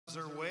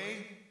Our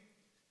way,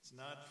 it's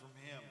not from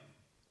him.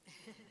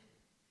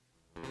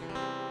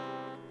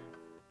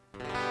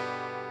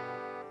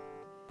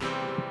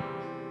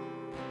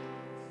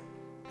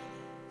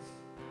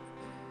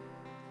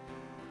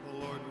 Oh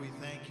Lord, we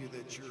thank you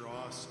that you're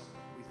awesome.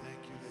 We thank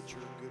you that you're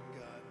a good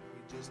God.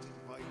 We just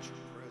invite your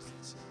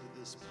presence into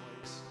this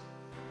place.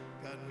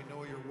 God, we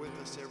know you're with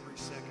us every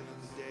second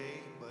of the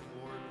day, but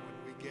Lord,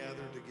 when we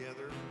gather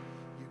together,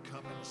 you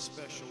come in a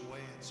special way.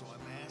 And so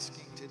I'm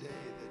asking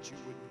today that you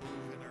would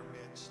move in our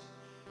midst.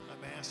 I'm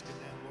asking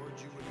that, Lord,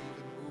 you would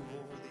even move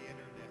over the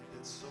internet.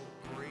 It's so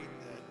great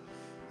that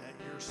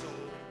you're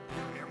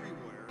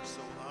everywhere.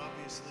 So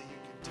obviously you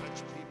can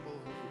touch people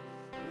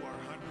who are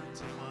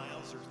hundreds of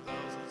miles or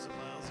thousands of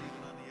miles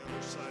even on the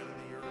other side of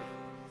the earth.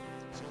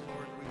 So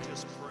Lord, we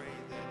just pray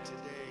that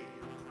today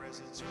your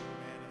presence would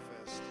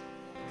manifest.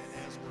 And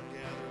as we're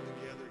gathered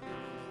together,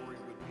 your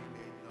glory would be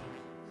made known.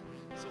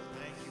 So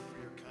thank you for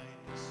your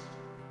kindness,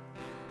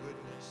 your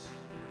goodness,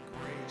 your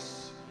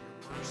grace, your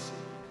mercy,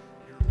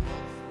 your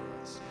love for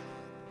us,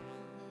 God.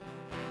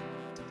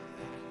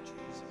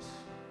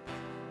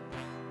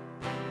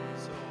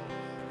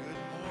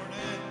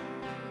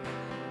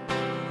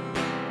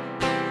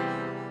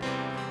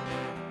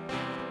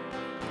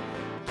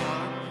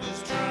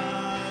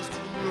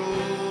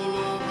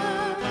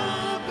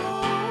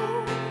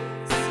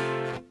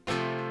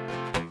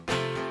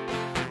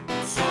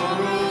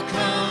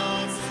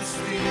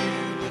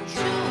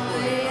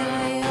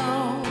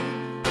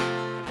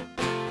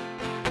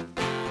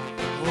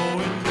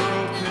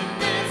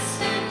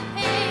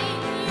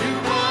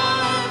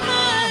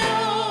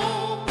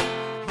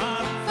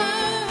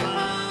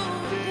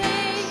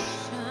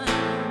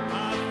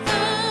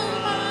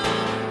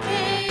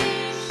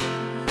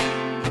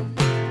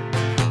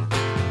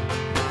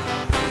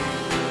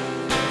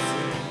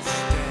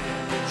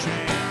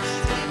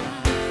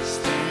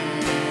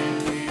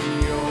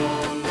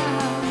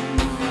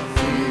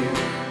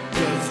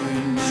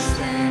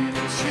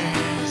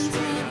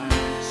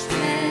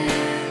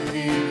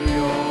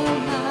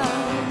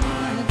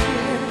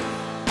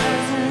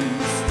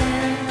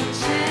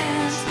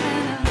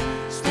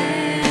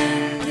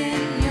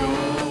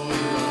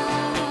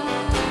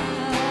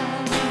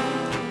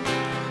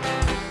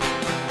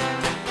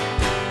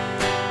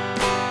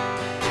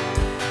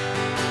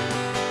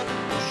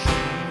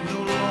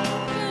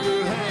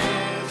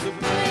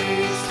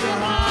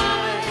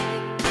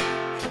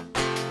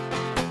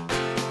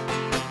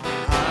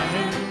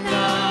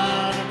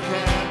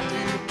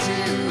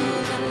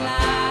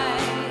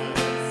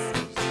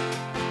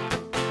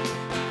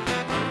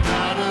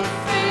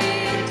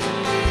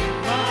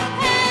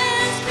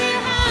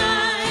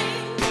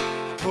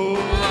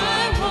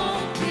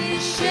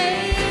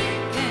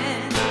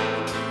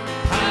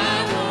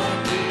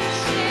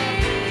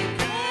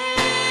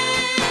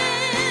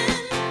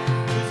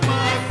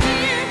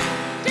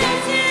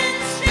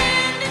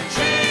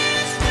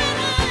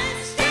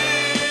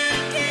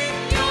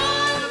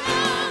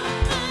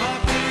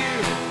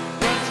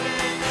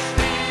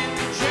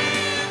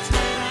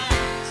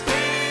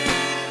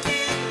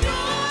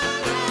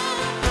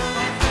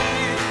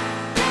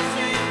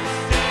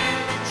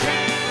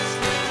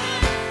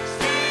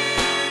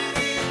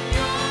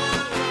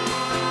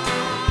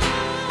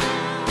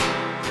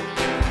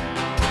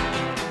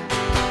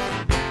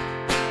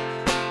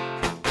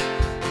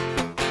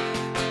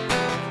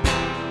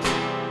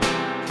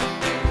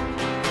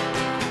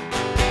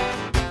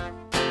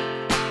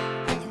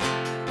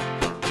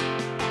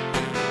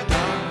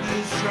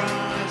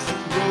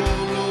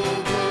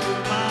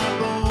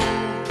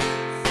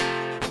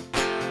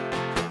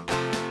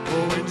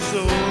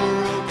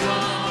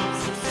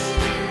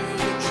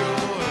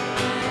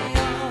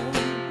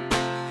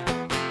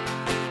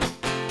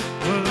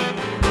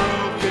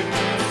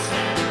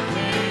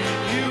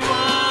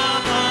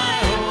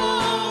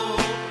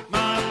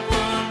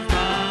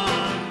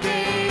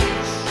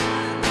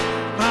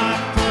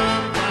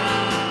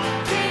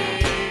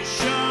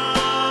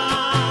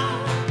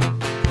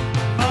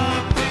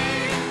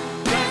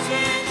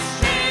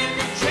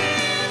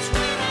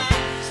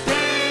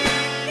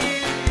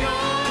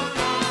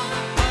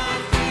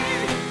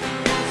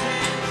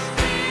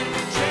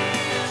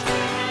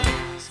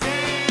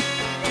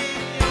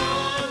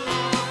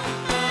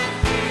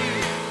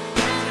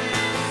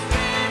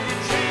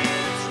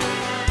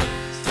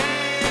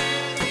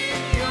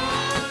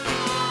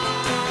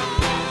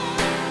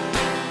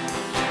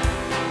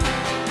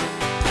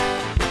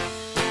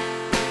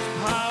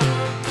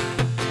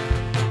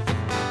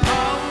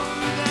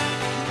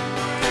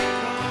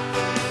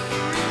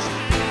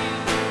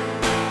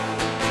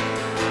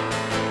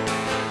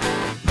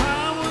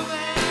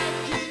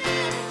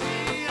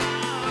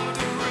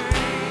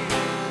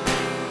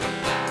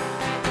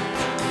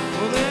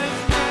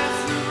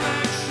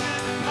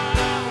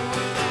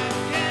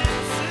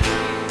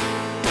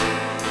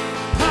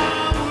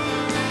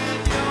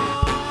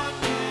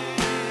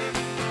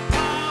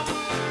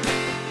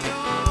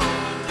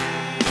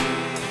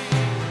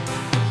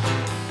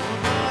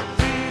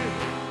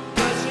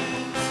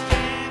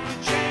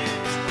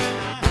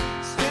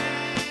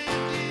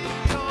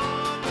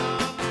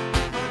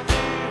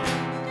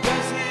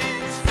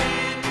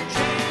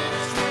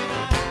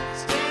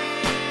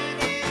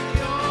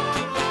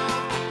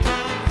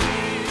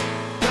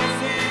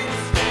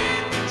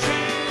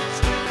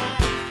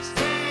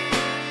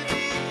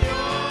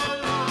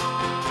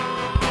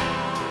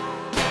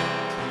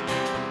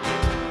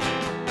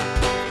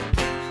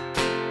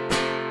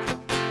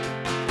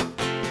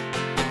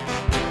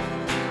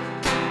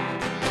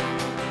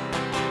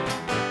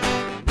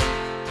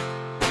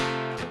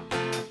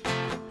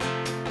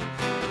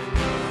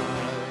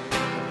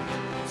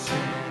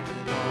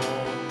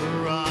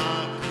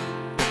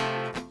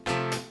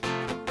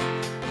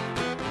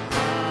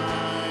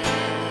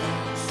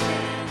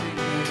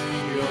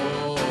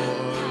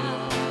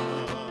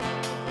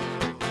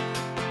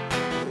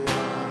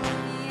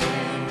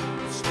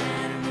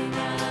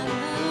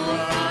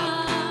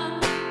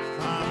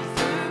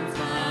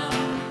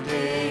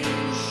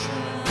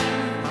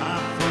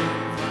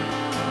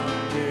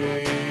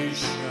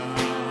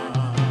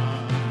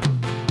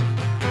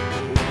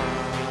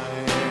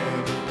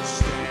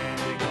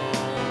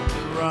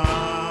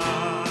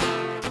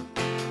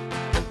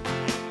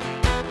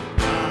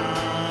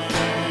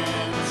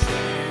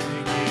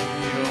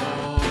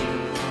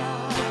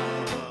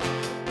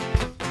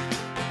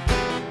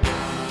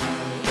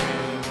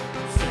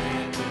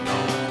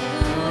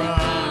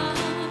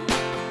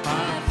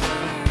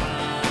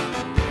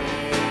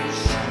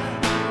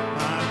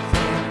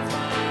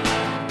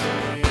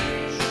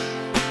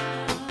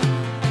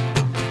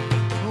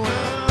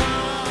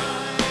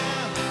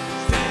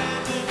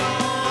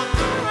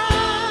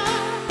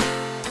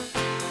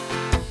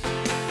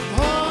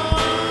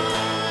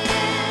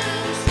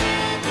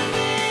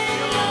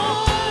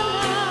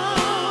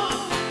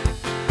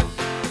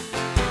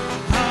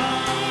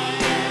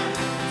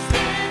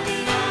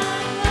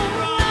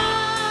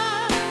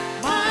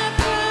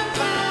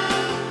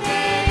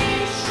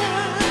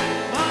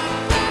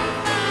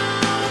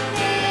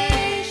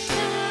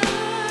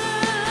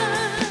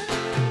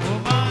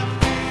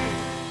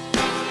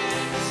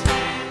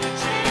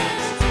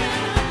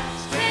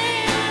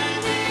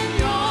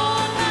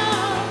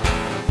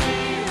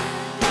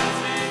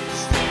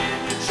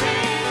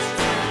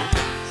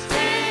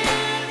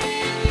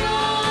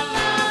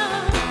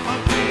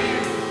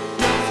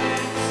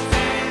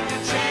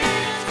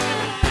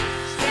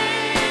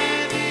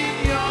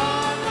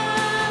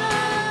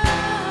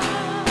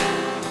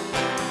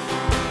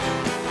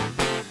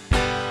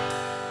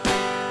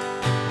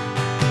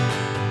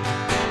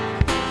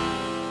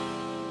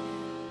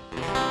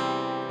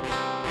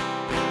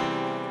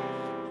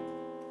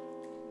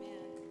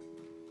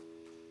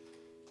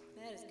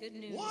 Good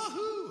news.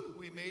 Wahoo!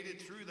 We made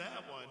it through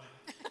that one.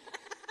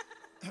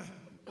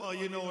 Well,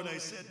 you know what I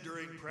said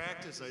during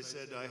practice? I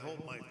said, I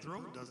hope my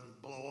throat doesn't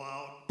blow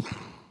out,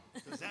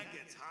 because that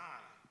gets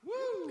high.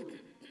 Woo!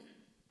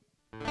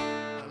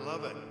 I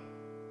love it.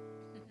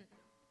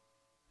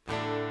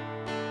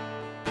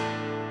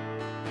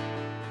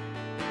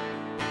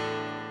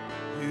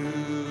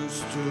 You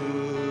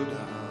stood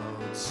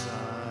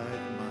outside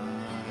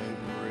my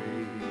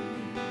grave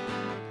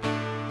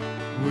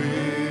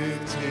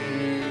with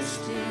tears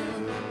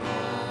still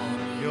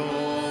on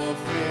your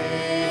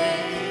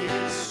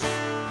face.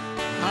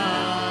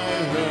 I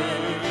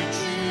heard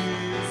you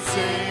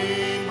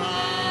say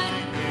my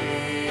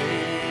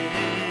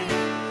name.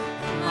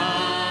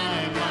 My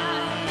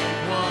mind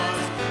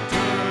was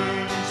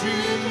turned to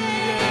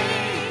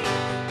day,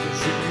 'cause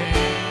you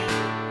came.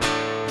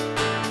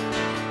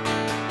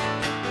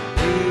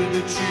 Knew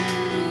that you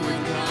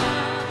would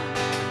come.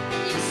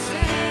 You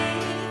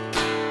sang.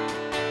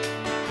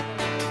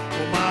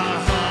 For my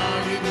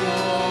heart it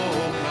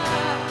woke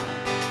up.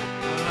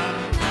 But I'm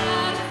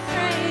not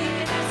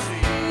afraid. I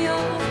see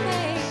your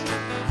face.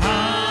 I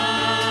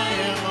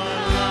am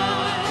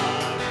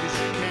alive 'cause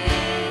you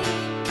came.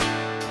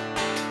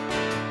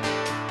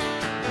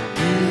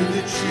 Knew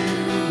that you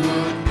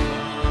would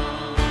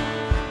come.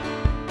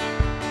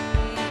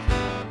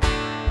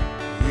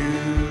 You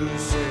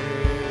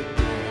said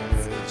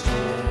there's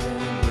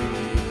only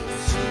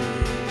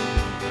sin.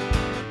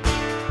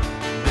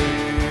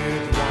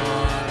 With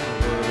one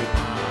word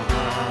my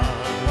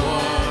heart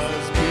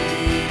was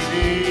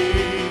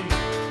beating.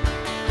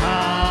 I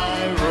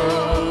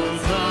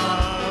rose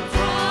up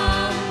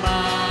from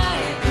my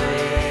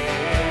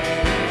grave.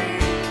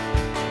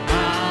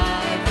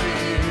 My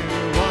fear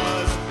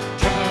was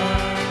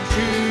turned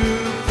to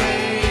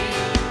faith,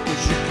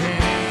 'cause you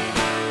came.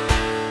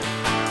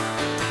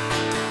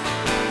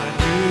 I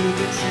knew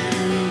that you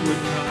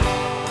would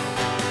come.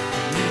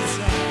 You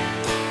sang.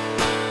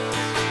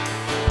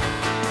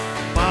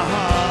 My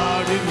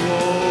heart it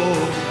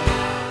woke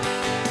up.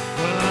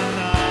 Well, I'm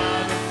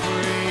not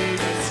afraid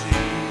to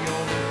see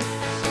your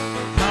face.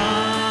 I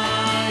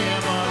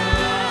am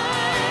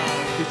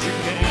alive 'cause you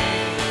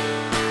came.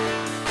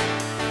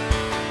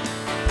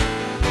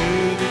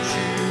 Knew that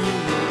you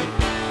would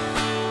come.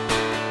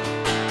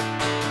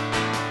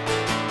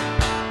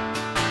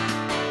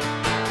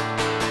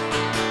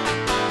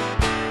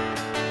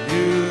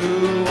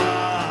 You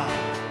are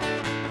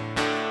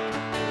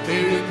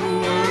miracle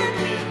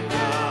working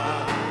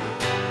God.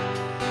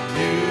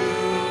 You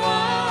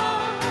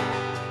are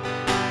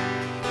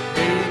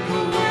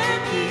miracle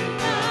working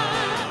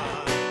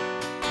God.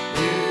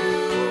 You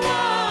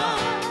are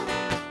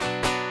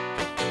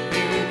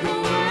miracle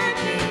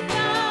working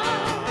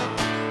God.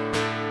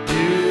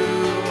 You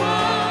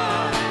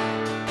are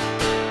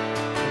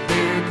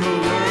miracle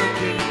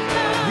working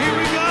God. Here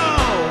we go.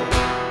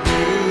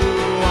 You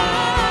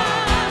are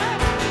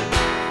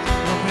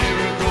a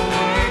miracle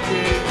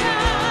working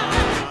God.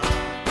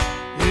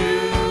 You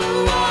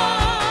are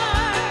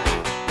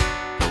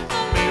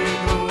a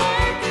miracle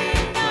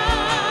working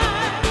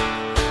God.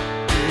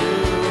 You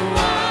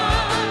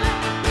are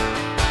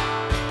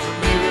a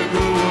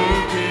miracle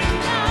working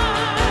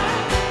God.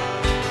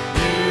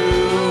 You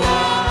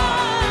are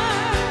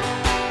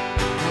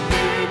a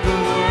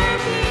miracle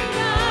working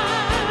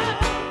God.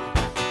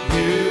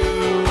 You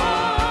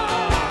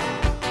are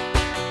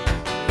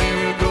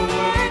miracle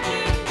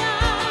working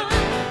God.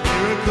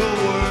 Miracle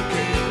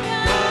working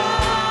God.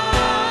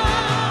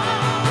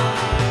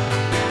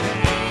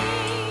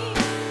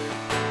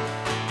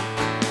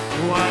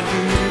 Oh, I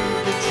knew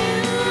that you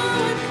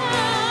would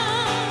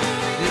come.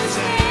 You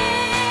sang.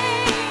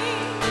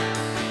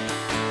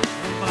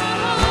 My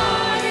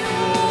heart it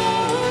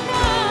woke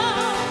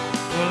up.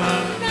 Well,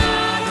 I'm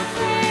not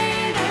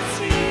afraid. I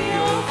see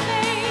your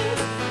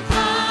face. I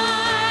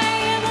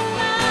am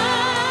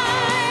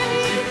alive.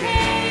 You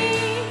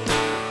came.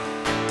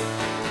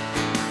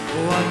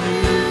 Oh, I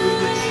knew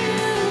that you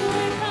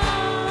would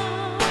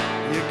come.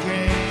 You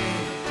came.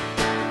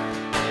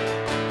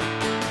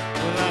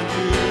 Well, I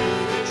knew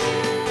that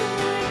you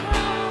would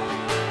come.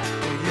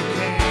 You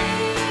came.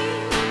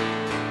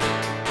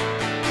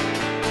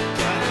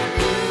 I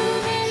knew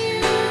that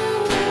you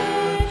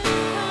would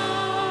come.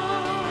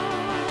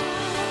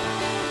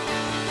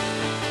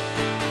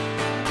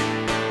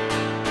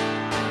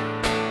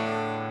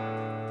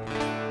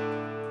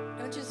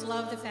 Don't you just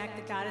love the fact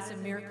that God is a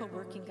miracle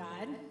working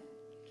God?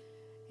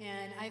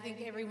 And I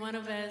think every one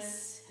of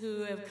us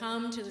who have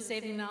come to the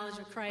saving knowledge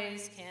of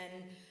Christ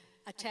can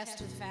attest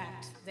to the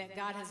fact that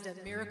God has done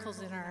miracles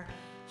in our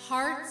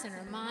hearts and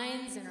our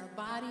minds and our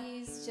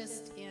bodies,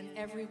 just in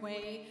every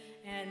way.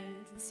 And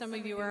some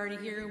of you are already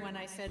here when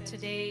I said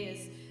today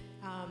is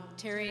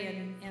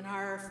Terry and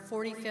our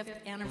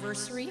 45th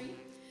anniversary.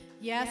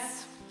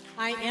 Yes,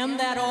 I am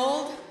that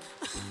old.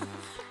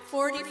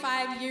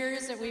 45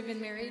 years that we've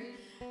been married.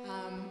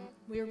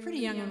 We were pretty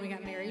young when we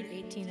got married,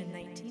 18 and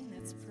 19.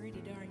 That's pretty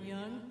darn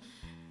young.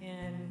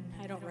 And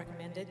I don't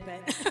recommend it,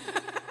 but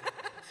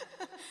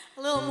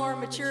a little more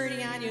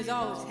maturity on you is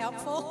always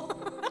helpful.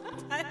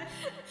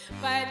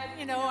 But,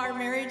 you know, our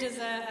marriage is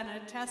an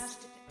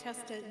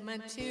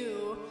testament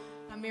to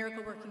a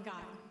miracle working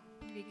God.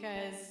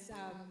 Because,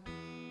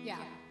 yeah,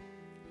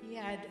 he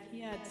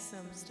had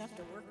some stuff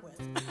to work with.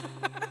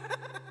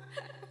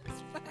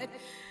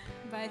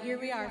 but here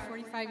we are,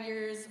 45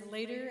 years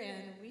later,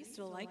 and we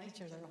still like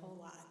each other a whole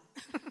lot.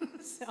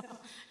 So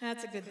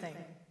that's a good thing.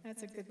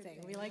 That's a good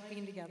thing. We like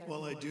being together.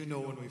 Well, I do know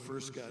when we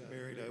first got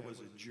married, I was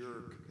a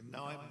jerk. And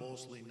now I'm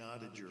mostly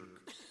not a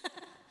jerk.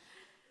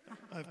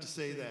 I have to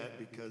say that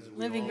because we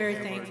Living all very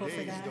have thankful our for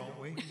days, that. don't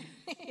we?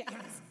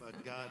 Yes.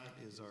 But God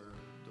is our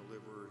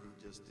deliverer.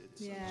 He just did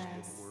such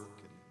Yes. good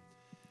work.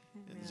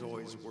 And He's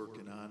always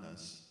working on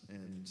us.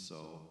 And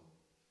so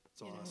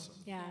it's awesome.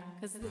 Yeah,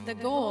 because the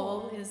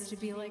goal is to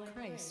be like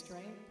Christ,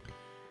 right?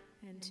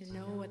 And to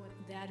know what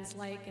that is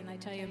like. And I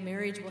tell you,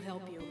 marriage will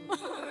help you.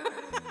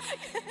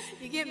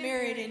 You get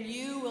married and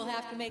you will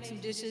have to make some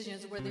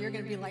decisions whether you're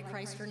going to be like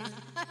Christ or not.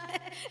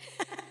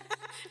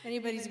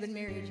 Anybody's been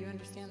married, you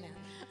understand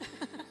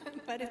that.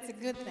 But it's a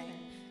good thing.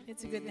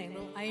 It's a good thing.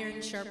 Little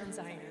iron sharpens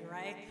iron,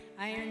 right?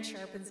 Iron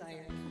sharpens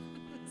iron.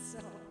 So,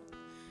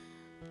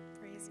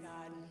 praise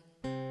God.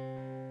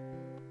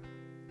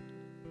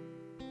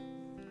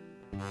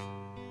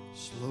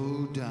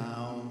 Slow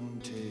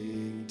down,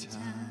 take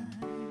time,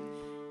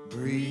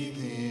 breathe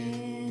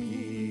in,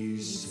 He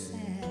said.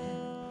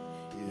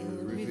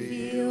 He'll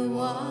reveal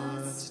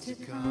what's to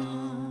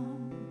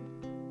come.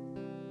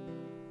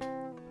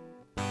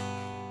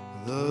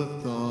 The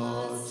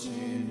thoughts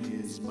in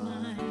His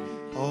mind,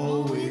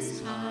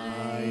 always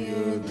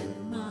higher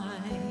than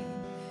mine.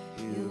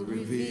 He'll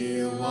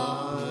reveal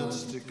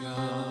what's to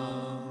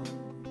come.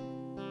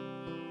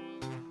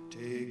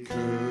 Take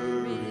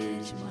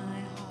courage, my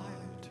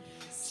heart.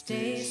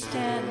 Stay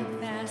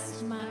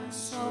steadfast, my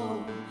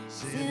soul.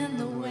 It's in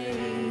the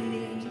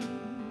waiting.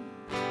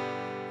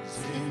 It's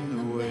in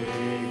the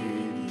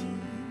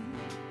waiting.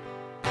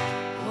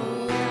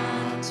 Hold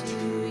on to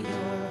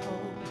your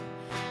hope.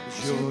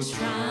 Your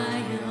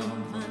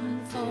triumph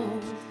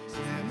unfolds. It's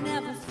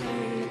never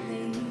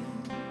failing.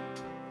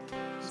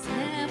 It's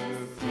never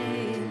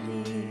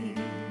failing.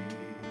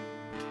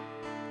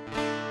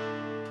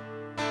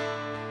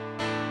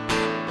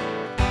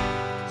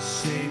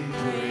 Sing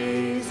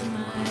praise,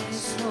 my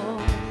soul.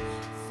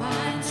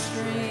 Find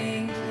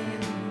strength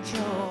in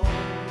joy.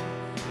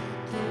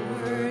 The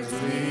words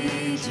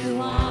lead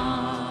you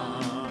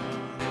on.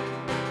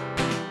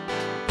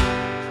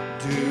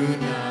 Do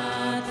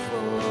not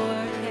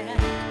forget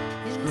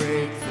His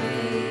great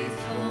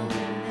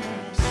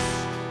faithfulness,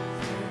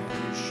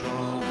 which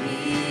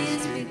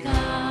always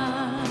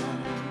begun.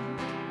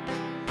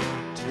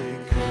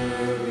 Take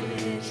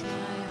courage,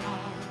 my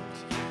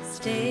heart.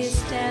 Stay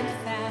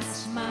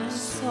steadfast, my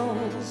soul.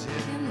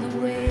 In the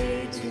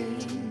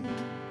waiting,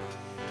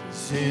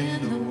 it's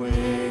in the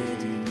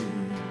waiting.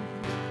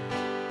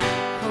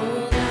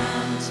 Hold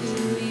on to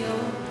your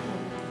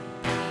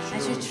hope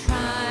as your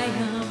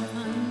triumph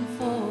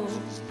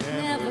unfolds.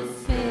 Never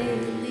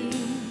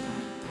failing,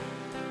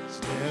 it's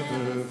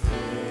never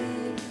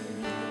failing.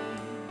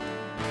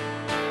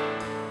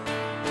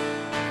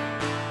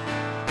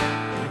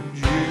 And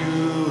you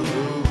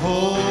who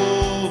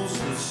holds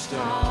the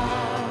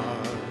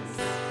stars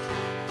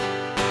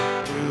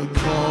will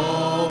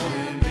call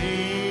them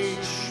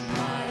each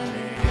by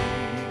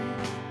name.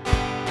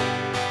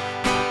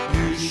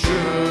 You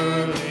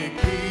surely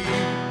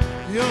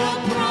keep your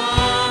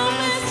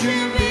promise to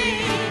me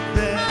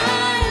that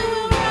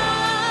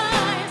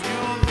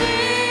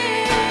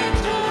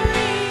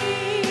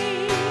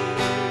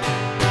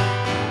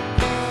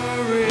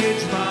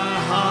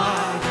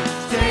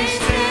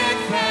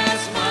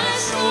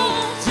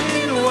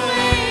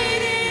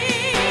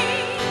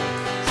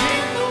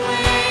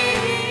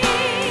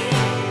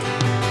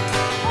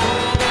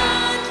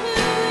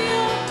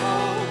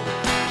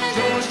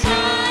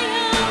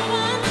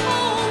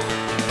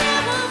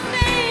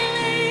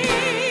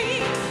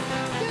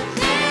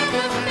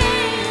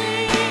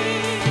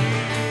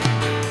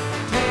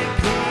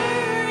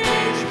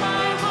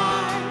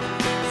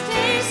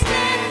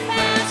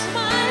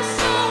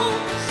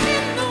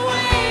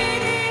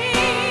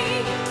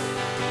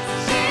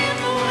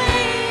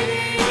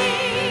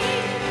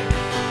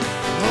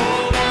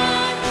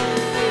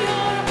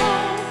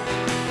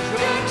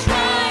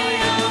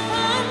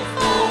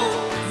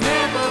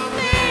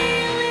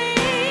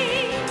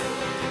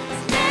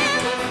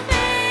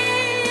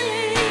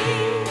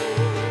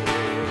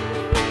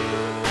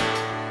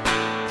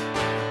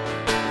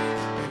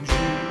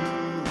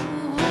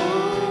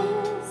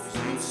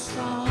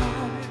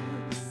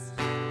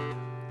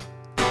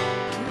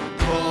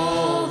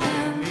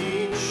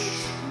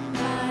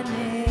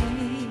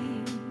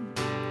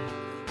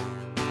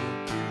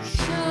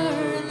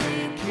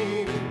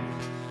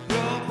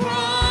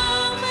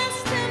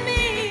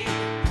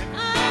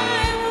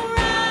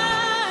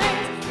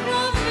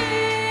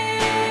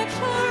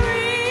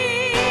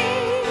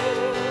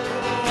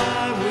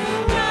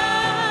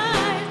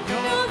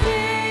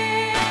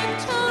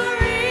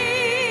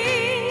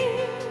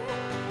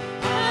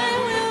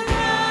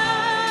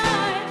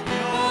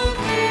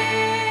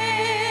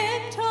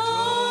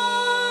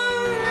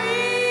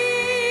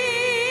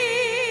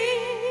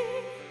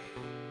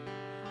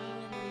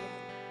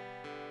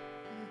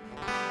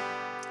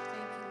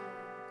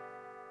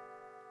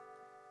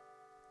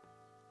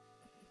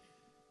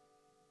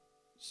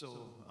So,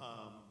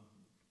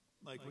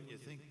 like when you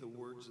think the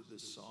words of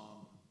this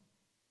song,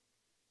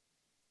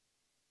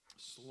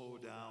 slow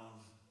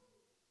down,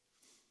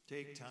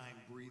 take time,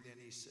 breathe in,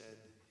 he said,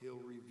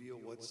 he'll reveal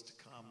what's to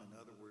come. In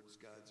other words,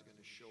 God's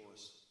going to show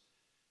us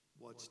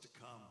what's to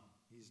come.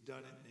 He's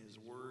done it in his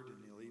word, and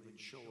he'll even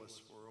show us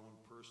for our own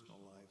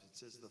personal lives. It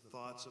says the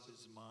thoughts of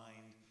his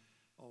mind,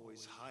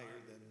 always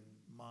higher than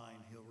mine,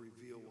 he'll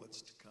reveal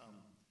what's to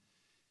come.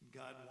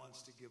 God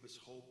wants to give us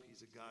hope.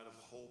 He's a God of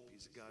hope.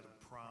 He's a God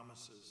of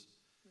promises.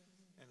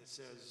 And it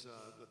says,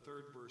 the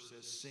third verse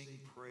says, sing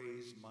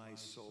praise, my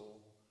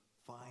soul.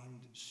 Find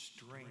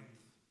strength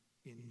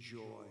in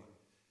joy.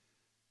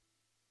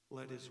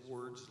 Let his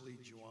words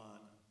lead you on.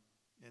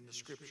 And the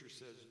scripture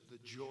says, the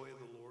joy of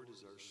the Lord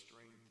is our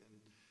strength.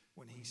 And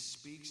when he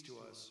speaks to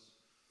us,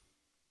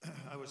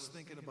 I was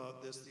thinking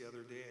about this the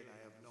other day, and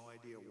I have no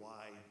idea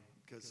why.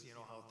 Because you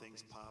know how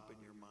things pop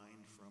in your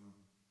mind from...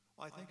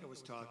 I think I was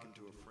talking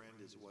to a friend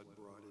is what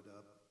brought it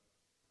up.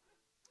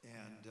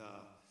 And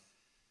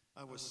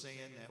I was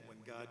saying that when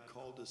God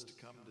called us to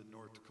come to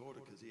North Dakota,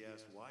 because he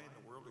asked, why in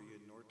the world are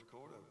you in North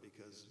Dakota?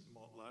 Because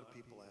a lot of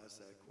people ask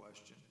that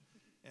question.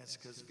 And it's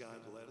because God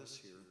led us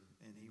here,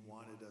 and he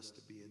wanted us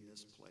to be in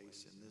this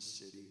place, in this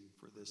city,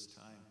 for this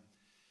time.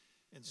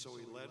 And so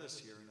he led us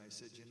here, and I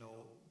said, you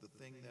know, the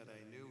thing that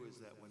I knew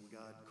is that when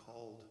God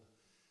called,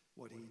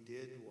 what he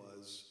did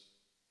was...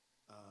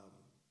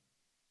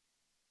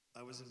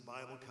 I was in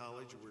Bible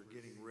college. We were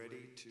getting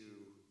ready to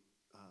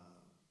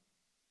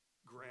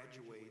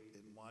graduate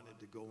and wanted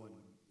to go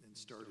and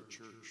start a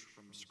church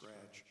from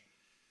scratch.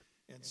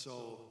 And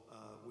so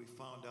we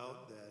found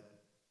out that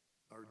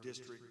our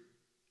district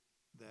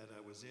that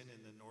I was in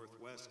the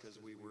Northwest, because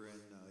we were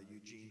in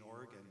Eugene,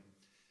 Oregon.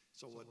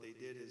 So what they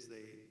did is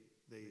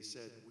they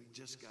said, we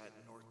just got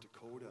North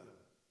Dakota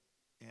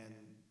and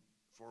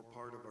for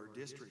part of our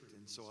district.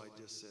 And so I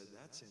just said,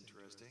 that's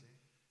interesting.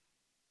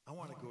 I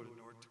want to go to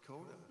North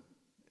Dakota.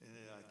 And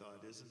I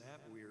thought, isn't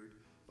that weird?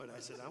 But I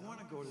said, I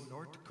want to go to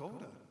North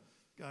Dakota.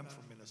 I'm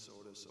from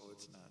Minnesota, so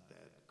it's not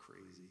that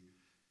crazy.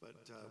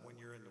 But when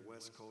you're in the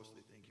West Coast,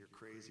 they think you're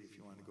crazy if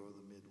you want to go to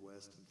the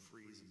Midwest and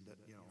freeze and,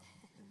 you know,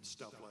 and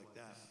stuff like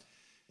that.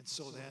 And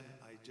so then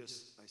I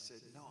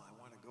said, no, I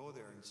want to go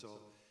there. And so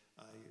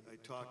I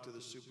talked to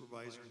the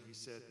supervisor, and he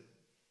said,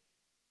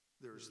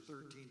 there's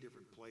 13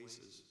 different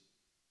places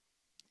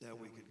that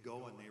we could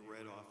go, and they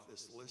read off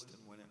this list,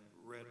 and when it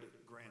read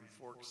Grand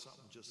Forks,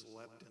 something just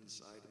leapt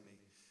inside of me.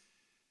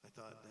 I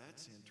thought,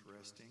 that's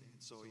interesting. And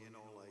so, you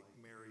know, like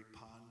Mary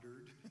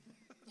pondered.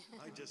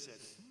 I just said,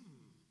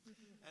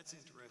 that's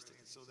interesting.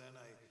 And so then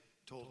I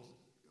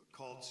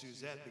called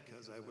Suzette,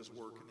 because I was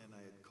working and I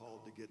had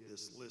called to get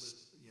this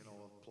list, you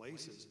know, of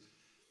places.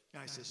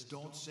 And I says,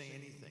 don't say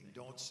anything.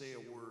 Don't say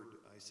a word.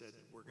 I said,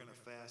 we're going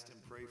to fast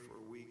and pray for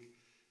a week,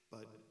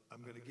 but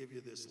I'm going to give you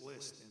this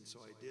list. And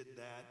so I did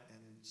that,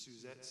 and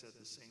Suzette said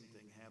the same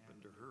thing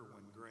happened to her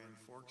when Grand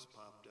Forks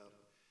popped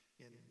up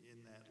in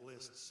that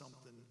list.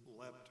 Something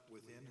leapt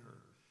within her.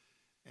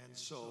 And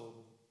so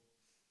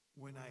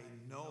when I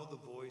know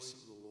the voice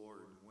of the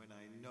Lord, when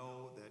I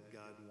know that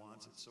God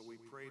wants it, so we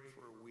prayed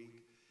for a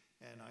week,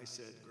 and I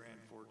said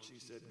Grand Forks, she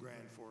said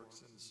Grand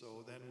Forks, and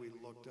so then we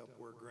looked up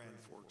where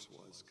Grand Forks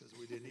was, because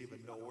we didn't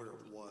even know where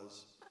it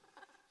was.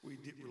 We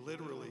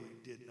literally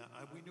did not.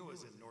 We knew it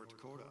was in North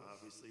Dakota,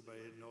 obviously, but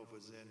I didn't know if it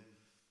was in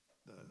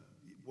the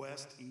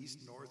west,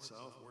 east, north,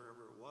 south,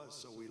 wherever it was.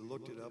 So we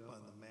looked it up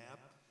on the map,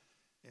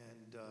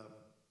 and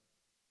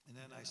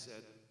then I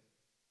said,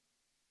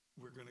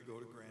 we're going to go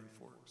to Grand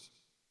Forks.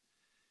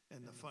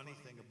 And the funny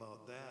thing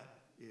about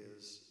that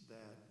is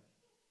that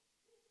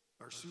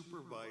our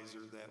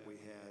supervisor that we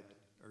had,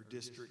 our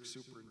district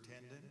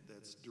superintendent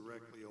that's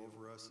directly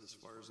over us as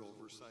far as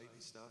oversight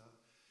and stuff,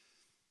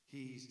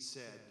 he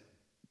said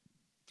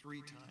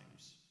 3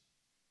 times,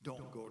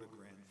 don't go to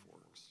Grand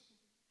Forks.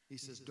 He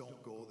says,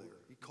 don't go there.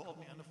 He called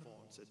me on the phone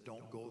and said,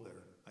 don't go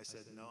there. I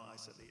said, no. I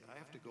said, I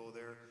have to go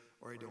there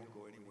or I don't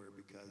go anywhere,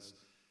 because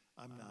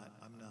I'm not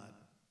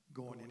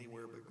going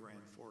anywhere but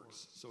Grand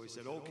Forks. So he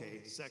said,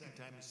 okay. Second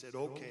time he said,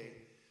 okay.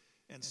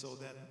 And so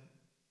then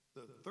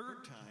the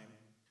third time,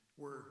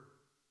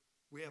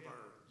 we have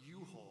our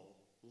U-Haul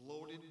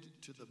loaded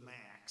to the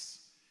max.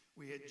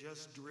 We had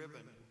just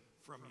driven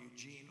from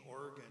Eugene,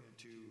 Oregon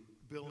to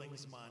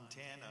Billings,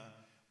 Montana.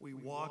 We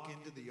walk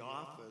into the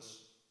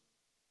office,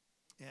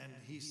 and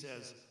he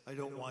says, I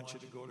don't want you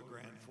to go to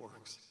Grand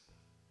Forks.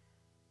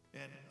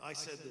 And I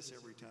said this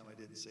every time. I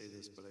didn't say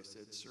this, but I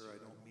said, sir, I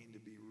don't mean to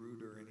be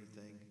rude or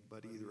anything,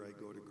 but either I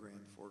go to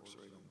Grand Forks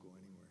or I don't go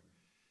anywhere.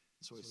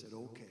 So he said,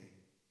 okay.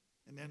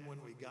 And then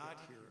when we got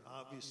here,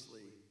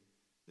 obviously,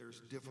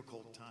 there's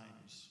difficult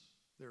times.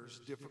 There's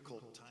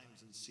difficult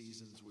times and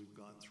seasons we've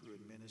gone through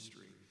in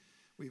ministry.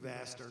 We've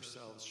asked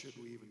ourselves, should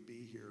we even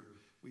be here?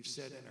 We've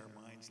said in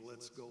our minds,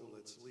 let's go,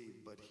 let's leave.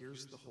 But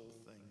here's the whole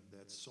thing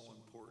that's so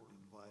important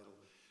and vital.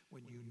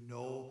 When you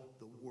know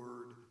the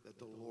word that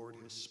the Lord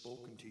has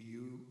spoken to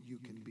you, you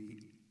can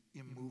be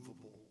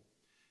immovable.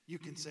 You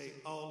can say,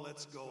 oh,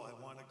 let's go. I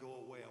want to go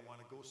away. I want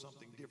to go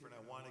something different.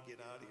 I want to get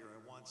out of here. I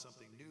want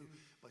something new.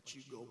 But you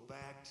go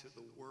back to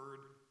the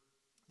word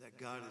that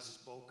God has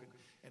spoken,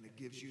 and it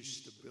gives you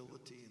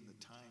stability in the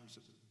times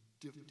of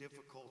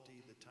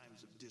difficulty, the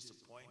times of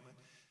disappointment,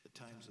 the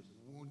times of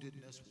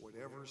woundedness,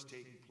 whatever is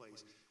taking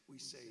place. We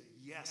say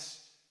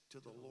yes to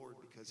the Lord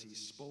because he's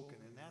spoken.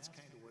 And that's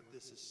kind of what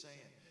this is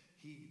saying.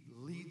 He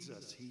leads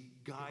us. He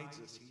guides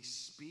us. He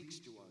speaks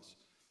to us.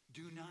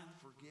 Do not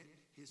forget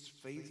his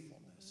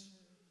faithfulness.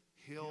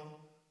 He'll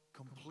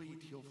complete,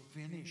 he'll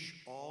finish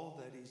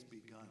all that he's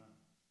begun.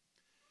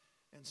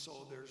 And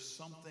so there's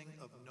something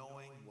of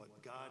knowing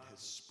what God has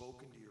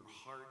spoken to your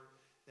heart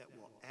that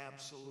will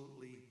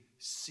absolutely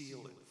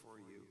seal it for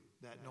you.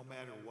 That no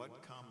matter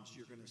what comes,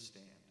 you're going to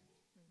stand.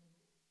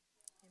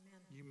 Amen.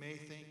 You may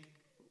think,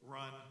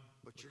 run,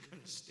 but you're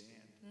going to stand.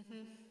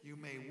 You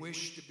may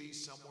wish to be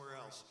somewhere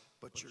else,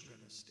 but you're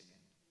going to stand.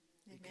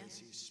 Amen. Because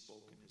he's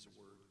spoken his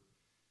word.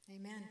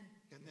 Amen.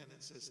 And then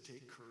it says,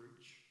 take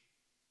courage.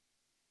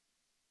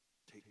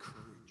 Take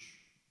courage,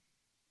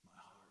 my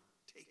heart.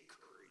 Take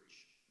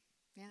courage.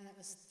 Yeah, that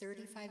was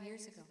 35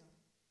 years ago.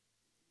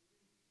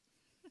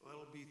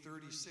 Well, it'll be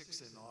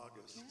 36 in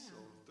August, Yeah. so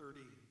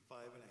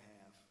 35 and a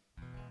half.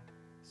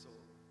 So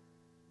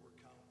we're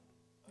counting.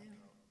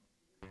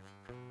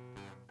 Yeah.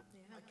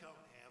 I count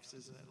halves,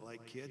 isn't it?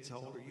 Like kids, how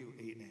old are you?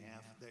 8 and a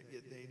half.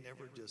 They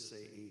never just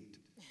say 8.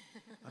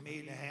 I'm 8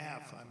 and a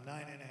half. I'm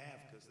 9 and a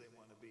half because they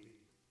want to be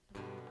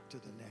to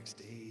the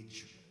next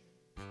age.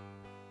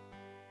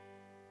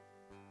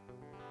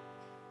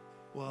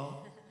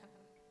 Well,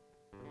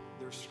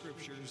 there's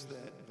scriptures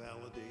that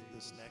validate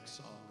this next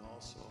song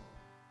also.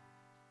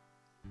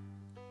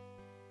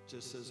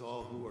 Just says,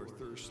 all who are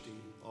thirsty,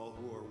 all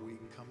who are weak,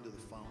 come to the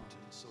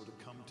fountain. So to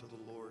come to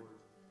the Lord.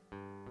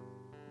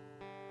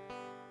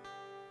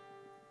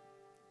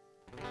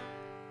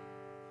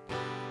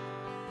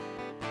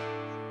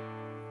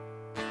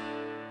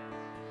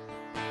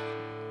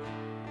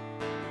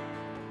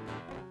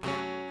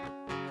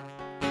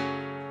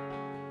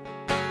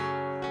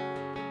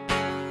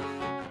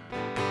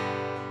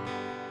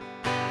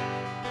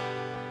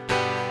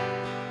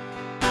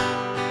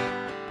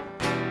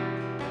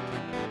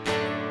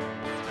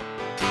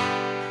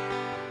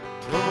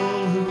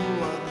 All who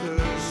are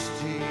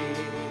thirsty,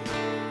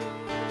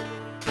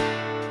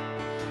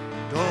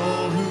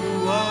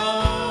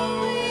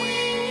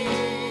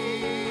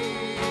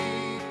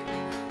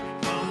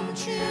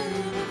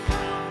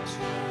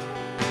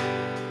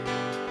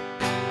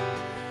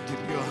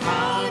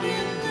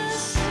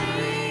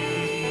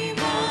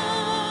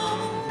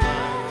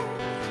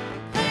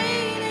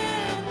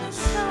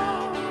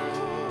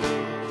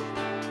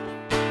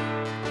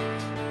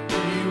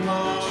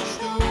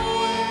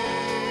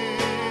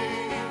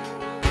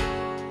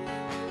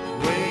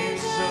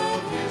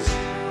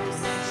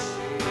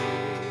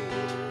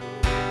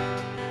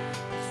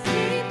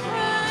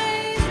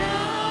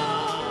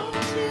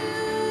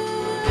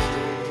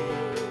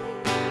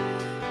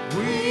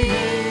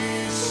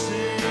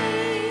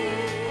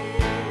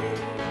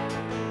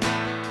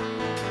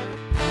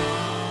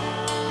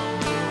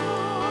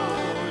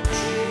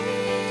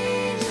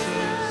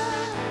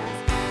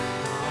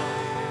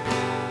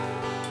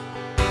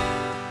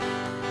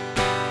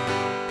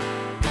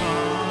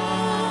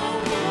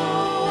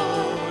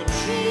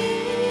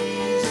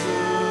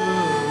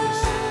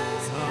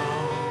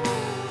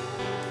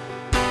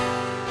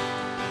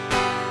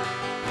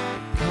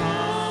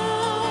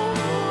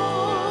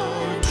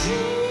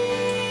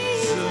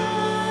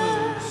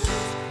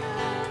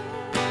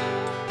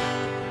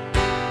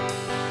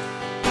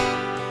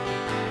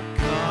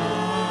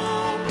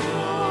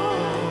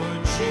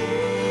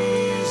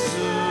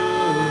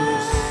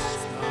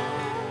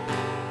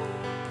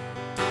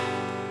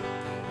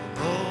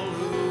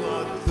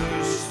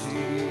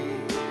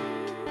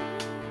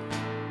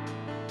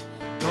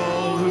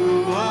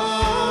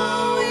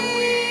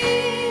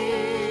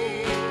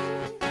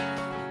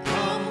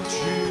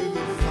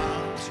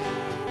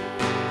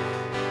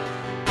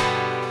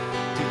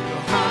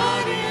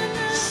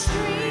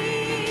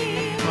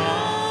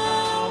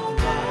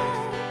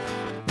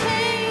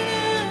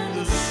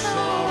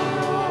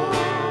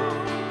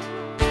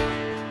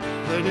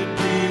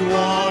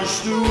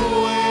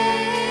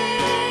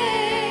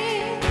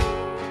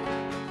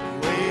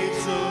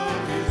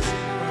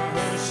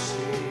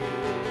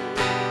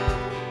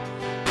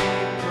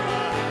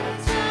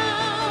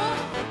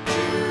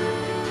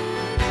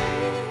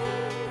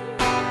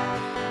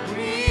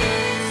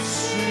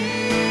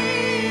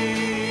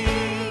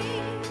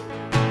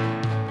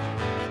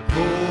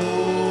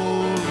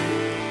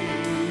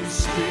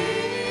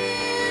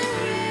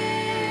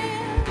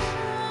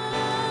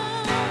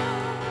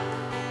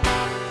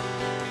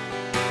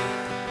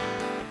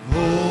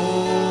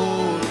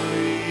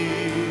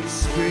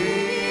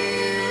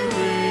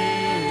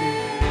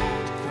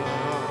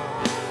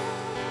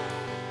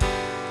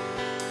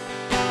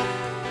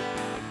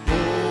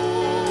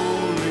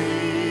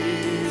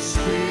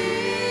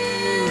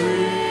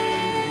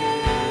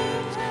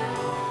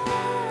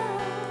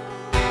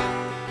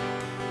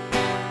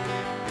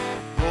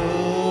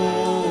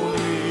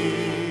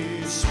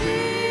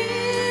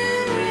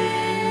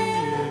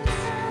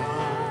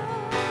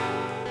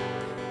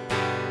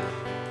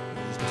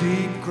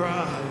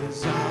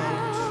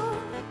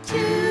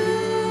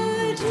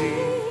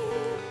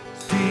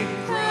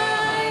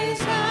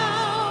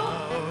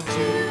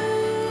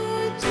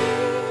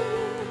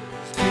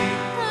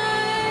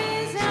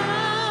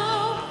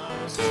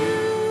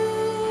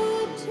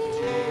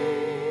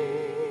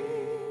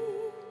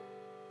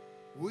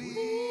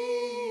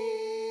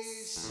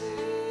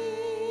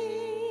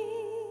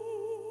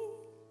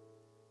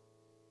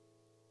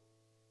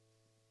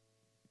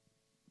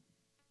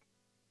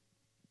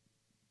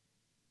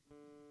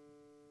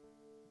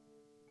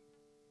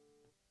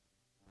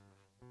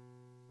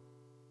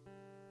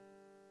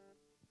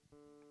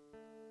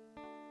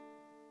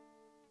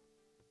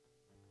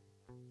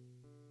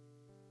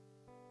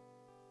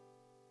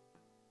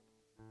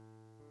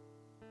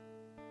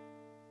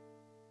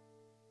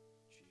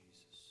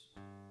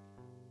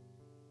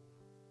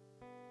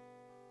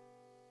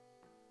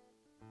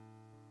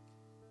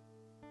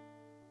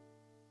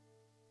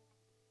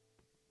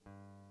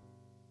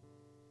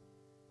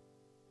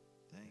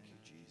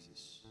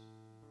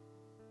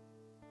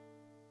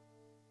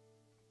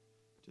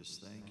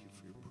 Just thank you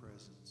for your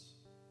presence.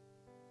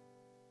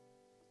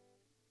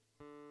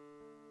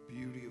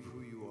 Beauty of who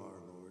you are,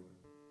 Lord.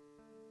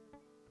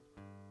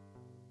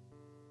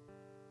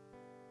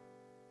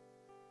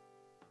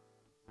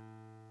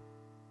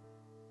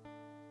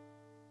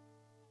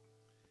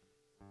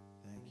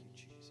 Thank you,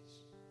 Jesus.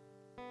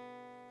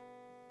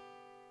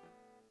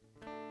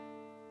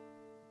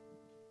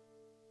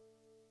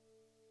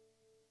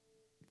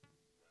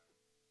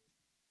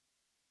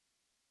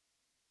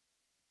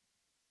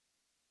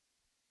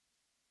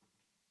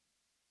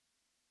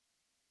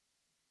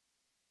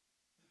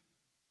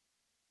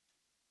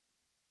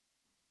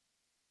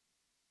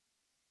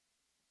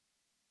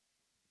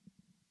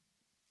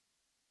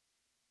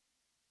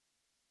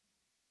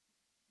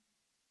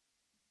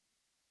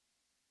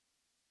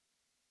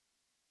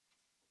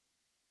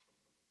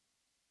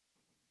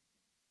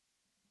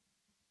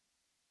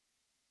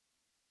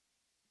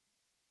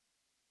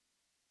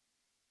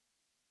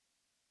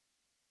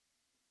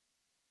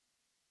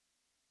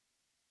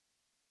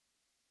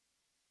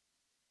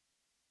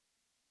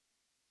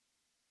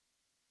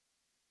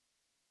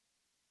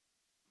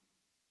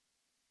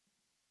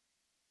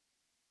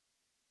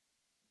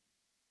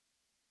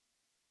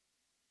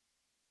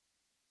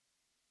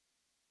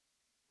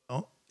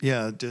 Oh,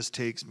 yeah, it just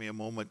takes me a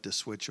moment to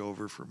switch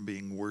over from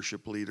being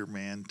worship leader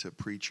man to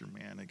preacher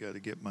man. I got to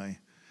get my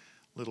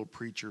little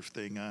preacher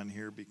thing on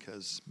here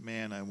because,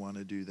 man, I want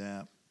to do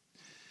that.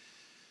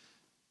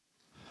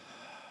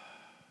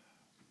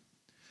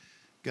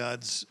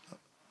 God's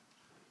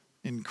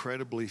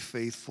incredibly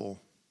faithful,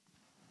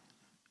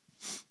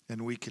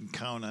 and we can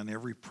count on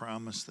every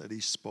promise that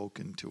He's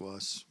spoken to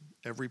us.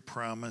 Every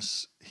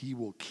promise He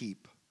will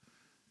keep.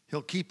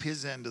 He'll keep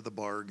His end of the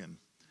bargain.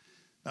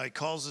 Now, He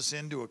calls us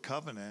into a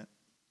covenant,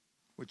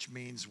 which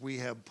means we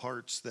have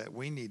parts that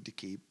we need to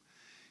keep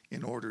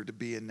in order to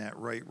be in that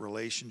right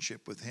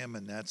relationship with Him,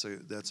 and that's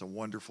a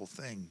wonderful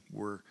thing.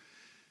 We're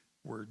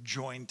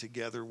joined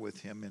together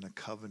with Him in a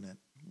covenant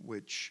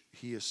which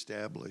He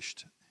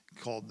established,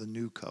 called the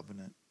New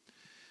Covenant.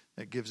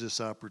 That gives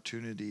us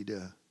opportunity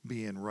to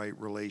be in right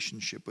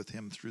relationship with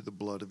Him through the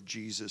blood of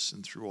Jesus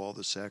and through all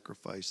the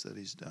sacrifice that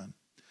He's done.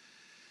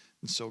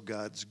 And so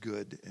God's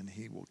good, and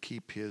He will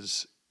keep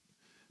His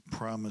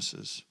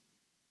promises.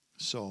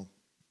 So,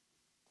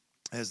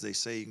 as they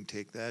say, you can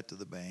take that to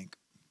the bank.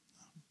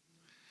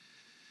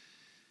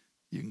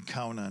 You can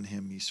count on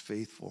Him. He's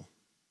faithful.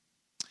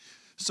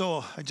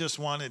 So I just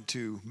wanted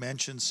to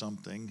mention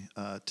something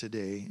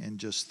today and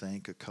just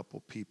thank a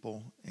couple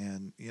people.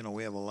 And, you know,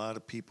 we have a lot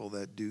of people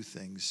that do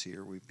things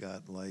here. We've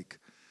got like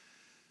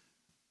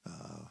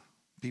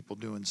people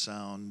doing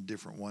sound,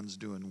 different ones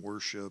doing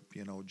worship.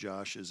 You know,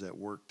 Josh is at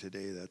work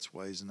today. That's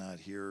why he's not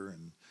here.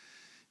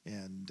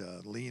 And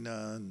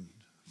Lena and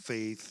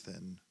Faith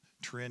and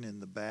Trin in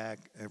the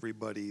back,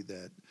 everybody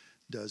that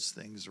does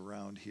things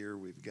around here.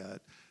 We've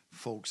got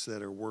folks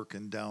that are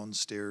working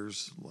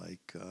downstairs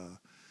like...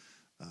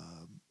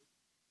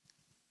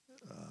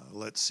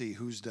 let's see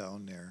who's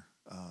down there.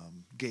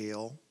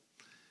 Gail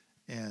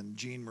and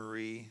Jean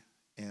Marie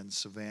and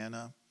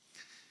Savannah.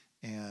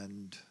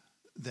 And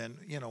then,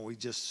 you know,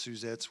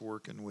 Suzette's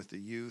working with the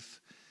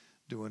youth,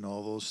 doing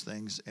all those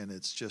things. And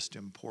it's just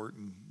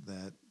important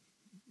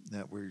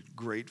that we're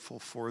grateful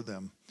for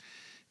them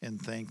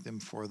and thank them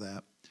for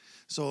that.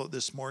 So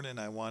this morning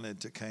I wanted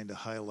to kind of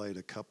highlight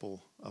a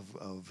couple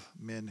of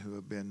men who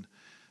have been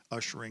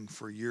ushering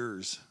for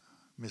years.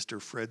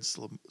 Mr. Fred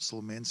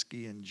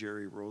Slominski and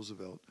Jerry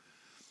Roosevelt.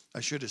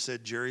 I should have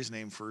said Jerry's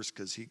name first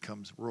because he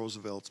comes,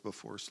 Roosevelt's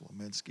before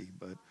Slominski,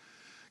 but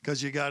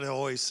because you got to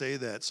always say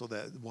that, so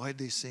that, why'd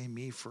they say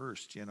me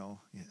first, you know,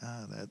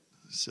 that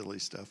silly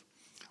stuff.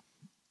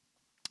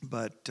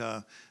 But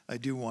I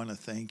do want to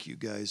thank you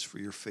guys for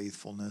your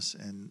faithfulness,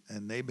 and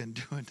they've been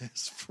doing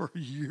this for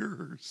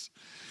years.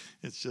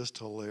 It's just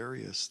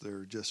hilarious.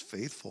 They're just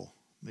faithful.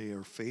 They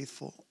are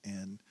faithful,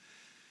 and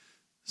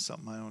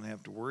something I don't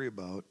have to worry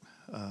about.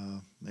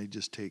 They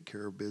just take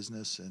care of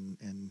business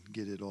and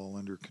get it all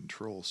under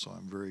control. So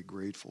I'm very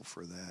grateful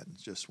for that. And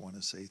just want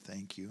to say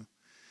thank you.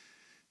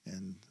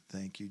 And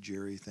thank you,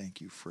 Jerry. Thank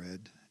you,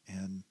 Fred.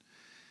 And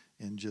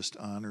just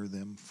honor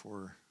them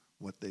for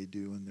what they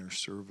do in their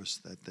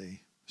service that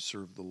they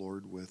serve the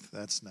Lord with.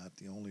 That's not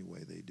the only way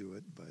they do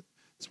it, but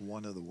it's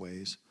one of the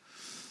ways.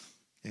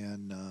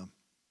 And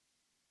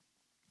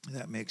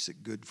that makes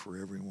it good for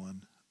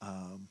everyone.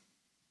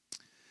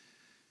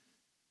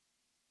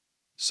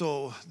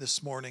 So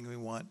this morning we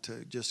want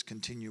to just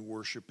continue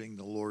worshiping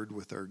the Lord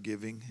with our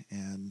giving.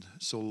 And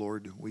so,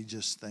 Lord, we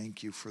just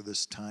thank you for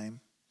this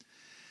time.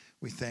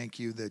 We thank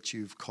you that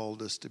you've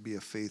called us to be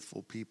a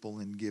faithful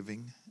people in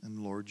giving. And,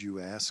 Lord, you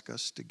ask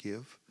us to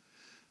give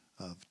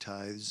of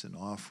tithes and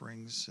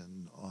offerings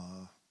and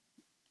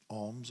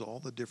alms, all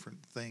the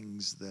different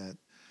things that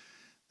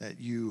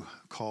you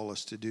call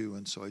us to do.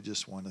 And so I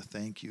just want to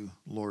thank you,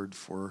 Lord,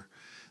 for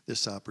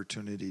this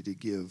opportunity to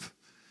give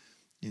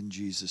in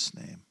Jesus'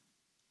 name.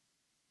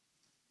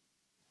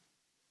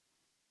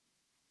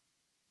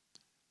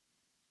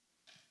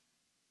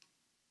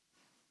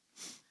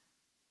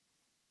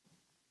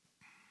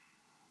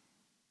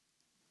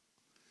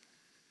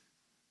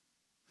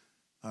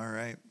 All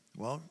right.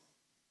 Well,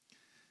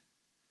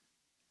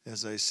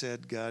 as I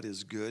said, God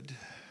is good.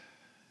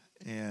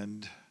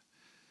 And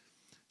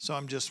so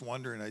I'm just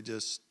wondering,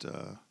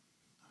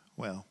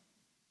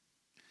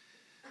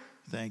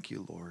 thank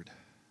you, Lord.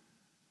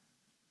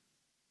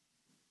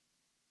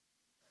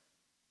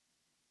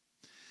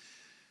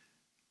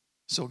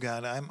 So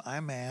God,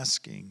 I'm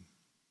asking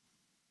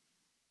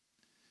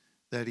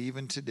that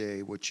even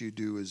today what you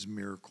do is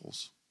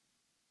miracles.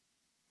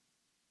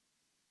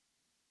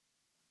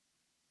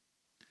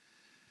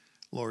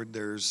 Lord,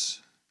 there's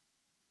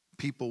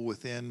people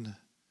within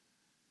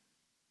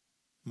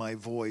my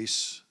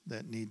voice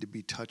that need to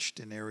be touched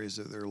in areas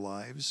of their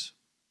lives,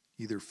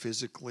 either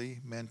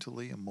physically,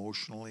 mentally,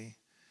 emotionally,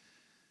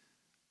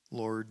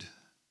 Lord.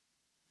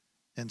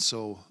 And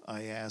so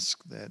I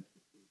ask that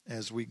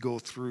as we go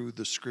through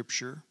the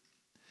scripture,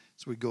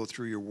 as we go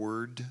through your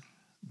word,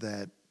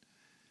 that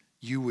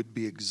you would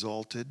be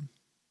exalted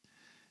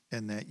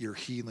and that your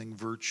healing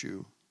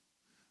virtue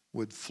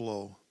would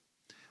flow.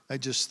 I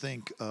just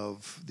think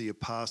of the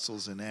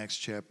apostles in Acts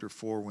chapter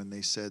 4 when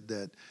they said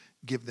that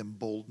give them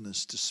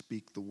boldness to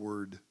speak the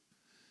word,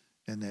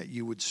 and that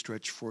you would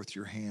stretch forth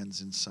your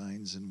hands in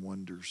signs and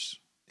wonders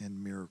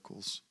and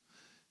miracles.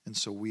 And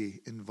so we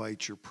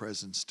invite your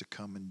presence to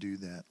come and do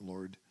that,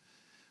 Lord.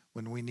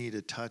 When we need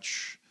a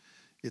touch,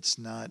 it's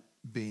not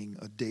being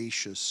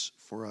audacious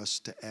for us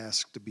to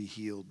ask to be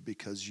healed,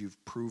 because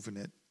you've proven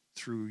it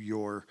through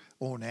your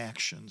own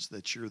actions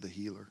that you're the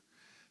healer,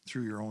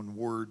 through your own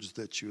words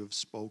that you have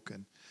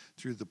spoken,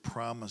 through the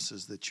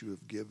promises that you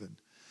have given.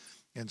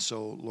 And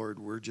so, Lord,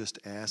 we're just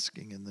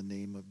asking in the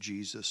name of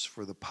Jesus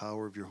for the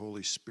power of your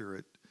Holy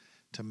Spirit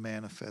to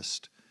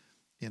manifest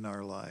in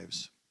our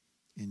lives.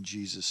 In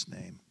Jesus'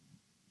 name.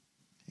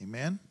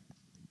 Amen.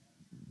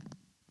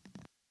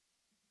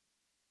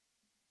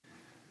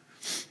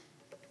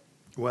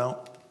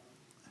 Well,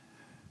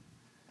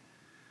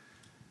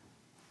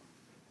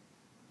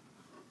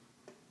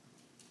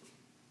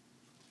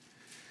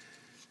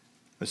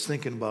 I was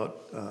thinking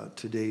about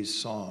today's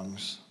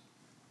songs.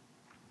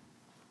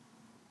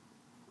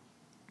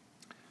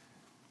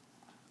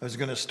 I was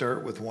going to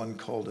start with one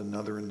called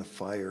Another in the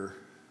Fire.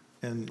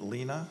 And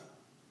Lena,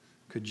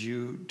 could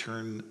you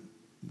turn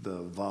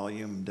the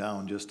volume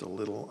down just a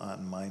little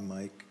on my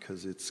mic,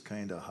 because it's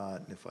kind of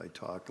hot, and if I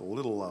talk a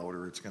little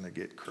louder, it's going to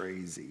get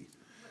crazy.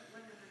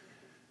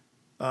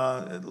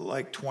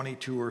 Like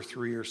 22 or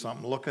 3 or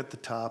something. Look at the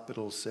top,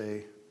 it'll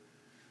say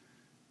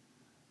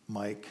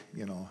mic,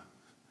 you know.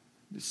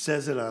 It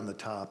says it on the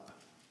top,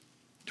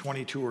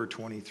 22 or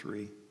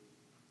 23.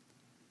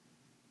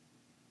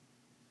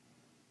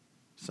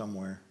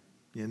 Somewhere.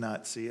 You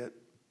not see it?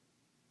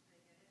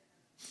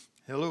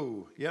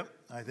 Hello. Yep,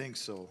 I think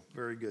so.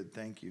 Very good.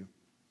 Thank you.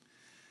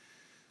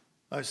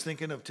 I was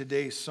thinking of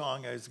today's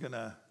song. I was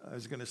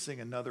gonna sing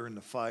Another in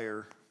the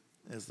Fire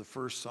as the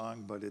first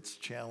song, but it's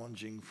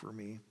challenging for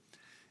me,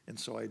 and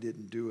so I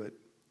didn't do it.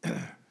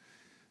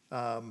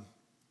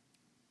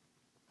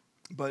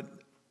 But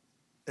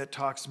it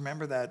talks.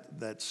 Remember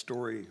that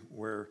story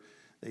where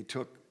they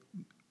took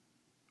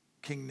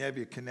King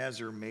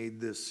Nebuchadnezzar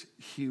made this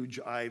huge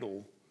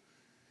idol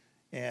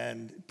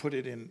and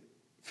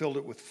filled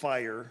it with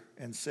fire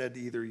and said,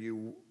 either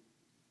you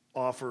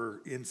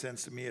offer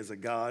incense to me as a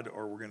god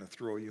or we're going to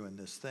throw you in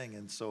this thing.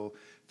 And so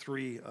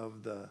 3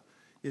 of the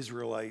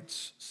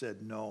Israelites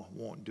said, no,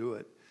 won't do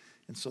it.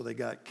 And so they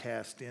got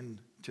cast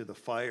into the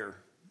fire,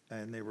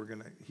 and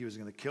he was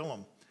going to kill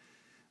them.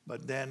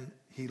 But then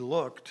he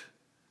looked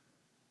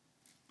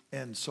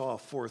and saw a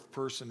 4th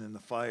person in the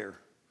fire.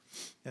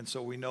 And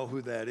so we know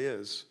who that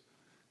is.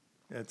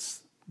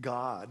 It's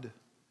God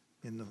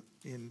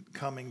in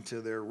coming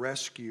to their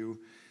rescue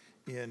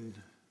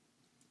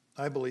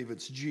I believe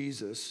it's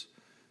Jesus,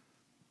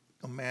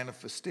 a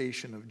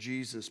manifestation of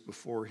Jesus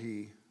before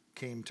he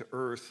came to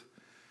earth.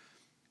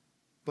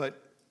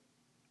 But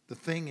the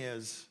thing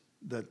is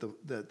that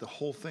the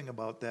whole thing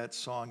about that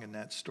song and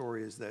that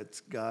story is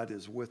that God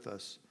is with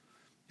us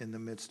in the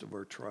midst of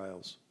our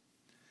trials.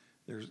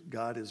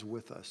 God is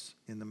with us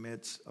in the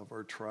midst of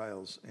our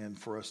trials, and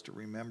for us to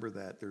remember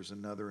that there's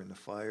another in the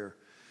fire.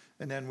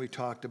 And then we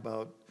talked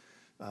about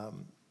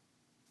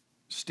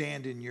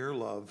stand in your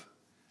love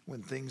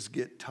when things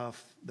get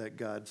tough, that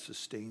God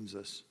sustains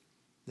us,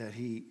 that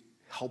he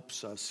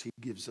helps us, he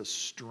gives us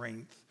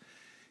strength,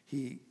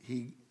 he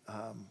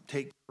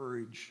takes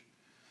courage.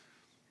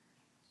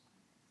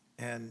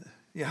 And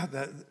yeah,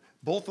 that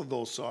both of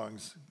those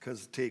songs,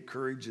 because Take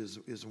Courage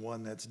is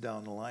one that's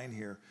down the line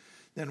here.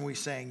 Then we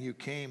sang, You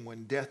Came.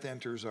 When death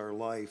enters our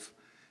life,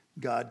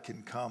 God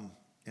can come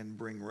and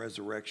bring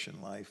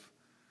resurrection life.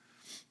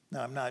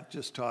 Now, I'm not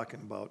just talking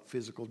about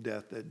physical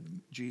death, that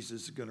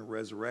Jesus is going to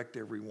resurrect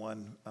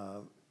everyone.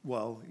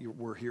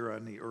 We're here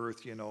on the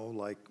earth,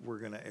 like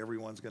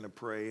everyone's going to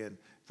pray, and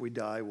if we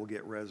die, we'll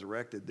get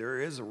resurrected. There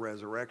is a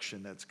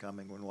resurrection that's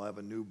coming when we'll have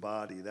a new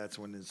body. That's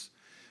when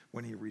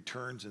he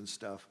returns and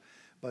stuff.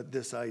 But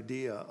this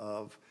idea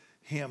of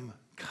him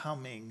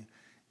coming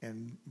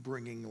and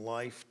bringing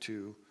life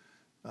to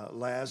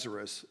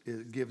Lazarus,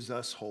 it gives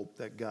us hope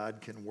that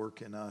God can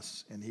work in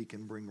us and he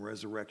can bring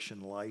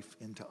resurrection life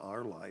into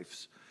our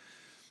lives.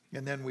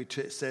 And then we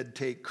said,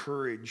 take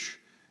courage,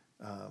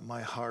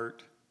 my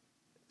heart.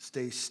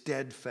 Stay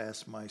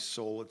steadfast, my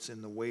soul. It's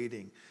in the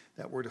waiting.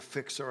 That we're to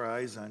fix our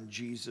eyes on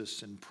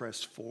Jesus and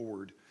press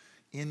forward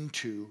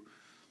into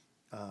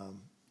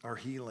our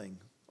healing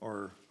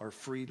or our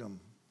freedom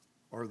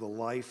or the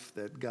life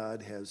that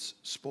God has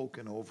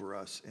spoken over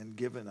us and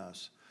given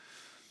us.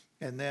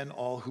 And then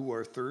all who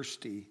are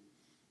thirsty,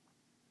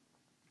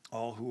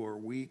 all who are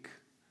weak,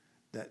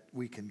 that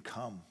we can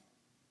come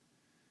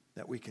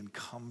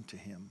to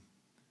him.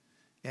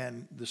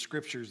 And the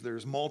scriptures,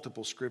 there's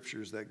multiple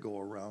scriptures that go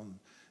around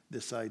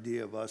this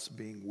idea of us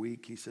being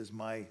weak. He says,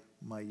 my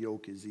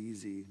yoke is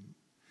easy.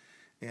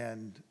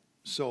 And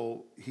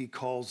so he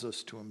calls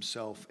us to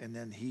himself, and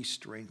then he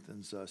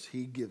strengthens us.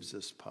 He gives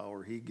us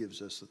power. He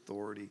gives us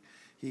authority.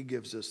 He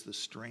gives us the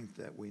strength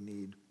that we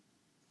need.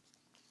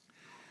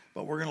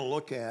 But we're going to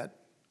look at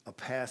a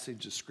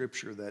passage of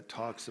scripture that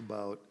talks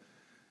about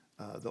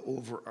the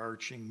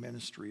overarching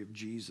ministry of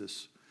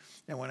Jesus.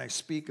 And when I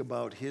speak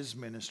about his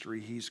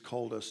ministry, he's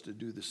called us to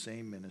do the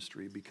same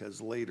ministry, because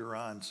later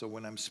on, so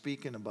when I'm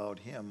speaking about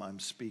him, I'm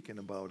speaking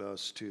about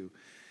us too,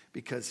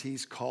 because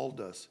he's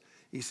called us.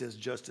 He says,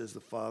 just as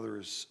the Father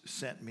has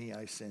sent me,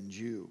 I send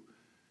you.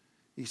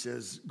 He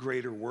says,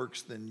 greater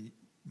works than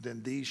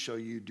these shall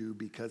you do,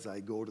 because I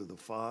go to the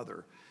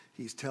Father.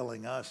 He's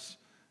telling us,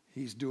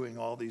 he's doing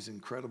all these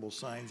incredible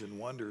signs and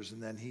wonders,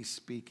 and then he's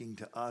speaking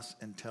to us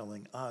and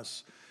telling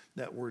us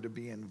that we're to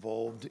be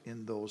involved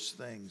in those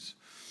things.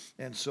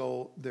 And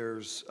so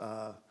there's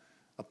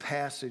a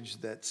passage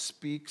that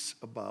speaks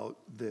about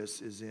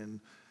this is in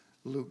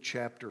Luke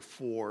chapter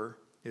 4.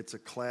 It's a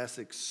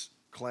classic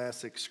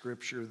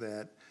scripture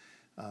that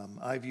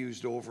I've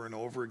used over and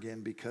over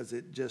again, because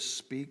it just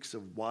speaks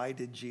of why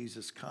did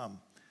Jesus come?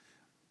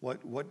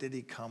 What did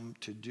he come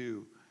to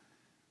do?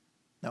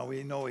 Now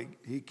we know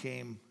he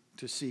came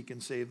to seek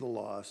and save the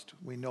lost.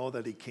 We know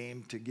that he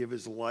came to give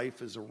his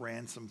life as a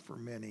ransom for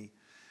many.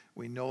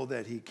 We know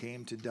that he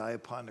came to die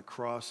upon the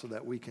cross so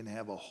that we can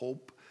have a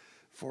hope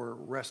for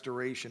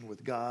restoration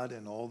with God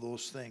and all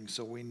those things.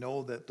 So we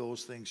know that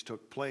those things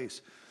took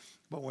place.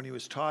 But when he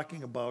was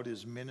talking about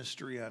his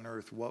ministry on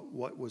earth,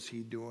 what was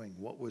he doing?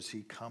 What was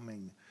he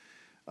coming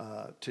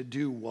to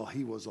do while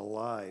he was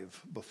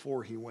alive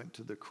before he went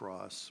to the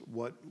cross?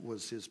 What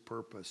was his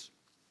purpose?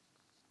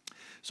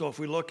 So if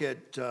we look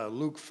at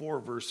Luke 4,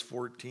 verse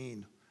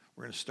 14,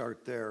 we're going to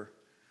start there.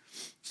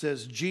 It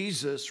says,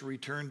 Jesus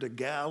returned to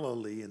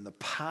Galilee in the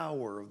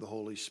power of the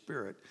Holy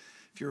Spirit.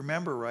 If you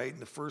remember right, in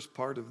the first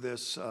part of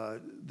this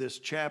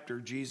chapter,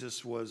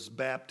 Jesus was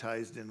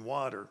baptized in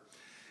water.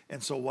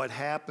 And so what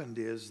happened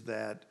is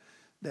that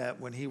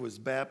when he was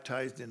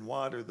baptized in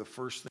water, the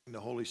first thing the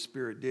Holy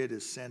Spirit did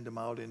is send him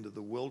out into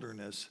the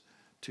wilderness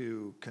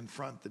to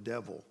confront the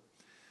devil.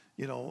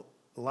 You know,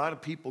 a lot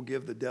of people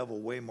give the devil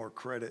way more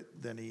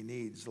credit than he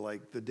needs.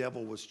 Like the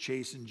devil was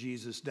chasing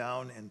Jesus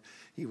down and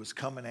he was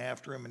coming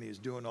after him and he was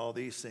doing all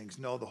these things.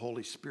 No, the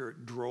Holy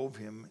Spirit drove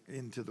him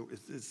into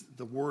it's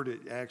the word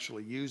it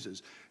actually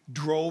uses,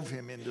 drove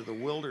him into the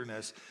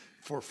wilderness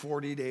for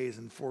 40 days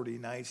and 40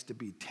 nights to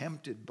be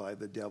tempted by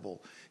the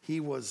devil. He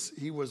was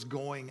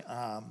going,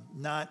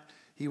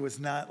 he was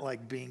not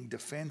like being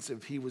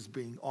defensive. He was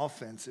being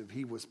offensive.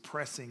 He was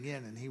pressing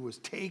in and he was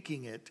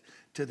taking it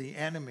to the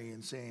enemy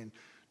and saying,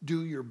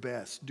 do your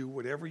best. Do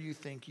whatever you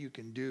think you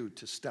can do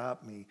to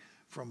stop me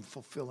from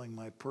fulfilling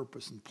my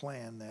purpose and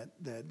plan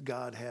that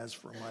God has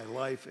for my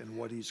life and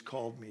what he's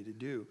called me to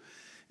do.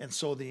 And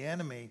so the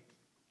enemy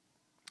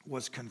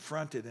was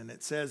confronted, and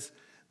it says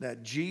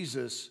that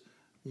Jesus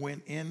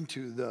went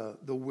into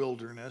the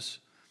wilderness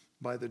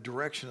by the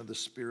direction of the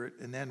Spirit,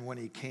 and then when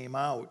he came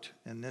out,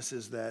 and this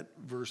is that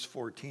verse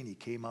 14, he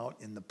came out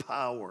in the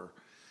power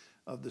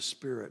of the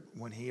Spirit.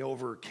 When he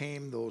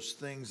overcame those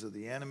things of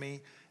the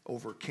enemy,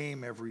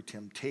 overcame every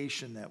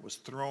temptation that was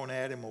thrown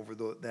at him over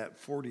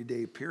that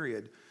 40-day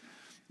period.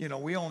 You know,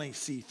 we only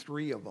see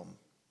 3 of them.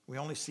 We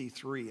only see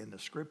 3 in the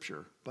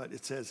scripture, but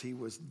it says he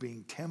was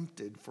being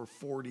tempted for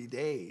 40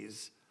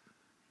 days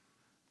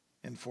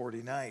and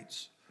 40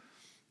 nights.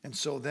 And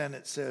so then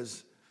it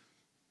says,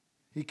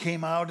 he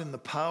came out in the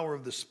power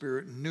of the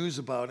Spirit, and news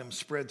about him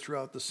spread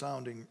throughout the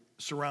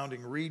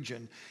surrounding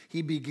region.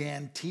 He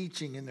began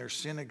teaching in their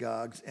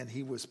synagogues, and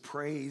he was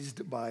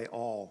praised by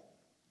all.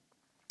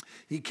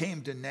 He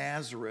came to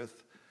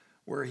Nazareth,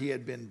 where he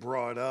had been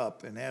brought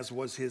up, and as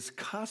was his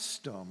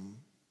custom,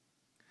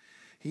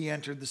 he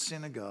entered the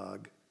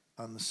synagogue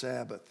on the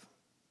Sabbath.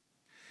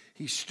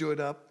 He stood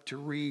up to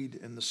read,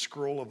 and the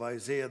scroll of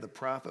Isaiah the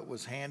prophet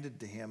was handed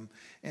to him,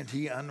 and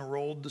he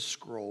unrolled the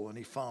scroll, and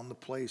he found the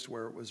place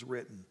where it was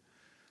written,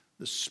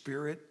 "The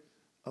Spirit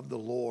of the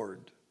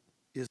Lord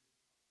is..."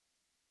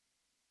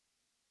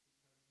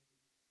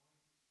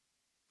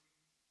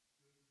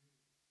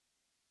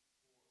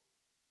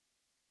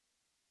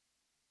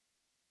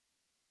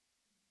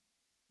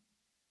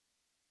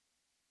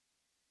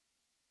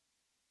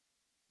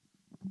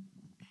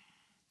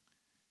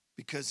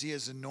 because he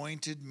has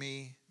anointed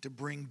me to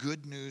bring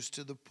good news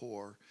to the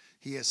poor.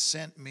 He has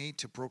sent me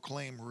to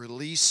proclaim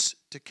release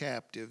to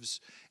captives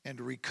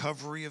and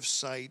recovery of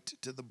sight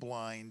to the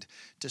blind,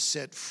 to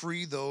set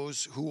free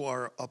those who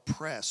are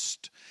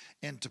oppressed,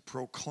 and to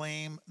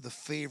proclaim the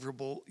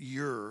favorable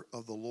year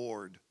of the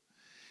Lord."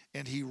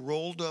 And he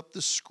rolled up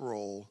the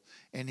scroll,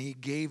 and he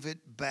gave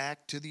it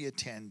back to the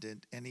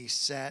attendant, and he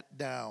sat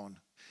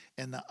down.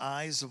 And the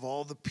eyes of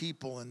all the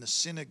people in the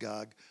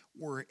synagogue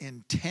were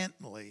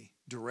intently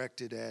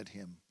directed at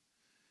him.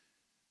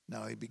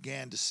 Now he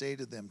began to say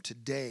to them,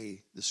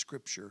 "Today the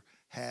scripture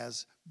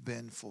has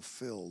been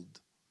fulfilled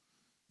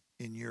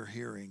in your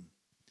hearing."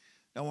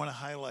 Now I want to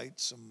highlight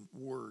some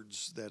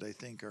words that I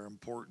think are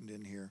important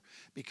in here,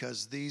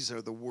 because these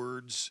are the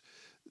words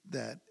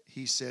that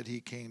he said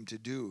he came to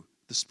do.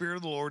 The Spirit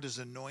of the Lord has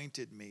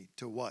anointed me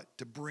to what?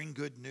 To bring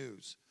good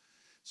news.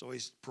 So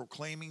he's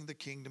proclaiming the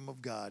kingdom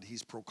of God.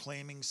 He's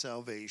proclaiming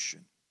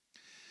salvation.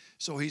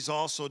 So he's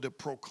also to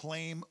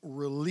proclaim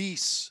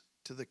release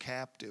to the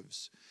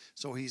captives.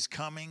 So he's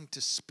coming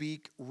to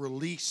speak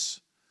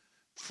release,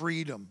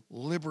 freedom,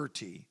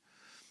 liberty.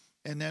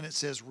 And then it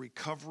says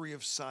recovery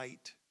of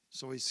sight.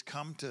 So he's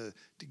come to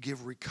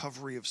give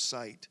recovery of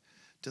sight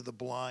to the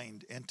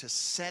blind and to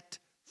set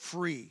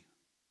free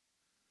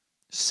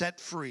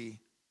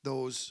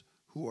those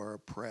who are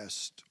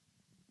oppressed,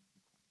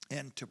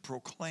 and to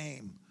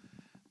proclaim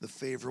the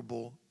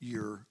favorable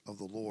year of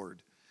the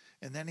Lord.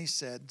 And then he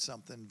said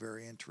something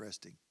very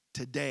interesting.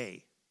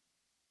 Today,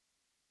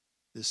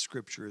 this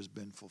scripture has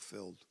been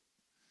fulfilled.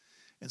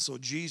 And so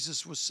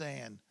Jesus was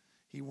saying,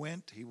 he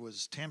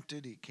was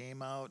tempted, he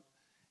came out,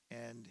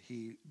 and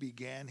he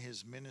began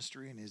his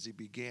ministry. And as he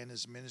began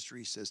his ministry,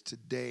 he says,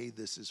 "Today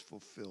this is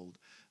fulfilled.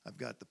 I've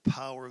got the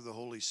power of the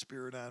Holy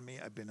Spirit on me.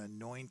 I've been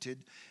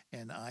anointed,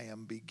 and I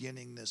am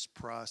beginning this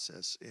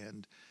process."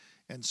 And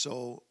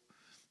so,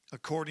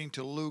 according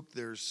to Luke,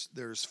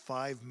 there's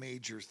 5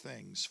 major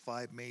things,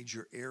 5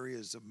 major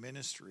areas of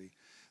ministry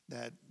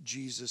that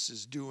Jesus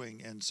is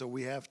doing. And so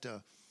we have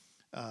to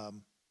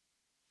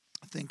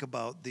think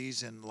about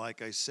these. And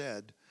like I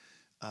said,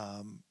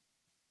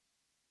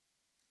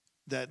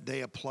 that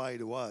they apply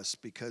to us,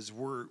 because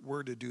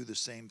we're to do the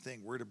same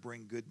thing. We're to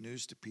bring good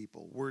news to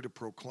people. We're to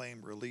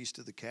proclaim release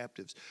to the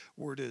captives.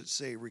 We're to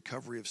say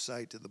recovery of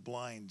sight to the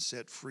blind,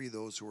 set free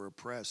those who are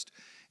oppressed,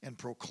 and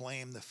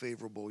proclaim the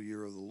favorable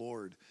year of the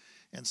Lord.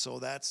 And so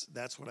that's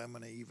what I'm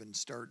going to even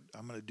start.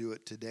 I'm going to do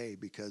it today,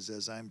 because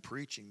as I'm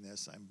preaching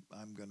this,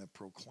 I'm going to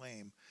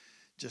proclaim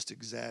just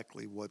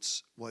exactly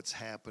what's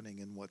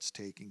happening and what's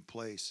taking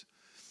place.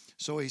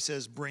 So he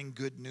says, bring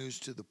good news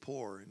to the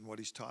poor. And what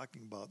he's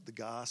talking about, the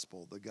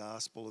gospel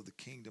of the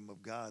kingdom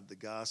of God, the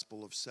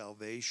gospel of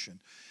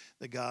salvation,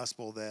 the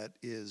gospel that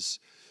is,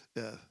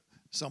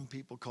 some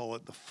people call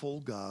it the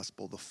full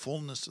gospel, the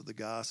fullness of the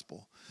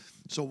gospel.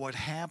 So what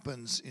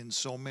happens in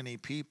so many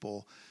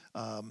people,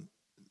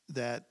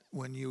 that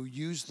when you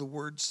use the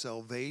word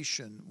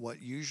salvation,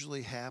 what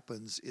usually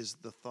happens is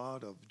the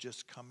thought of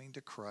just coming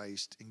to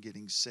Christ and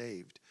getting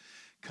saved.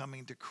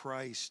 Coming to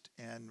Christ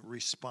and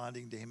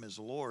responding to him as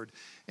Lord.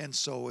 And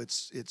so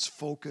it's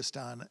focused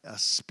on a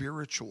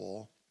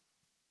spiritual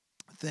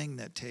thing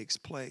that takes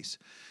place.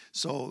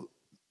 So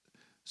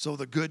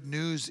the good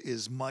news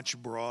is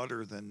much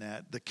broader than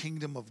that. The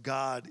kingdom of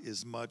God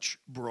is much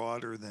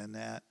broader than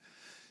that.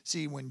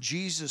 See, when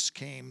Jesus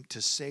came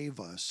to save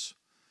us,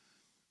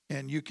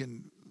 and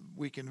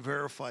we can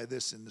verify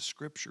this in the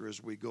scripture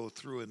as we go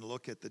through and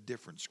look at the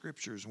different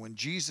scriptures. When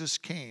Jesus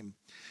came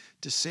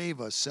to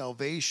save us,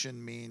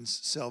 salvation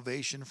means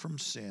salvation from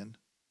sin,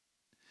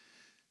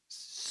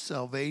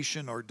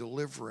 salvation or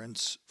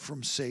deliverance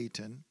from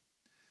Satan,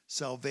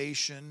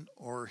 salvation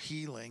or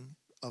healing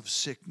of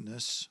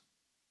sickness,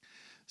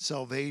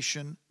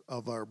 salvation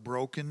of our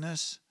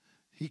brokenness.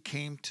 He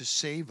came to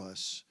save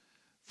us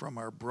from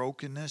our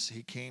brokenness.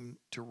 He came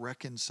to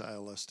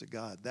reconcile us to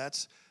God.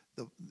 That's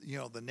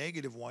the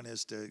negative one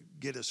is to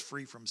get us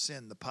free from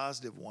sin. The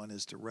positive one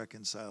is to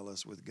reconcile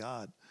us with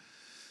God.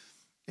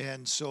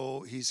 And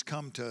so he's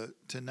come to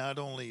not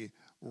only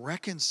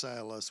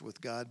reconcile us with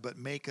God, but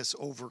make us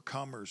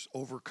overcomers,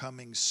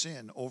 overcoming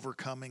sin,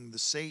 overcoming the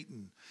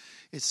Satan.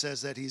 It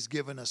says that he's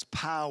given us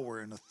power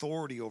and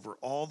authority over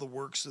all the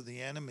works of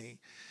the enemy.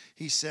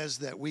 He says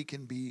that we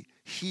can be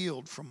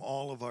healed from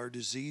all of our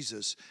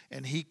diseases,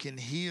 and he can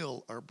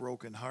heal our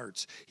broken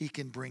hearts. He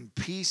can bring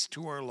peace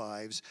to our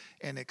lives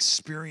and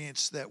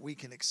we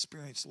can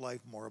experience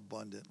life more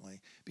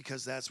abundantly,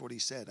 because that's what he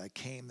said. I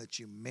came that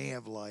you may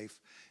have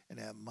life, and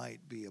that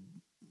might be a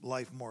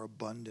life more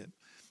abundant.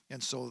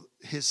 And so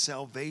his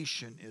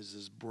salvation is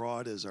as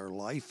broad as our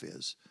life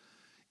is.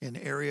 In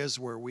areas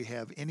where we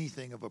have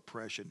anything of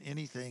oppression,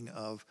 anything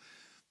of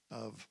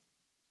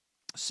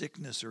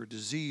sickness or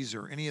disease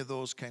or any of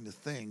those kind of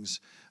things,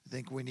 I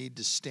think we need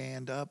to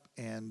stand up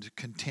and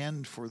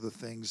contend for the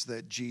things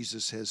that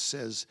Jesus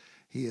says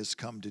he has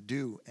come to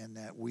do, and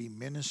that we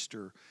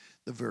minister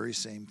the very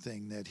same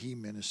thing that he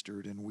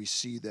ministered, and we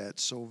see that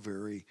so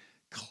very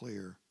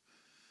clear.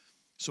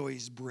 So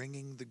he's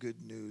bringing the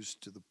good news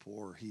to the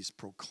poor. He's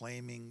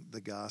proclaiming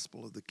the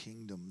gospel of the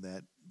kingdom,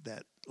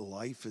 that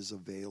life is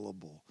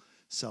available.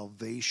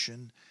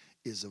 Salvation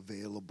is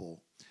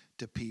available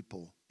to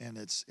people. And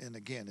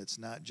again, it's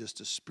not just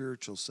a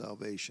spiritual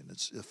salvation,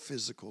 it's a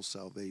physical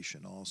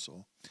salvation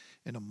also,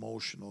 an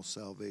emotional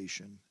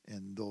salvation,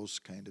 and those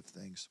kind of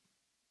things.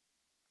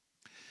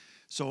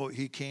 So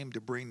he came to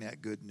bring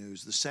that good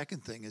news. The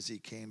second thing is he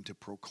came to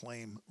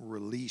proclaim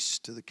release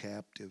to the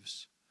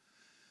captives.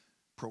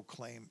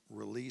 Proclaim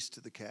release to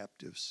the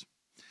captives.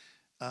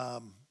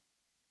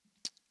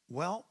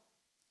 Well,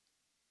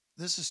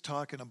 this is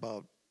talking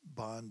about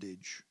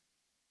bondage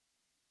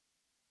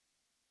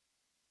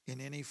in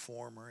any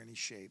form or any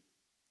shape.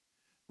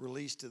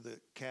 Release to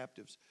the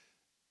captives.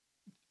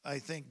 I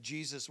think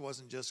Jesus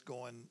wasn't just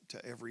going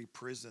to every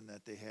prison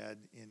that they had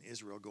in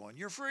Israel going,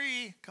 "You're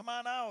free, come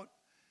on out."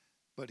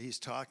 But he's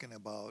talking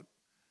about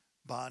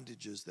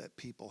bondages that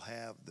people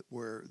have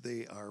where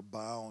they are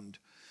bound.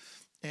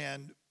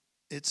 And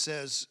it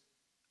says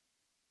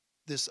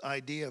this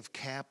idea of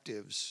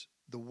captives,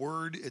 the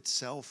word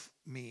itself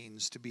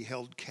means to be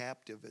held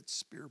captive at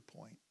spear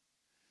point.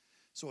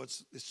 So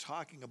it's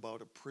talking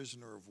about a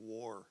prisoner of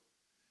war.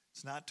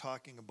 It's not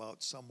talking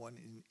about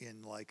someone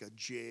in like a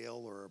jail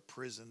or a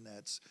prison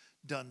that's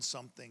done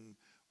something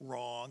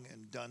wrong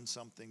and done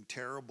something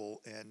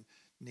terrible and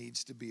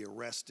needs to be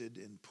arrested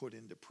and put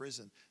into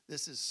prison.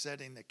 This is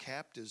setting the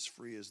captives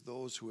free as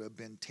those who have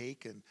been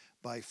taken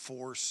by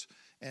force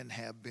and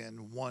have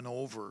been won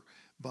over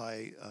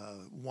by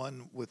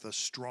one with a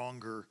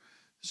stronger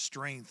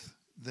strength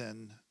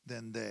than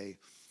they.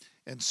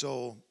 And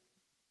so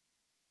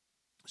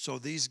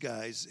these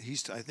guys,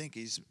 I think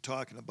he's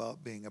talking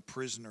about being a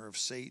prisoner of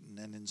Satan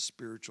and in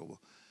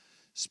spiritual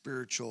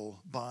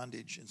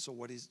bondage. And so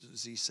what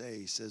does he say?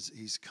 He says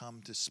he's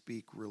come to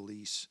speak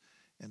release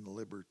and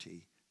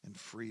liberty and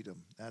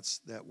freedom.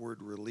 That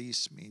word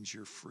release means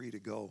you're free to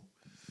go.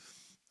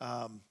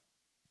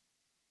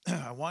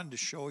 I wanted to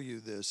show you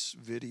this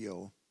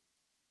video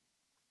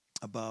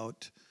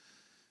about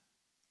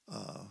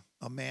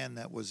a man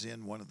that was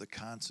in one of the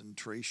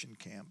concentration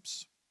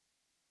camps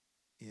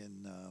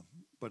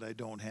but I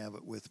don't have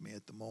it with me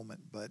at the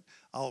moment. But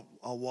I'll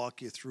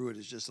walk you through it.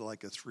 It's just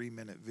like a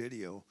 3-minute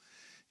video.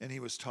 And he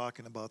was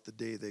talking about the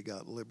day they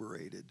got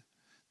liberated,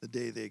 the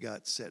day they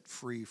got set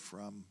free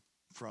from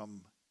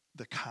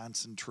the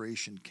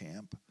concentration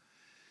camp.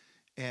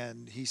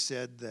 And he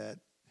said that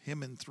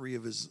him and 3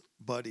 of his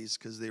buddies,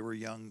 because they were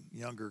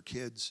younger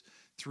kids,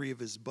 3 of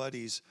his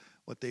buddies,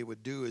 what they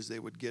would do is they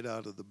would get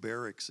out of the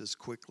barracks as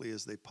quickly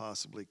as they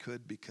possibly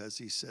could, because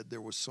he said there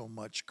was so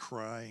much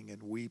crying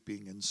and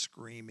weeping and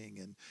screaming,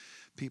 and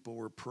people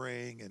were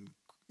praying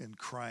and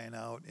crying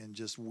out and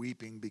just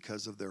weeping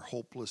because of their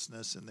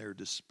hopelessness and their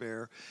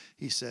despair.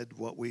 He said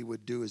what we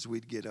would do is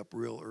we'd get up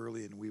real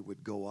early and we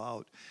would go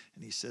out.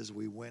 And he says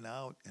we went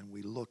out and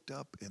we looked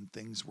up and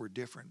things were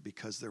different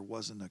because there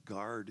wasn't a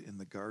guard in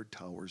the guard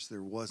towers.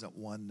 There wasn't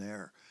one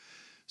there.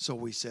 So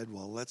we said,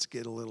 well, let's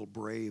get a little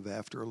brave.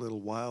 After a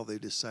little while, they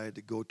decided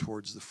to go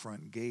towards the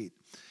front gate.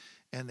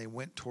 And they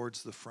went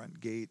towards the front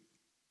gate,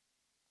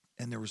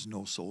 and there was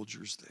no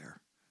soldiers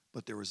there,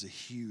 but there was a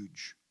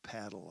huge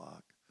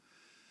padlock.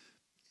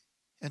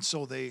 And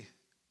so they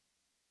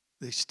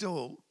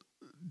still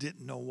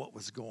didn't know what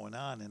was going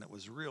on, and it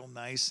was real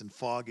nice and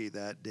foggy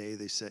that day,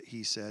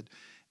 he said,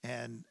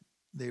 and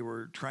they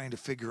were trying to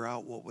figure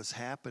out what was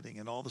happening,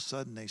 and all of a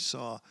sudden they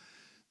saw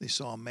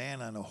a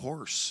man on a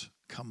horse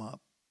come up.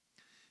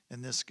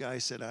 And this guy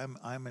said,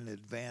 I'm an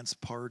advance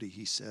party.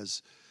 He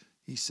says,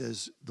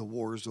 the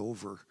war's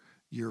over.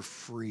 You're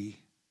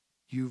free.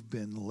 You've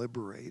been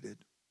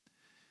liberated.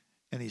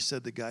 And he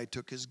said the guy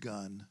took his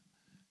gun,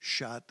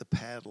 shot the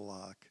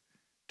padlock,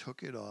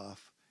 took it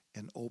off,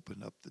 and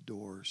opened up the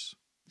doors.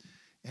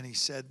 And he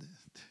said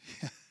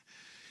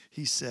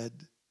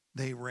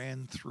they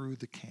ran through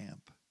the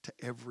camp to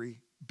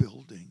every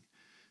building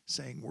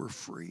saying, we're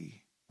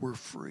free, we're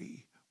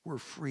free, we're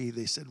free.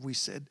 They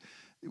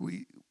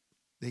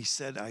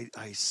said,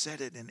 I said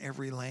it in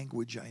every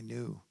language I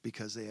knew,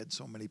 because they had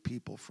so many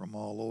people from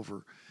all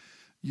over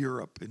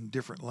Europe in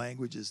different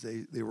languages.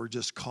 They were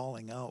just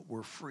calling out,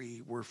 we're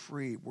free, we're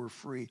free, we're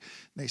free.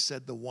 And they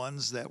said the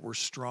ones that were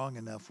strong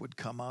enough would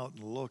come out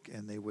and look,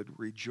 and they would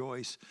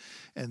rejoice.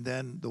 And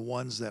then the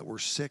ones that were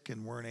sick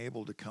and weren't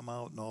able to come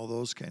out and all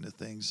those kind of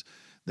things,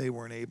 they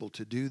weren't able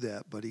to do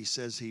that. But he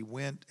says he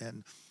went,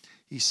 and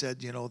he said,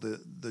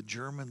 the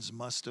Germans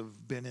must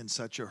have been in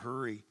such a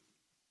hurry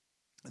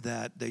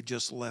that they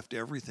just left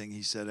everything.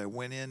 He said, I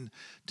went in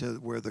to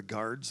where the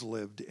guards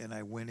lived, and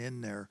I went in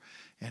there,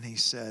 and he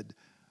said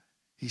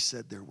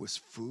there was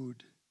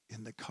food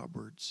in the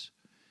cupboards.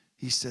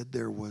 He said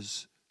there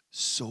was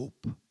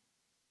soap,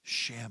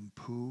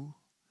 shampoo.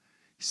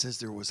 He says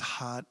there was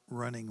hot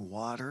running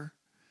water.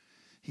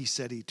 He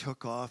said he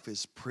took off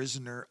his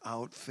prisoner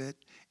outfit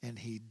and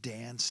he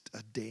danced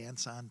a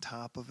dance on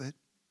top of it.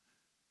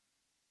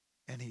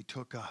 And he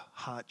took a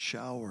hot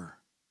shower.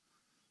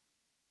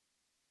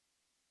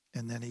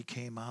 And then he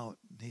came out,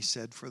 and he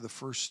said for the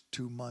first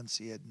 2 months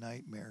he had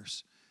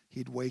nightmares.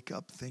 He'd wake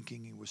up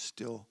thinking he was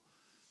still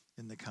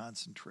in the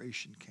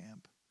concentration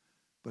camp,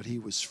 but he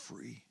was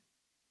free.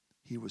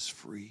 He was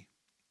free.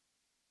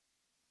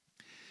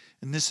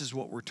 And this is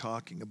what we're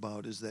talking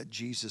about, is that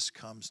Jesus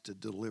comes to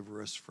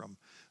deliver us from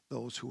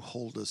those who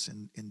hold us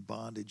in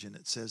bondage. And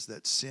it says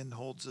that sin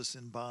holds us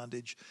in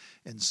bondage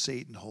and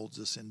Satan holds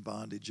us in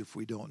bondage if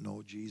we don't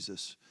know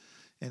Jesus.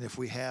 And if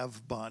we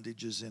have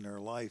bondages in our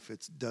life,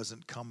 it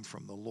doesn't come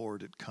from the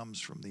Lord. It comes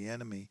from the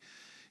enemy,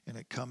 and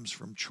it comes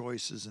from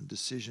choices and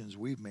decisions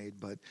we've made.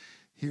 But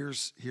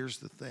here's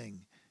the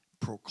thing: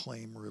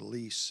 proclaim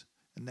release.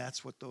 And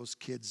that's what those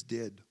kids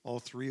did.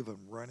 All 3 of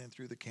them running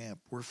through the camp.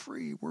 We're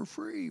free, we're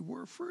free,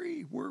 we're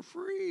free, we're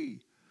free.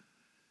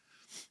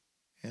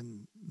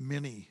 And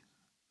many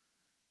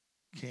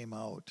came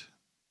out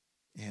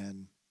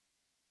and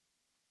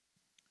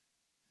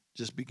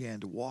just began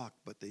to walk,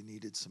 but they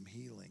needed some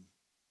healing.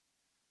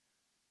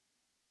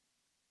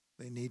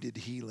 They needed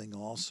healing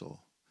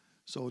also.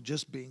 So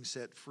just being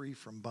set free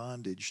from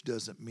bondage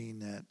doesn't mean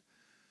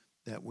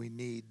that we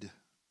need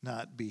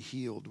not be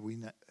healed.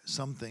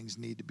 Some things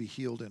need to be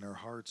healed in our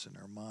hearts, in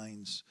our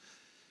minds,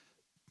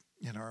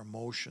 in our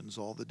emotions,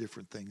 all the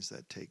different things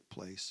that take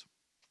place.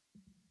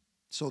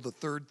 So the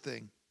third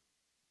thing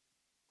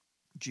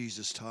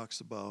Jesus talks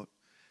about,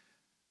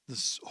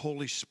 the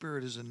Holy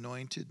Spirit has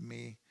anointed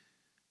me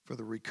for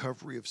the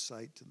recovery of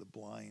sight to the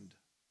blind.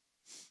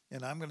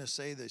 And I'm going to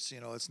say this,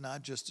 it's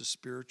not just a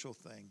spiritual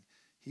thing.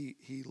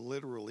 He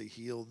literally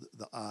healed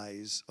the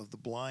eyes of the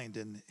blind.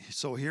 And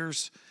so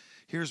here's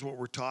what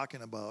we're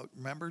talking about.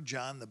 Remember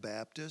John the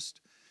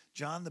Baptist?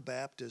 John the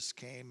Baptist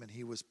came and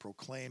he was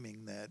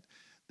proclaiming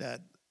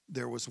that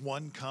there was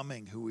one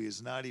coming who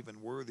is not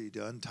even worthy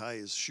to untie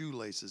his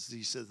shoelaces.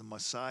 He said, the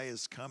Messiah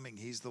is coming.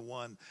 He's the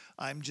one.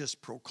 I'm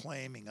just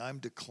proclaiming. I'm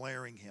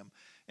declaring him.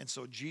 And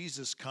so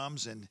Jesus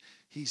comes and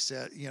he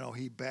said,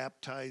 he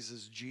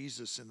baptizes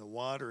Jesus in the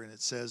water. And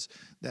it says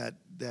that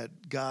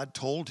God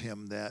told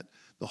him that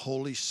the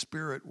Holy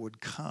Spirit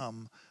would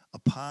come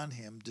upon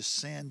him,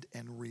 descend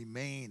and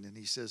remain. And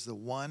he says, the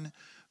one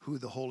who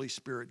the Holy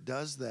Spirit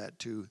does that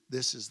to,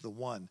 this is the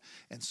one.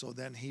 And so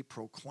then he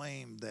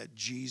proclaimed that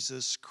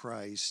Jesus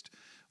Christ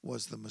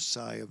was the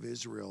Messiah of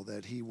Israel,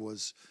 that he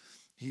was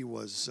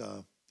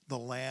the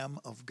Lamb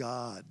of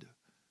God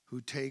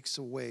who takes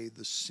away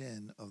the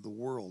sin of the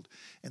world.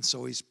 And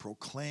so he's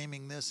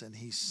proclaiming this and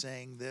he's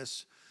saying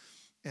this.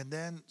 And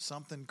then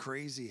something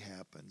crazy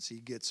happens. He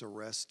gets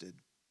arrested.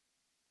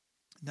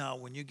 Now,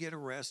 when you get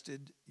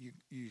arrested,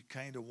 you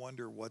kind of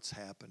wonder what's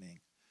happening.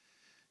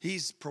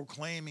 He's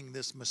proclaiming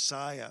this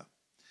Messiah.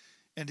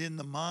 And in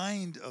the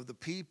mind of the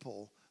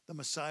people, the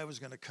Messiah was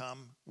going to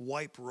come,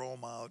 wipe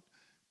Rome out,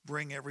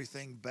 bring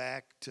everything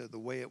back to the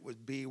way it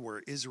would be,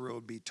 where Israel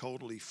would be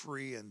totally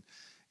free and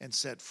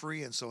set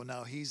free. And so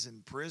now he's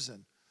in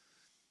prison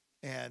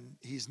and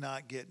he's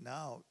not getting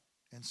out.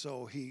 And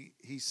so he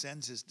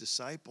sends his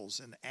disciples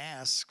and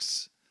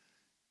asks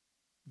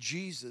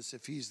Jesus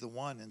if he's the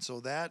one. And so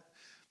that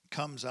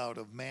comes out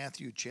of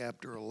Matthew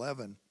chapter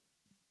 11,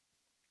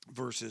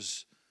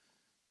 verses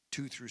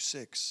 2 through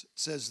 6. It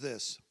says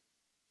this: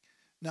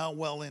 Now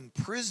while in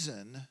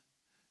prison,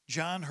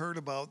 John heard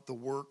about the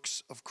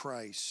works of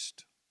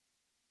Christ.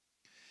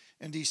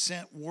 And he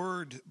sent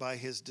word by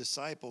his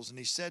disciples, and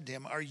he said to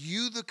him, Are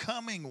you the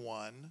coming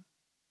one,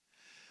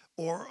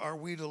 or are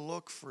we to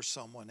look for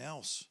someone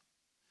else?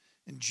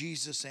 And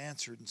Jesus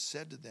answered and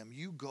said to them,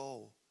 You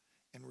go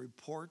and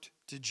report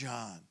to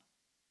John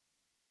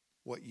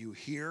what you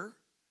hear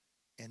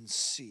and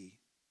see.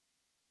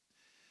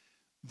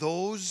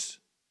 Those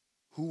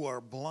who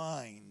are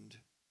blind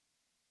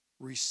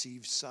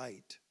receive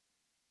sight.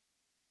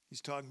 He's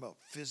talking about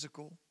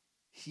physical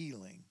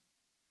healing.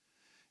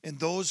 And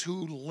those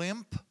who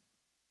limp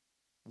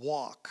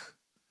walk.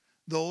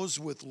 Those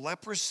with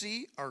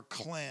leprosy are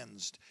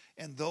cleansed.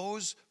 And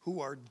those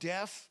who are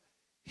deaf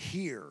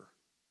hear.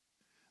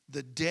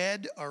 The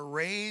dead are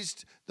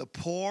raised. The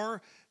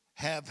poor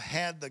have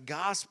had the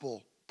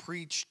gospel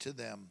preached to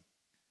them.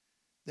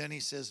 Then he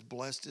says,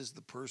 Blessed is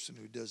the person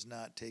who does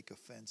not take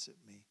offense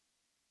at me.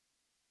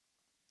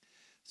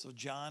 So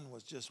John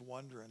was just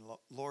wondering,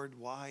 Lord,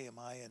 why am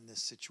I in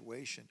this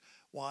situation?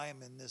 Why am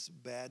I in this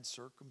bad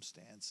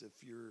circumstance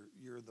if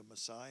you're the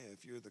Messiah,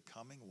 if you're the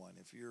coming one,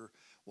 if you're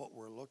what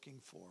we're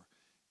looking for?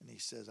 And he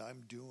says,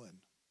 I'm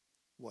doing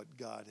what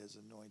God has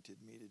anointed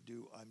me to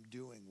do. I'm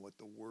doing what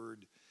the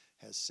Word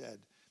has said.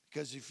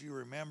 Because if you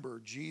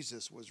remember,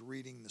 Jesus was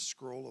reading the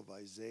scroll of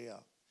Isaiah.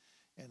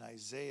 And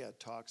Isaiah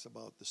talks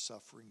about the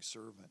suffering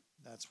servant.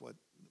 That's what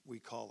we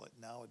call it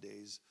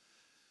nowadays,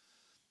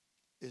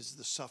 is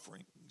the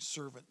suffering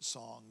servant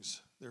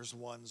songs. There's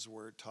ones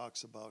where it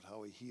talks about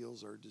how he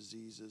heals our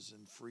diseases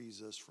and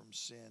frees us from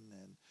sin,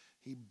 and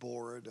he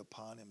bore it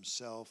upon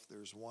himself.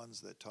 There's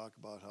ones that talk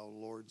about how the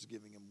Lord's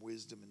giving him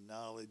wisdom and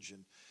knowledge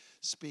and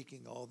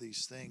speaking all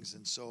these things.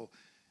 And so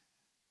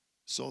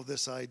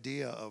this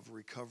idea of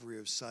recovery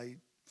of sight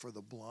for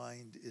the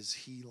blind is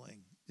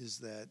healing, is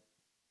that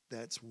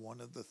that's one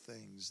of the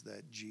things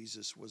that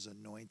Jesus was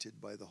anointed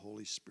by the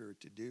Holy Spirit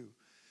to do.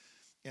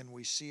 And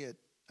we see it,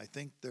 I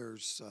think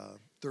there's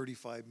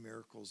 35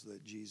 miracles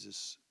that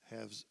Jesus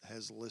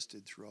has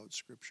listed throughout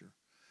Scripture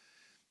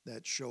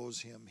that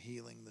shows him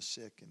healing the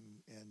sick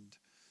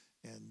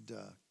and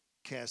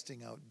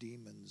casting out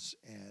demons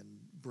and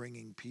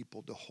bringing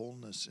people to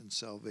wholeness and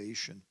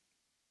salvation.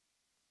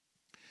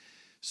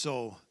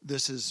 So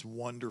this is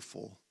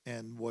wonderful,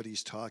 and what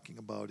he's talking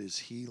about is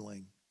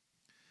healing.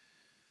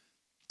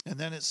 And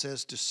then it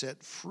says to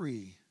set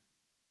free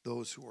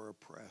those who are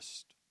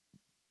oppressed.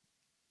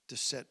 To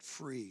set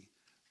free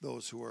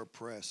those who are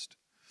oppressed.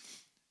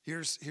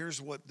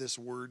 Here's what this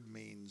word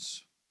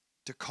means: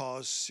 to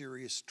cause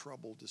serious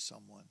trouble to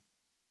someone,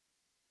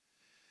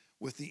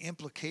 with the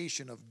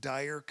implication of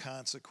dire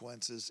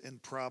consequences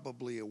and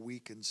probably a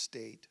weakened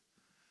state.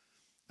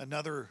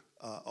 Another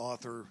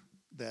author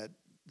that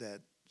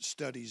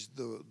studies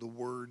the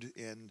word,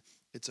 and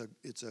it's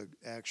a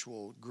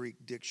actual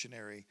Greek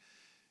dictionary.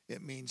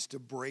 It means to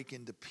break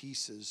into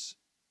pieces,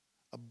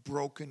 a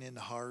broken in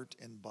heart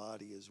and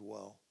body as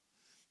well.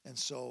 And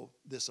so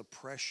this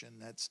oppression,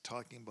 that's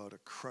talking about a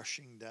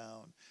crushing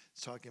down.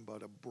 It's talking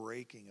about a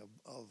breaking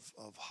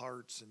of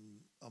hearts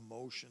and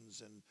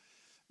emotions, and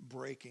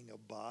breaking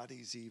of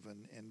bodies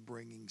even, and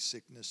bringing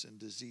sickness and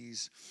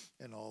disease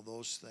and all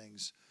those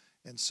things.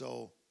 And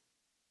so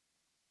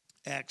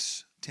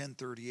Acts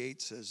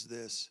 10:38 says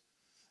this: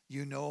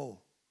 you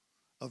know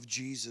of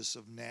Jesus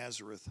of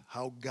Nazareth,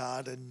 how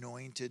God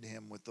anointed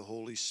him with the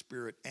Holy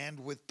Spirit and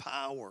with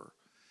power,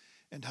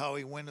 and how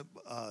he went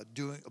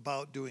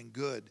about doing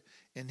good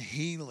and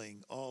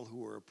healing all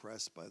who are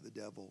oppressed by the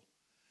devil.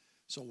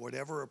 So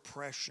whatever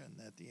oppression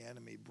that the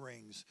enemy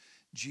brings,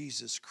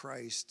 Jesus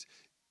Christ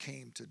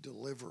came to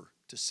deliver,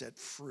 to set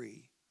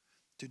free,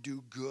 to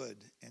do good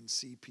and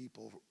see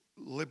people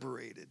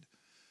liberated.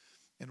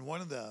 And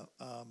one of the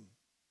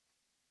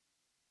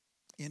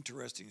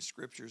interesting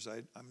scriptures,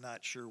 I'm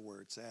not sure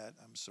where it's at.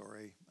 I'm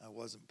sorry. I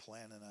wasn't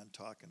planning on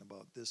talking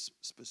about this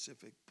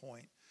specific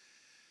point.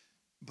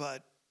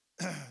 But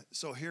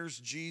so here's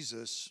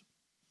Jesus,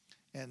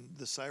 and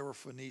the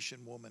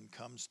Syrophoenician woman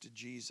comes to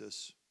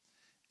Jesus,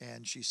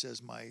 and she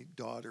says, my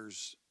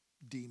daughter's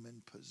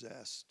demon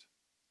possessed.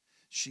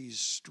 She's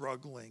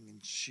struggling, and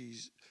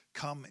she's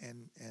come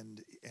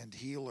and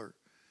heal her.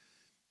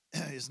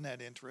 Isn't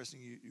that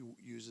interesting? You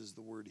uses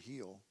the word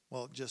heal.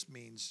 Well, it just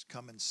means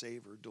come and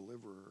save her,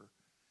 deliver her.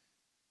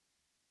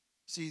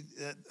 See,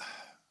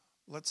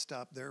 let's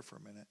stop there for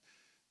a minute.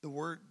 The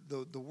word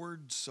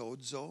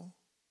sozo,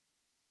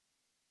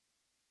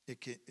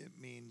 it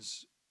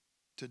means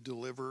to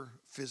deliver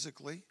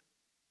physically.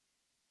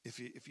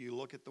 If you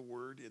look at the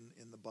word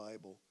in the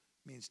Bible,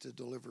 it means to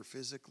deliver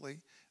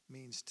physically,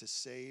 means to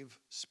save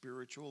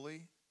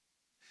spiritually.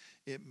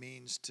 It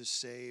means to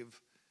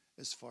save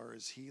as far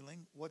as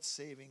healing. What's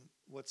saving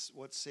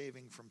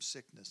from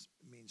sickness?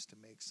 It means to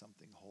make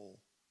something whole,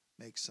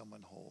 make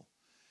someone whole.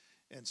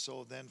 And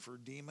so then for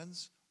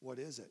demons, what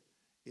is it?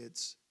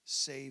 It's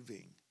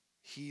saving,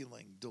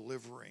 healing,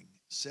 delivering,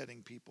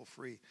 setting people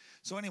free.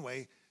 So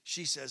anyway,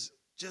 she says,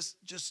 just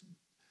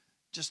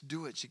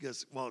do it. She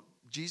goes, well,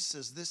 Jesus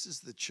says, this is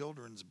the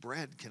children's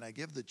bread. Can I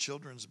give the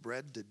children's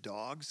bread to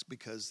dogs?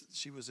 Because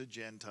she was a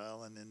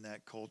Gentile, and in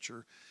that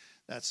culture,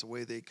 that's the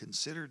way they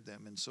considered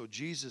them. And so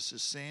Jesus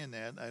is saying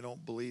that. I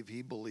don't believe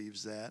he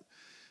believes that.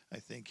 I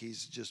think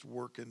he's just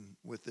working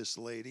with this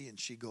lady, and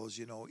she goes,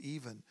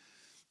 even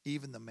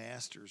the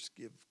masters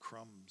give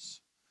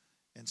crumbs.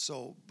 And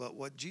so, but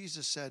what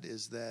Jesus said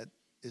is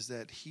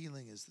that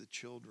healing is the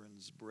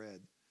children's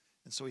bread.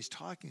 And so he's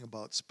talking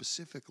about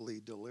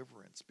specifically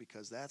deliverance,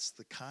 because that's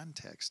the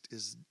context,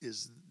 is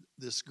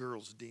this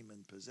girl's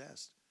demon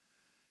possessed.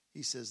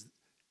 He says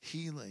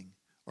healing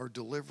or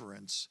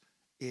deliverance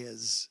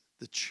is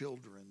the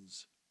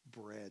children's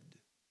bread.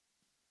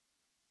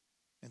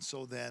 And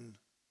so then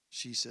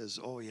she says,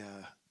 oh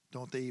yeah,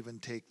 don't they even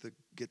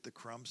get the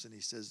crumbs? And he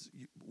says,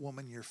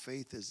 woman, your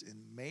faith is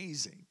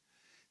amazing.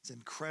 It's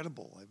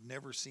incredible. I've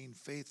never seen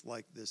faith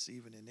like this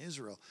even in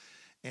Israel.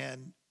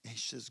 And he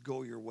says,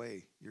 go your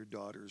way. Your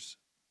daughter's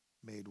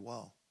made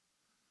well.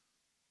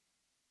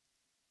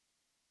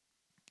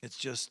 It's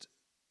just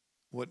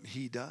what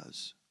he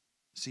does.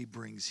 He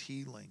brings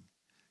healing.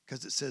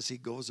 Because it says he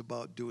goes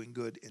about doing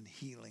good and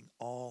healing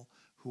all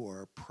who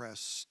are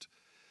oppressed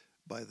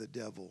by the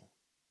devil.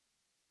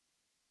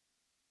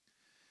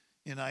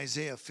 In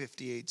Isaiah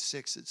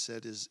 58:6, it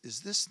said,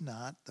 is this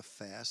not the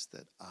fast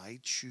that I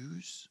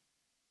choose?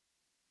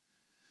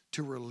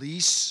 To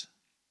release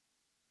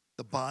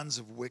the bonds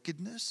of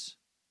wickedness,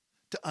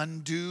 to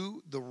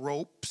undo the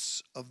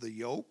ropes of the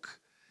yoke,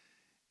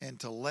 and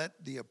to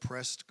let the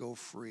oppressed go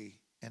free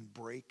and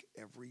break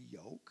every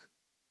yoke?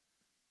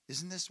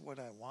 Isn't this what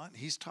I want?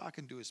 He's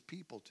talking to his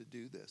people to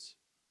do this.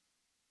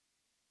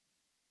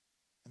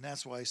 And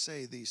that's why I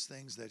say these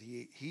things that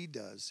he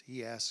does,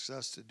 he asks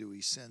us to do.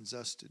 He sends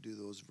us to do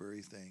those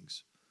very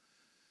things.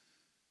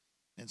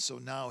 And so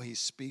now he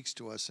speaks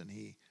to us, and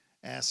he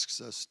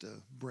asks us to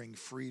bring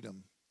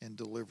freedom and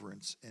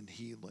deliverance and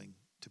healing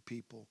to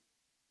people.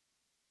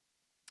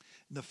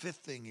 And the fifth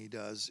thing he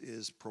does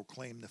is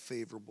proclaim the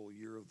favorable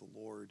year of the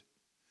Lord.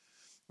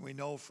 We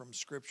know from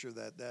Scripture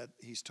that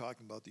he's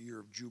talking about the year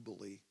of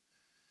Jubilee.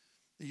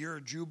 The year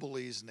of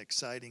Jubilee is an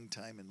exciting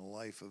time in the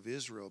life of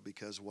Israel,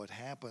 because what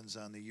happens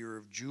on the year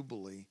of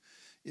Jubilee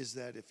is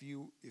that if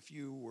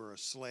you were a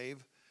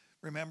slave,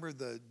 remember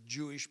the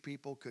Jewish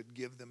people could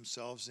give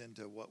themselves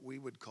into what we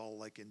would call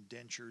like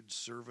indentured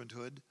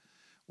servanthood,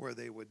 where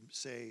they would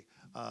say,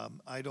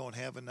 I don't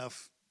have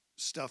enough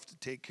stuff to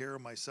take care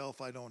of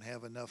myself. I don't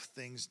have enough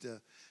things to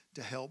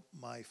help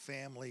my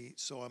family,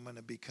 so I'm going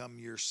to become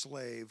your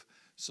slave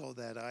so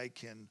that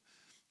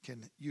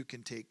you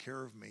can take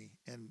care of me,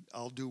 and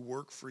I'll do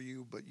work for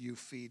you, but you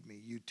feed me,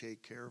 you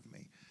take care of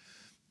me.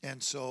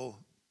 And so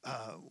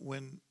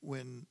when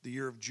the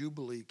year of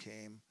Jubilee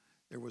came,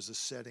 there was a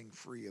setting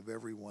free of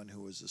everyone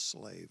who was a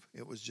slave.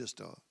 It was just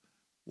a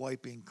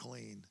wiping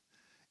clean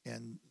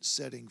and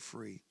setting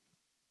free.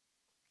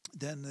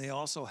 Then they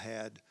also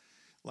had,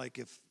 like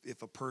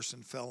if a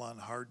person fell on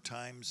hard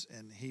times,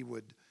 and he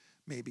would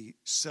maybe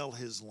sell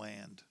his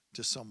land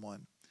to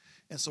someone.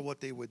 And so what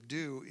they would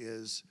do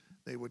is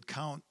they would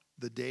count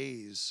the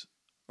days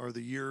or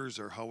the years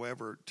or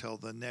however till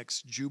the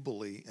next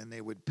Jubilee, and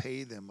they would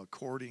pay them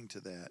according to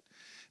that.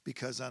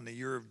 Because on the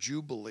year of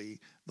Jubilee,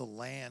 the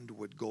land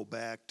would go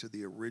back to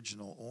the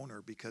original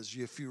owner. Because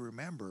if you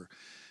remember,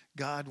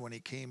 God, when he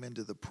came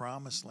into the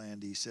promised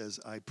land, he says,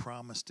 I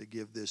promise to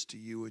give this to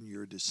you and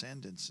your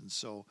descendants. And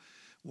so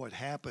what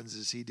happens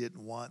is he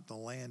didn't want the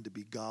land to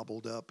be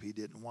gobbled up. He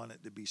didn't want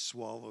it to be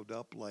swallowed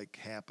up like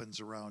happens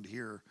around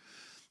here.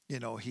 You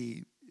know,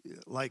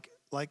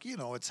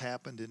 it's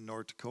happened in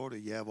North Dakota.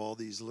 You have all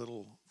these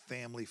little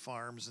family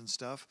farms and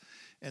stuff,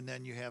 and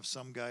then you have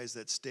some guys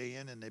that stay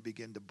in and they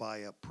begin to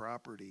buy up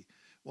property.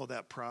 Well,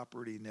 that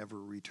property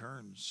never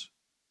returns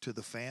to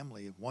the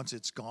family. Once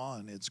it's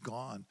gone, it's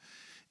gone.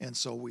 And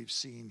so we've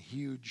seen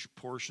huge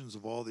portions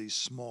of all these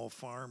small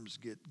farms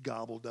get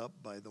gobbled up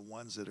by the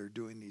ones that are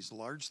doing these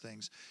large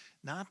things.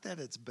 Not that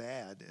it's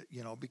bad,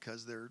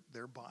 because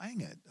they're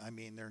buying it. I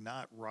mean, they're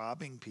not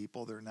robbing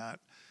people. They're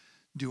not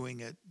doing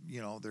it,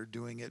 they're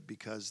doing it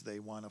because they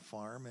want to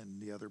farm and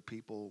the other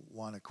people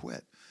want to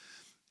quit.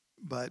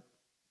 But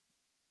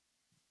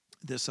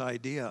this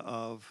idea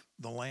of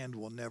the land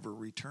will never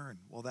return.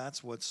 Well,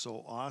 that's what's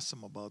so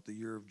awesome about the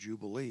year of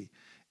Jubilee.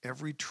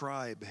 Every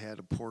tribe had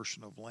a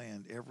portion of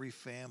land, every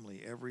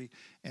family,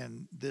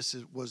 and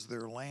was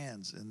their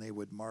lands, and they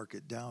would mark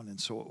it down, and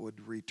so it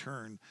would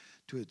return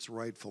to its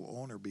rightful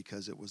owner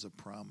because it was a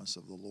promise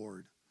of the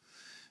Lord.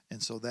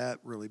 And so that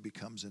really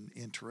becomes an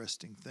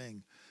interesting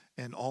thing.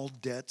 And all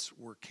debts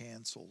were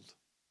canceled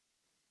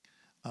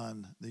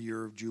on the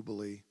year of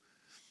Jubilee.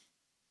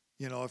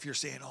 If you're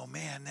saying, oh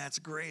man, that's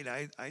great,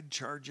 I'd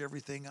charge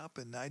everything up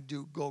and I'd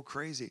go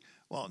crazy.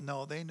 Well,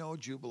 no, they know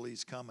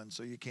Jubilee's coming,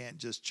 so you can't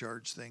just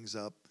charge things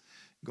up,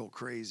 go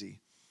crazy.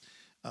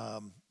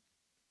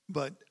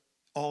 But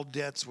all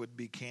debts would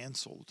be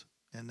canceled,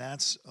 and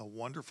that's a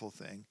wonderful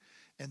thing.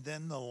 And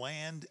then the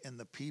land and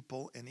the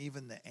people and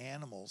even the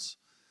animals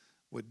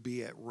would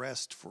be at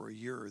rest for a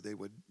year.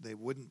 They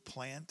wouldn't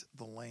plant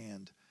the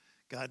land.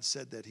 God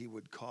said that he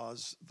would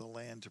cause the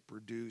land to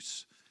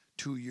produce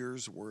 2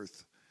 years'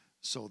 worth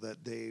so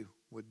that they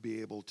would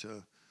be able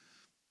to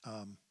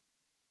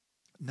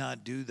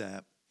not do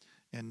that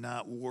and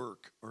not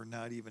work or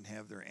not even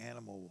have their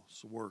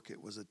animals work.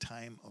 It was a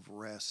time of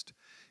rest.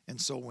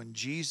 And so when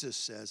Jesus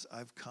says,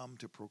 I've come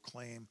to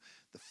proclaim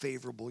the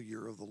favorable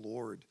year of the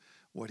Lord,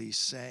 what he's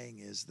saying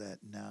is that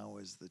now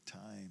is the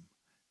time.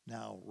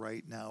 Now,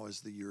 right now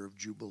is the year of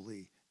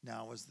Jubilee.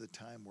 Now is the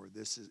time where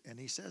this is, and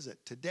he says it,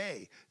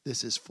 today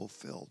this is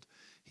fulfilled.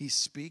 He's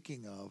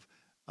speaking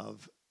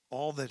of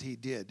all that he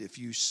did. If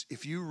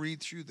you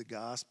read through the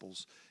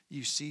Gospels,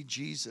 you see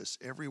Jesus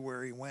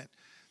everywhere he went.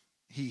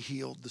 He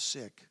healed the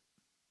sick.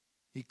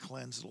 He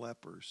cleansed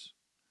lepers.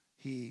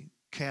 He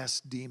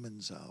cast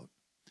demons out.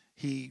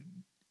 He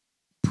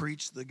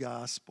preached the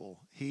gospel.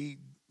 He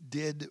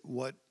did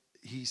what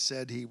he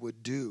said he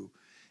would do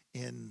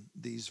in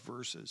these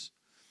verses.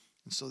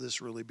 And so this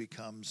really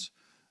becomes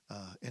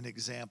an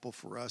example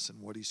for us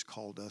and what he's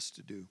called us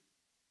to do.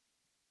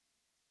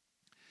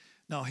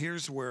 Now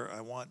here's where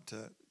I want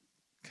to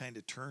kind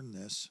of turn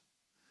this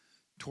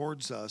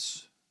towards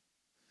us,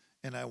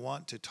 and I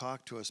want to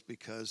talk to us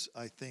because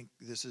I think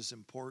this is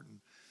important.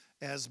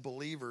 As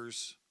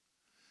believers,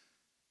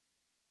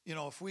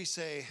 if we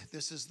say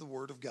this is the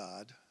Word of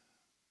God,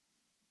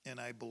 and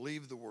I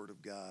believe the Word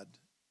of God,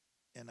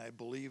 and I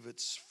believe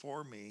it's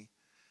for me,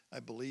 I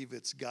believe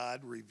it's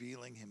God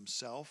revealing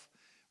himself,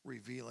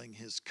 revealing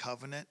his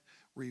covenant,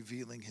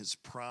 revealing his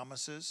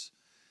promises.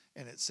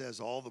 And it says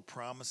all the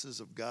promises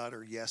of God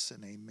are yes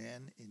and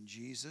amen in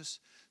Jesus.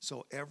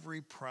 So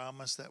every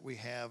promise that we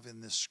have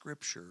in this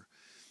scripture,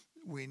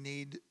 we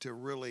need to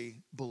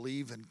really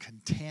believe and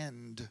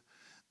contend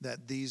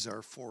that these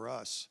are for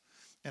us.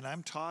 And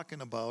I'm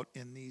talking about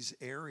in these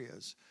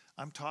areas.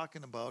 I'm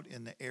talking about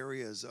in the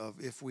areas of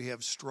if we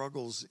have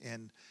struggles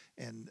and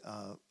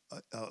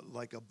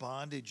like a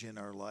bondage in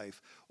our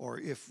life, or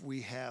if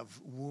we have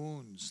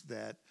wounds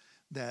that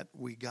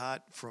we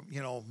got from,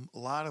 a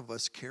lot of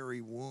us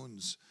carry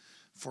wounds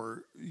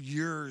for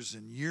years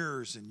and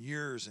years and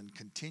years and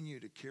continue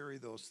to carry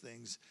those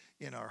things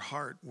in our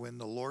heart when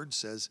the Lord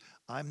says,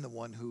 I'm the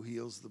one who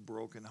heals the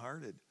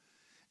brokenhearted.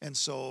 And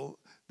so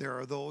there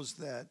are those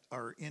that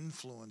are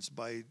influenced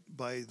by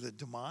the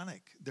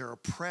demonic. They're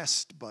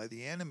oppressed by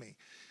the enemy.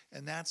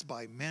 And that's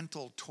by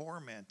mental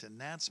torment.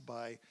 And that's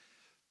by,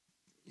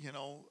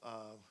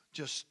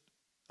 just,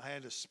 I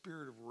had a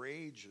spirit of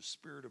rage, a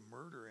spirit of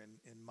murder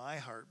in my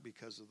heart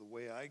because of the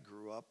way I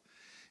grew up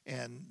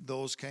and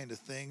those kind of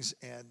things.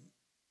 And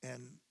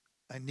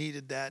I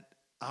needed that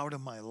out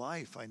of my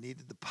life. I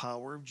needed the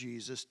power of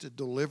Jesus to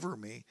deliver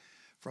me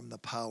from the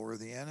power of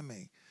the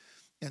enemy.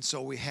 And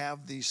so we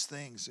have these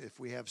things if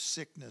we have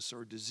sickness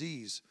or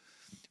disease.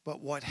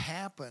 But what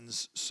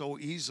happens so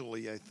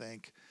easily, I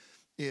think,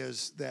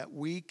 is that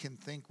we can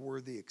think we're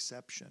the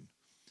exception.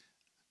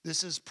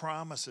 This is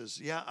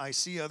promises. Yeah, I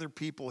see other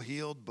people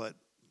healed, but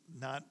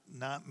not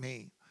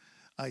me.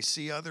 I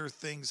see other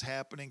things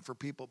happening for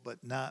people,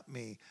 but not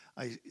me.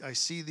 I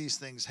see these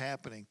things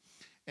happening.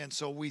 And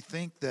so we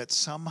think that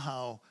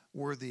somehow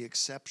we're the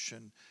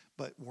exception,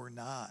 but we're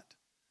not.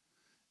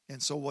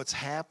 And so what's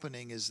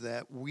happening is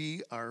that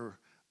we are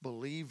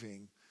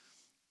believing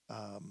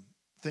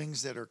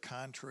things that are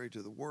contrary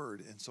to the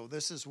word. And so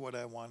this is what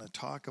I want to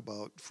talk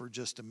about for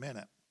just a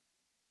minute.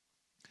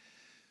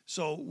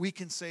 So we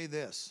can say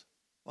this,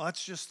 well,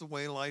 that's just the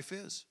way life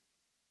is.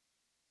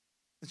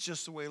 It's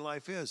just the way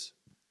life is.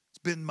 It's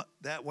been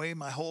that way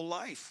my whole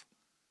life.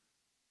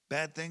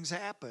 Bad things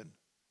happen.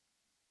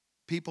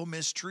 People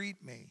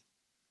mistreat me.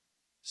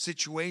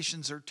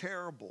 Situations are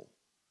terrible.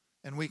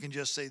 And we can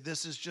just say,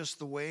 this is just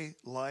the way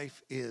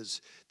life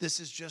is.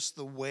 This is just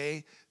the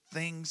way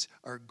things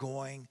are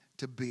going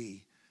to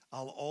be.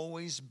 I'll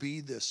always be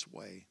this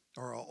way,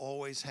 or I'll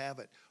always have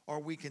it. Or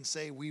we can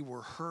say we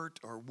were hurt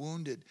or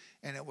wounded,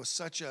 and it was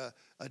such a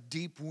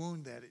deep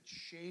wound that it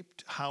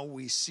shaped how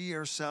we see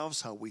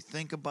ourselves, how we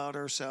think about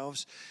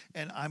ourselves.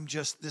 And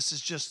this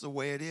is just the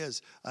way it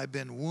is. I've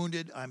been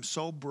wounded. I'm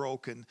so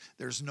broken.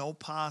 There's no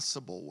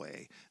possible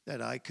way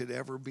that I could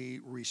ever be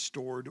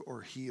restored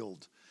or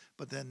healed.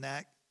 But then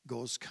that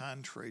goes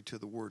contrary to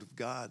the word of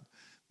God,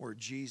 where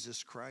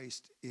Jesus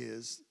Christ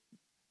is,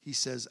 he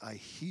says, I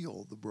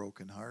heal the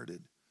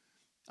brokenhearted.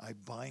 I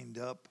bind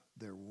up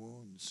their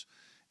wounds.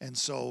 And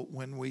so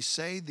when we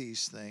say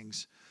these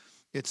things,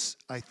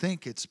 I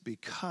think it's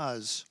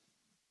because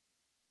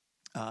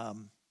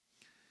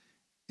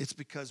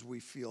we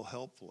feel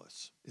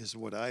helpless, is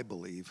what I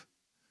believe.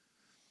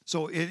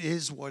 So it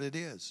is what it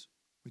is.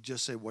 We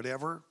just say,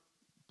 whatever.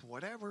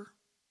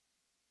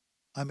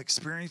 I'm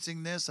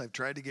experiencing this. I've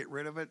tried to get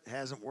rid of it. It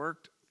hasn't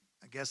worked.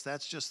 I guess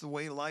that's just the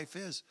way life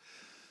is.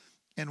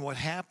 And what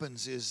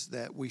happens is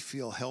that we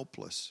feel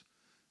helpless.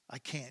 I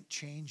can't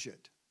change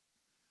it.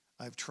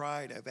 I've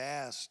tried, I've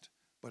asked,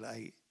 but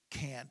I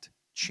can't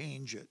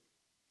change it.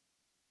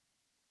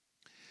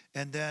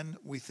 And then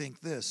we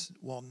think this,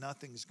 well,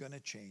 nothing's going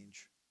to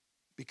change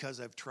because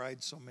I've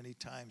tried so many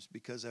times,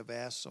 because I've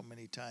asked so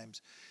many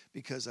times,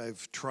 because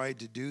I've tried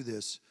to do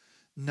this,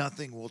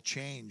 nothing will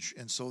change.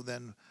 And so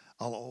then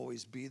I'll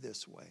always be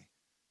this way.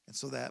 And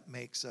so that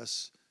makes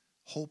us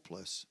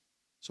hopeless.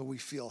 So we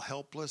feel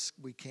helpless.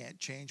 We can't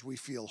change. We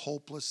feel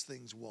hopeless.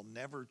 Things will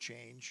never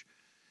change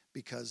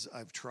because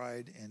I've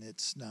tried and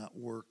it's not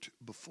worked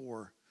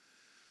before.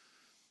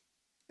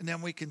 And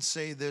then we can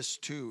say this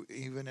too,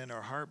 even in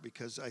our heart,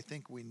 because I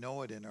think we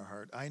know it in our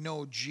heart. I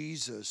know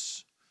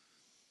Jesus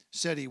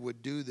said he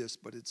would do this,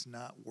 but it's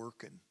not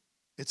working.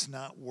 It's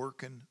not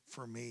working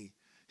for me.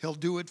 He'll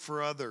do it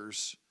for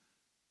others,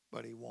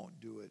 but he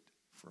won't do it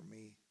for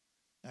me.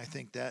 I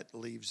think that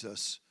leaves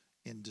us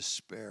in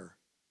despair.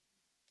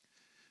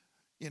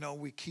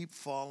 We keep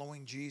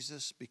following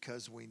Jesus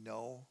because we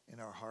know in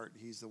our heart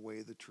he's the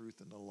way, the truth,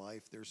 and the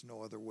life. There's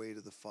no other way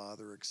to the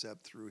Father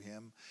except through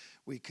him.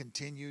 We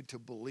continue to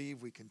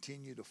believe, we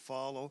continue to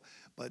follow,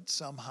 but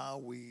somehow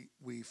we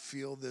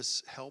feel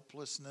this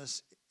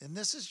helplessness. And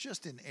this is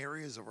just in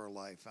areas of our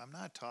life. I'm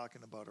not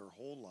talking about our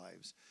whole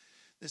lives.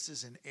 This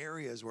is in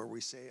areas where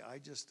we say,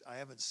 I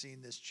haven't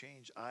seen this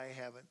change. I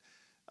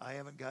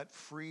haven't got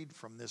freed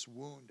from this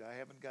wound. I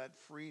haven't got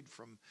freed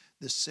from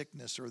this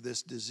sickness or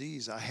this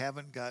disease. I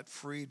haven't got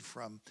freed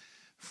from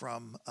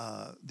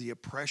the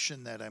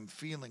oppression that I'm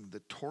feeling,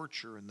 the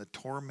torture and the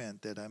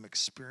torment that I'm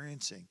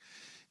experiencing.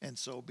 And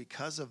so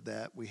because of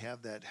that, we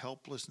have that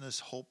helplessness,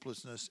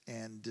 hopelessness,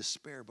 and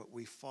despair. But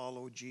we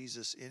follow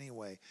Jesus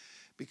anyway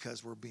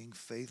because we're being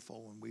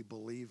faithful and we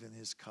believe in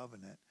his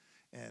covenant.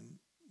 And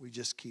we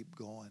just keep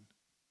going,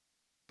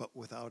 but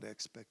without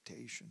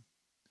expectation,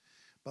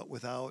 but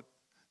without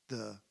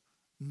the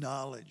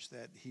knowledge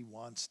that he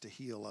wants to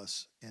heal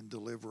us and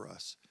deliver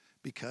us,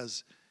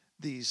 because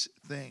these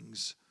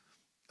things,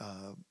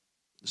 the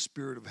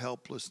spirit of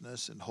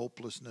helplessness and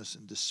hopelessness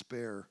and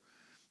despair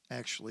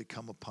actually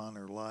come upon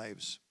our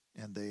lives,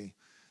 and they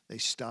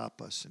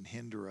stop us and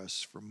hinder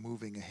us from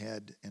moving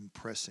ahead and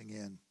pressing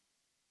in.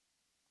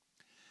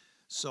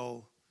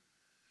 So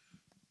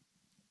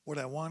what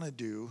I want to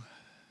do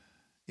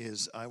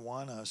is I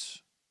want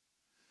us,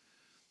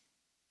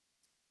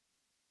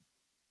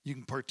 you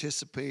can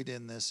participate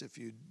in this if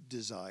you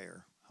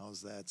desire.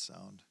 How's that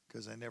sound?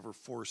 Because I never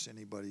force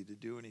anybody to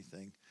do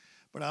anything.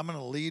 But I'm going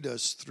to lead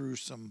us through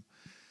some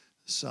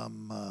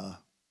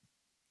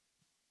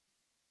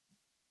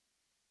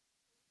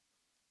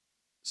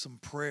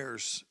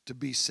prayers to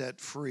be set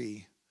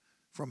free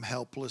from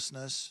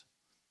helplessness,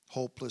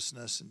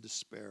 hopelessness, and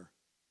despair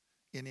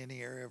in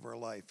any area of our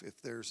life. If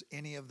there's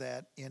any of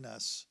that in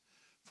us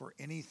for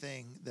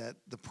anything that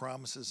the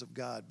promises of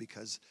God,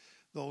 because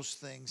those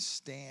things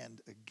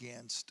stand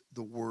against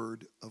the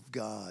Word of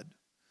God.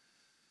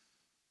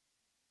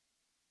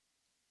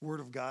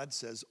 Word of God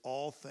says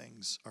all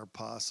things are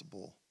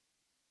possible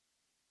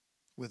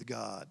with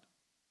God.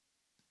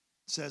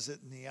 It says it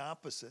in the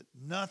opposite.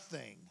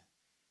 Nothing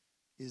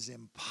is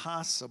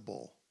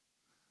impossible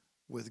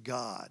with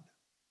God.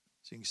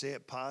 So you can say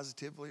it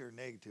positively or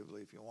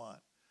negatively if you want,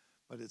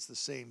 but it's the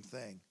same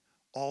thing.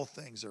 All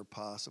things are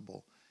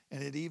possible.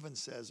 And it even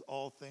says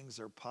all things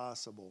are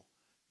possible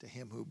to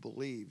him who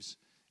believes.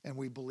 And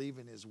we believe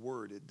in his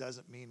word. It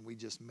doesn't mean we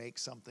just make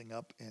something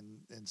up and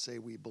say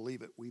we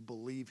believe it. We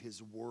believe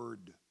his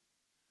word.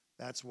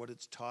 That's what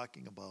it's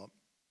talking about.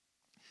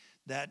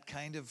 That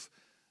kind of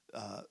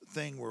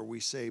thing where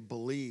we say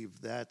believe,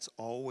 that's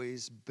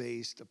always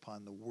based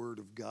upon the word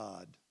of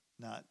God,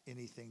 not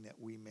anything that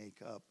we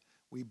make up.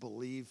 We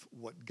believe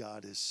what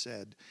God has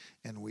said,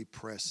 and we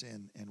press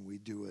in and we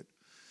do it.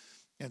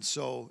 And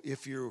so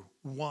if you're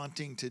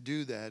wanting to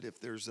do that,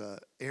 if there's an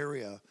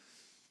area,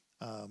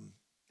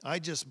 I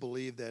just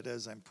believe that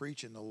as I'm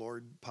preaching, the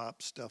Lord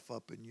pops stuff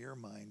up in your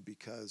mind,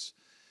 because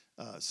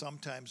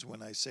sometimes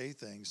when I say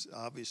things,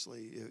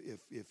 obviously,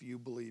 if you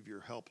believe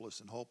you're helpless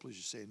and hopeless,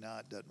 you say, nah,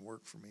 it doesn't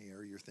work for me,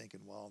 or you're thinking,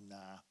 well,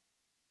 nah.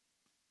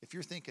 If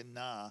you're thinking,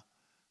 nah,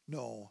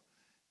 no,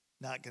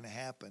 not going to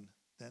happen,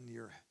 then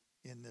you're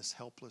in this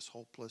helpless,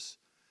 hopeless,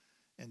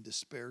 and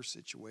despair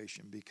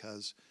situation,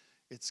 because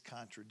it's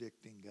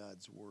contradicting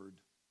God's word.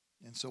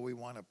 And so we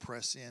want to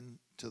press in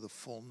to the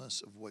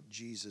fullness of what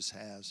Jesus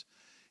has,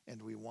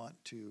 and we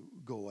want to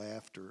go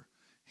after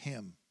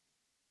him.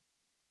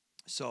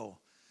 So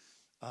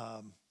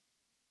I'm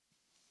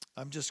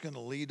just going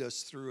to lead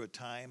us through a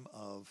time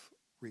of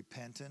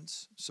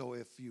repentance. So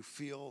if you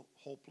feel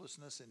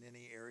hopelessness in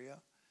any area,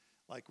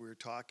 like we were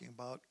talking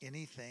about,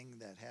 anything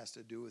that has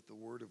to do with the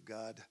word of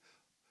God,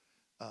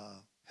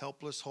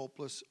 helpless,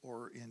 hopeless,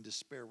 or in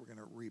despair, we're going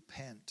to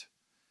repent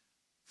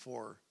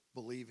for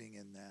believing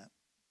in that.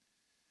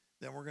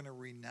 Then we're going to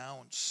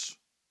renounce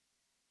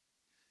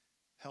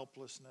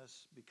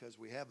helplessness because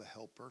we have a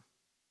helper.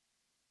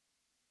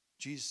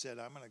 Jesus said,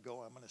 I'm going to go,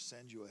 I'm going to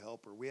send you a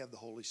helper. We have the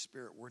Holy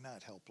Spirit. We're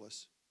not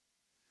helpless.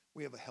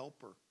 We have a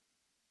helper.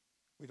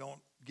 We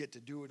don't get to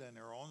do it in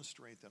our own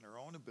strength and our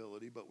own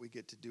ability, but we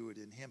get to do it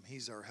in him.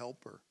 He's our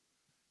helper.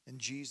 And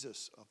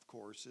Jesus, of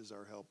course, is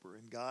our helper.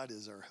 And God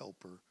is our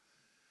helper,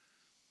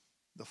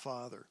 the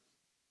Father.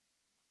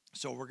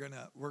 So we're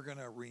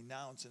gonna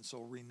renounce. And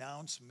so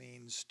renounce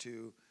means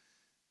to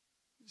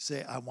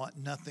say, I want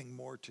nothing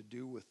more to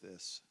do with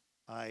this.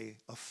 I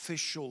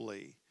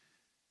officially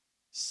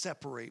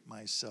separate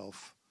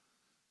myself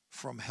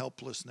from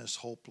helplessness,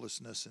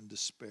 hopelessness, and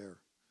despair,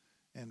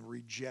 and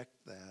reject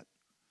that.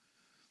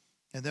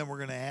 And then we're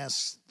going to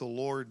ask the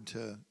Lord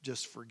to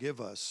just forgive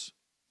us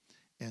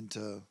and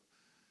to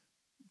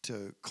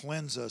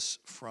cleanse us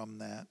from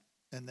that.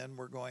 And then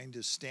we're going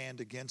to stand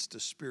against the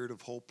spirit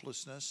of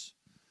hopelessness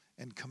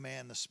and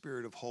command the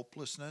spirit of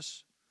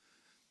hopelessness,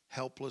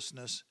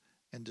 helplessness,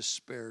 and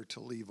despair to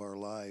leave our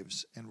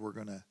lives. And we're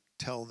going to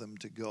tell them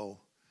to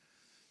go.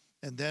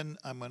 And then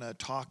I'm going to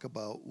talk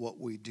about what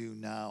we do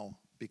now,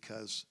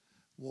 because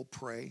we'll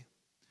pray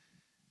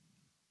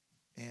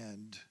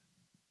and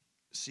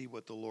see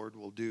what the Lord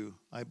will do.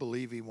 I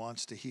believe he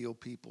wants to heal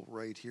people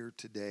right here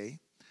today.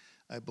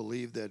 I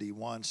believe that he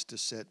wants to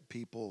set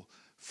people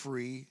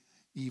free,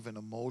 even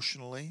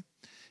emotionally.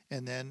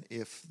 And then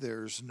if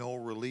there's no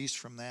release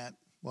from that,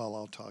 well,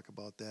 I'll talk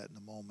about that in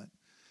a moment.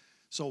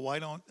 So why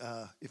don't,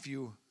 if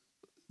you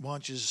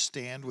want you to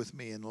stand with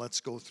me and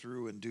let's go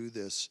through and do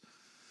this.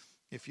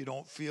 If you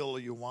don't feel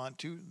you want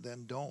to,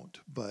 then don't.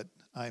 But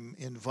I'm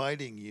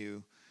inviting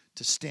you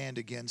to stand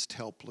against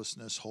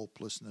helplessness,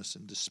 hopelessness,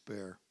 and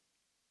despair.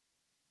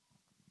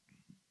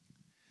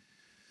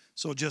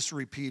 So just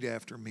repeat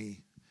after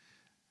me.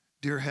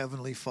 Dear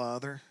Heavenly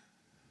Father,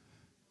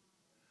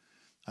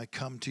 I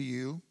come to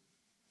you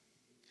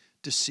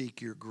to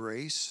seek your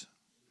grace,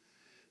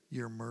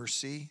 your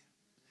mercy,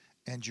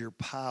 and your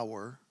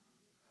power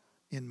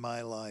in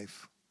my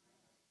life.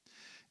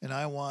 And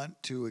I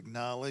want to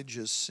acknowledge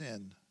a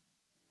sin,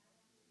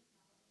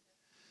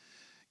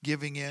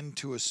 giving in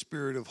to a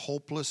spirit of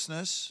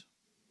hopelessness,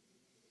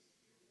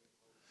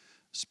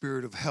 a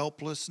spirit of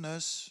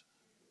helplessness,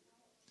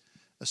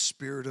 a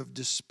spirit of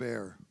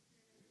despair.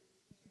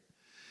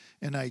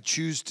 And I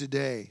choose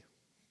today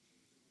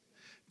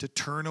to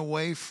turn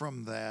away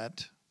from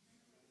that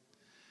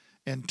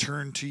and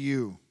turn to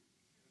you.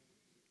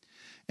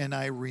 and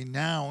I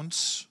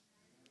renounce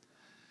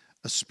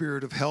a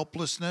spirit of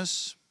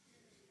helplessness,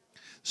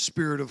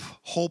 spirit of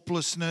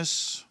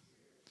hopelessness,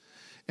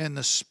 and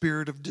the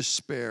spirit of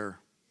despair.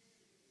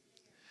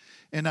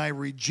 And I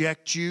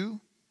reject you.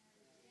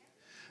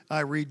 I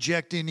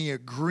reject any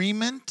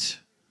agreement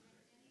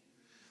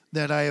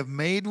that I have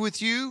made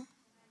with you,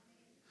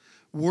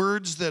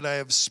 words that I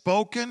have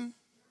spoken,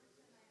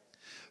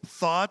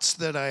 thoughts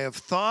that I have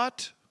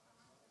thought,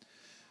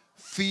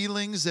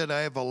 feelings that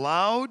I have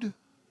allowed.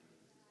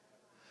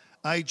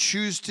 I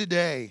choose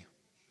today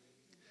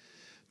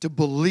to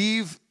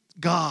believe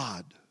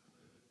God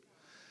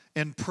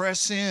and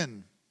press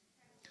in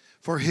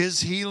for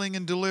His healing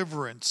and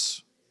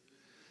deliverance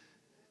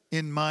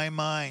in my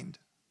mind,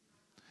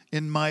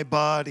 in my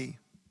body,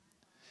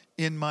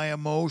 in my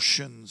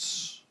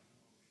emotions.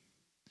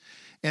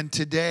 And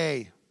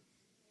today,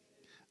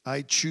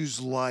 I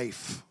choose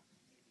life.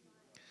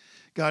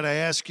 God, I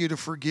ask you to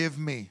forgive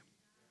me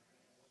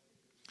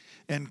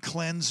and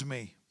cleanse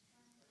me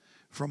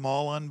from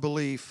all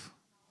unbelief,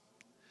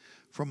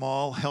 from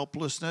all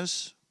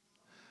helplessness,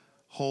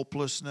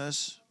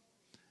 hopelessness,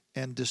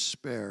 and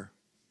despair.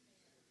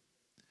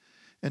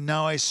 And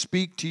now I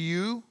speak to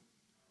you,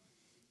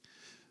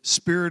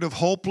 spirit of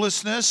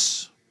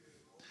hopelessness,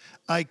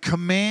 I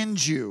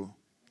command you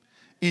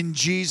in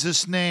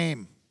Jesus'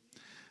 name,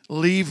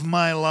 leave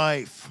my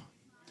life.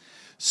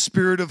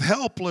 Spirit of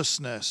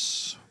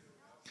helplessness,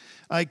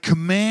 I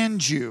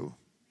command you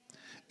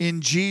in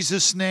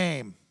Jesus'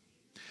 name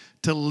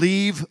to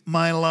leave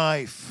my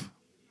life.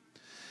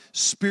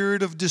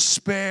 Spirit of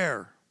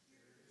despair,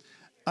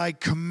 I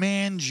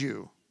command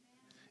you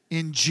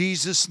in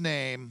Jesus'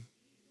 name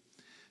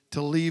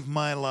to leave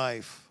my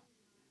life.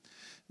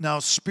 Now,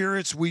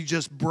 spirits, we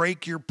just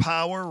break your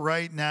power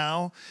right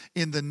now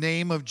in the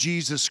name of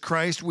Jesus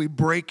Christ. We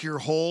break your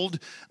hold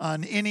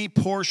on any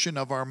portion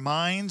of our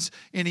minds,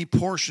 any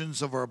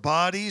portions of our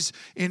bodies,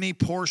 any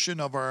portion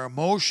of our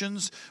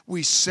emotions.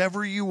 We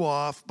sever you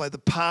off by the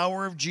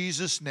power of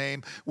Jesus'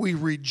 name. We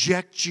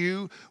reject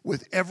you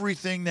with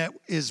everything that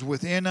is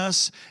within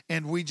us,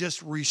 and we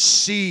just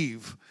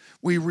receive.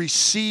 We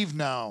receive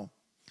now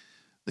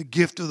the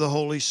gift of the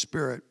Holy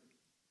Spirit.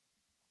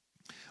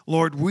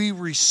 Lord, we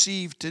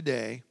receive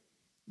today,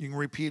 you can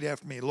repeat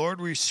after me, Lord,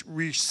 we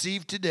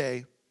receive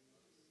today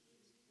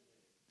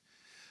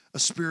a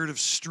spirit of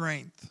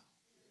strength,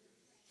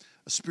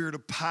 a spirit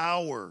of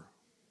power,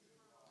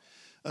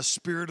 a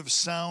spirit of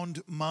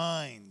sound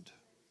mind.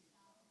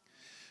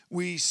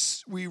 We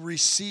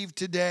receive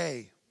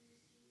today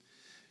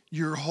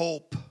your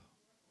hope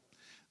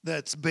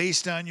that's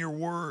based on your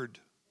word.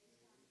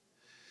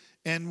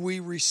 And we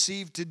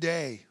receive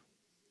today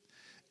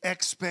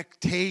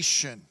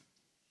expectation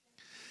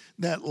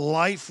that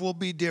life will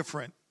be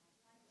different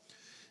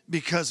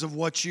because of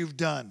what you've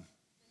done.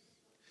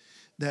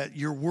 That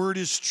your word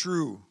is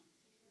true.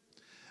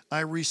 I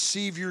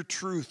receive your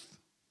truth.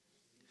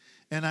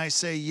 And I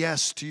say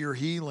yes to your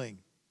healing.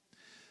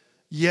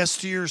 Yes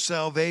to your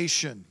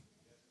salvation.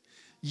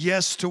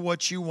 Yes to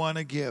what you want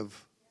to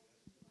give.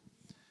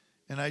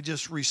 And I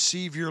just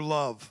receive your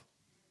love.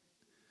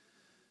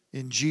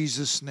 In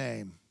Jesus'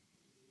 name.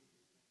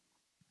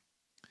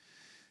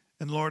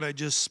 And Lord, I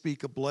just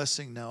speak a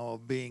blessing now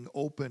of being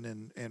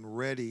open and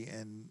ready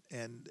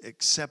and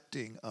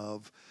accepting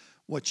of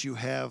what you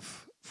have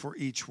for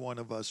each one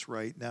of us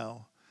right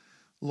now.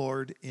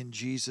 Lord, in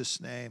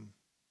Jesus' name.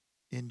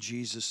 In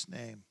Jesus'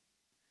 name.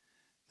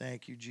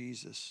 Thank you,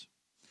 Jesus.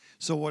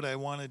 So what I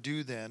want to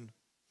do then,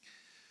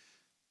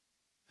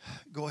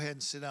 go ahead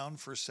and sit down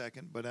for a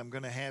second, but I'm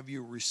going to have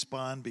you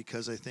respond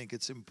because I think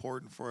it's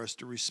important for us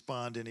to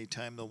respond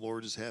anytime the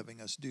Lord is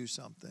having us do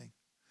something.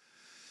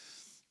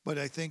 But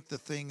I think the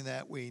thing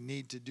that we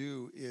need to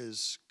do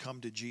is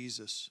come to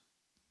Jesus.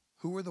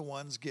 Who are the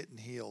ones getting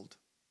healed?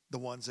 The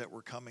ones that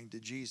were coming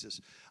to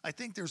Jesus. I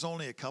think there's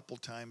only a couple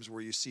times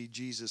where you see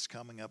Jesus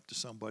coming up to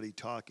somebody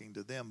talking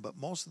to them, but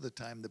most of the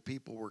time the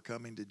people were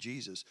coming to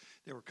Jesus.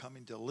 They were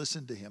coming to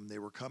listen to him. They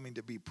were coming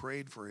to be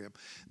prayed for him.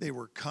 They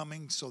were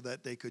coming so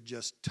that they could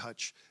just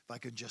touch. If I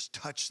could just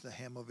touch the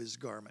hem of his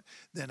garment,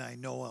 then I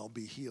know I'll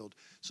be healed.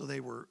 So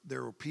there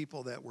were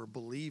people that were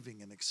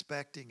believing and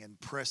expecting and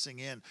pressing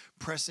in,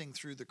 pressing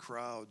through the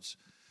crowds.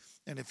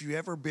 And if you've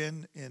ever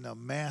been in a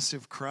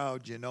massive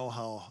crowd, you know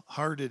how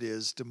hard it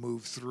is to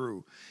move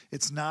through.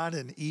 It's not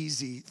an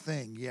easy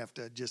thing. You have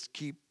to just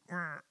keep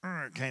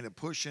kind of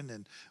pushing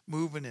and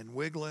moving and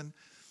wiggling,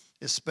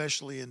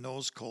 especially in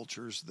those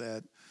cultures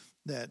that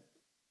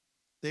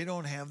they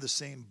don't have the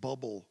same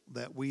bubble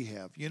that we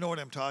have. You know what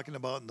I'm talking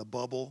about in the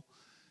bubble?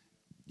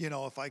 You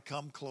know, if I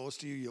come close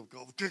to you, you'll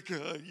go,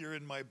 you're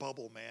in my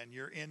bubble, man.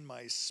 You're in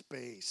my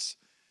space.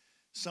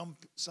 Some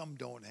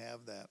don't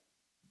have that.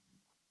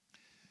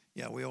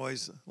 Yeah, we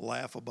always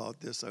laugh about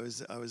this. I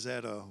was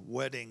at a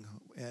wedding,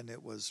 and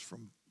it was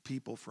from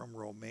people from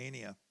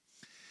Romania.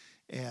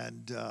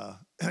 And,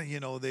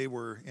 they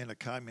were in a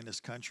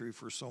communist country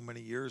for so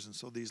many years. And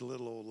so these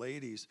little old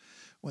ladies,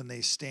 when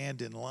they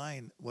stand in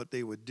line, what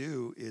they would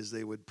do is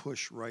they would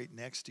push right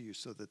next to you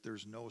so that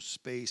there's no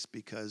space,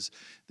 because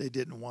they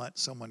didn't want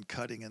someone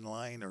cutting in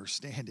line or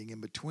standing in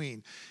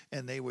between.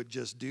 And they would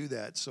just do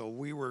that. So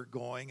we were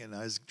going, and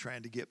I was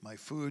trying to get my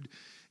food.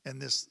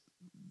 And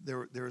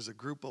there was a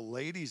group of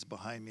ladies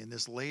behind me. And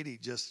this lady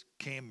just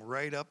came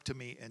right up to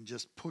me and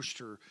just pushed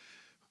her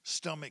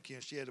stomach.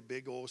 She had a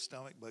big old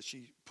stomach, but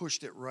she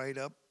pushed it right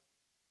up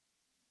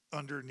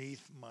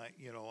underneath my,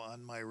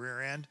 on my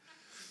rear end.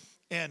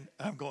 And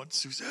I'm going,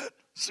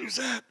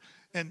 Suzette.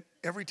 And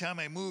every time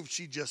I moved,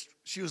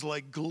 she was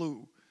like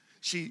glue.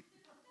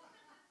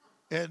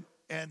 And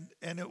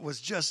it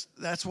was just,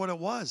 that's what it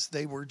was.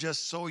 They were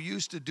just so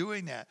used to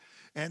doing that.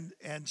 And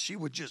she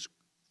would just,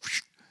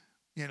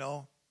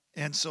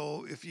 And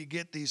so if you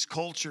get these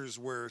cultures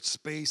where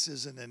space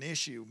isn't an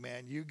issue,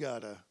 man, you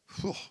gotta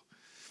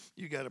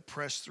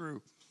press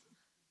through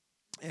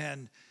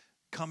and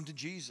come to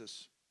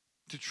Jesus,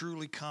 to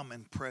truly come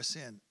and press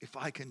in. If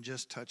I can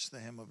just touch the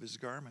hem of his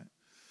garment.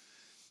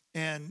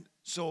 And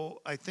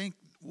so I think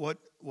what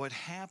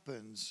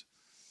happens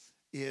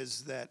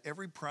is that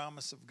every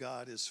promise of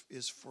God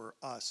is for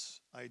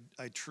us.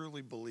 I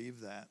truly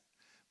believe that.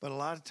 But a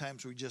lot of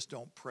times we just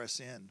don't press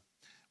in.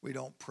 We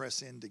don't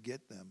press in to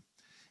get them.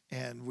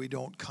 And we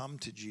don't come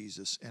to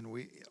Jesus. And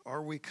we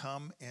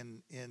come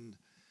in.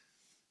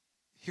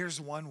 Here's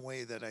one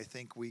way that I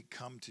think we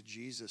come to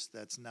Jesus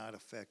that's not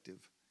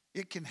effective.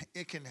 It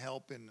can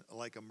help in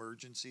like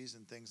emergencies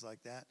and things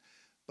like that.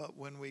 But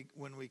when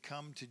we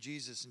come to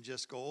Jesus and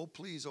just go, oh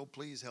please,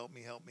 help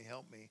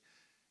me,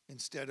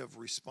 instead of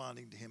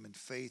responding to him in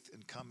faith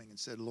and coming and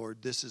said,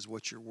 Lord, this is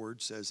what your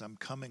word says. I'm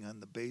coming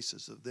on the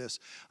basis of this.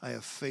 I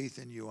have faith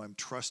in you. I'm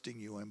trusting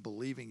you. I'm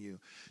believing you.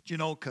 Do you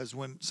know, because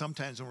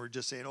sometimes when we're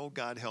just saying, oh,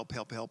 God, help,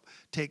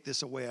 take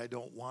this away. I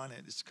don't want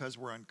it. It's because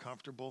we're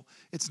uncomfortable.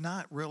 It's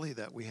not really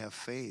that we have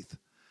faith,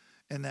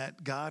 and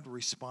that God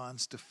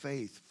responds to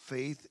faith.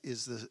 Faith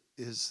is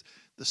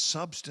the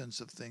substance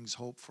of things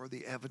hoped for,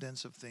 the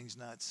evidence of things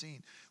not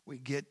seen. We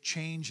get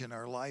change in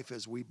our life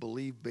as we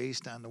believe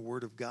based on the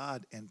word of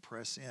God and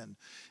press in.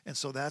 And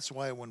so that's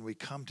why when we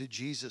come to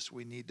Jesus,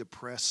 we need to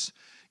press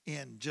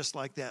in, just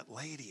like that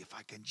lady. If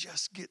I can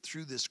just get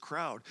through this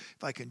crowd,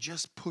 if I can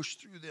just push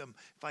through them,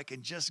 if I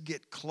can just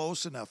get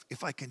close enough,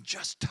 if I can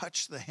just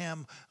touch the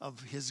hem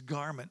of his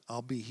garment,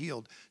 I'll be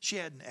healed. She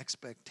had an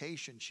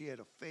expectation. She had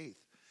a faith.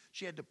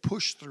 She had to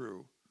push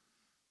through.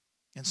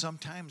 And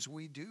sometimes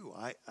we do.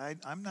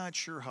 I'm not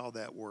sure how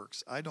that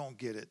works. I don't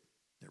get it,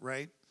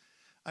 right?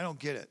 I don't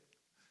get it.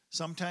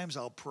 Sometimes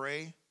I'll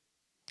pray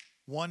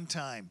one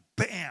time,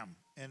 bam,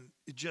 and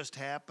it just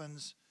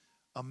happens.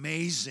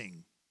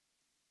 Amazing.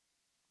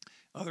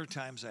 Other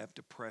times I have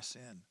to press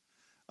in.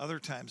 Other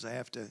times I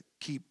have to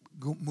keep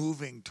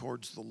moving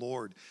towards the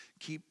Lord.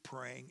 Keep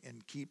praying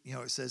and keep,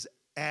 it says,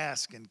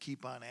 ask and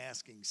keep on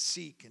asking,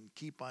 seek and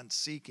keep on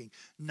seeking,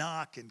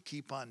 knock and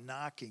keep on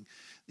knocking.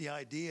 The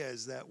idea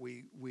is that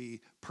we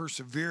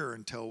persevere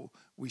until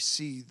we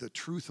see the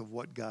truth of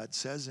what God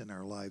says in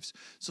our lives.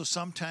 So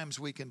sometimes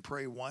we can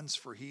pray once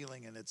for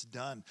healing and it's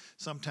done.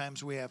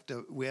 Sometimes we have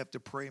to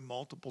pray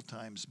multiple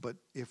times, but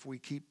if we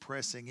keep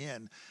pressing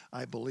in,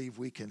 I believe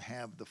we can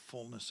have the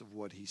fullness of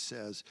what he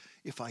says.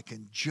 If I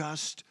can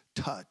just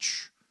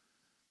touch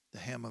the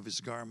hem of his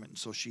garment. And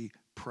so she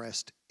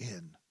pressed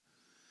in.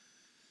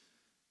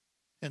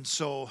 And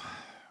so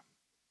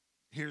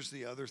here's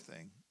the other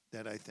thing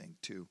that I think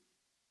too,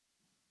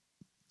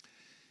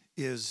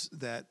 is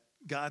that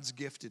God's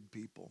gifted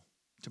people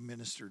to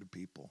minister to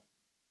people.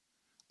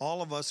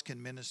 All of us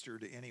can minister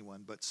to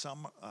anyone, but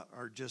some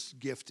are just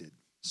gifted.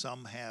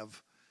 Some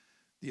have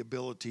the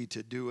ability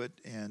to do it,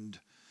 and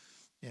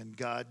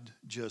God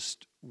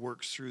just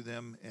works through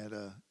them at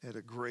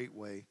a great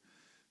way.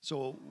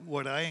 So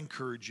what I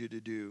encourage you to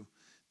do,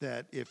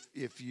 that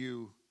if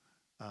you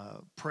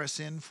press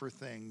in for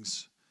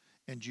things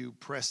and you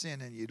press in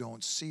and you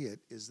don't see it,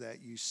 is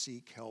that you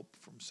seek help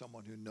from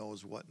someone who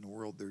knows what in the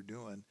world they're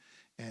doing,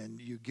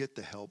 and you get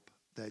the help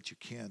that you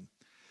can.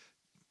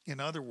 In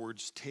other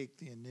words, take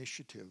the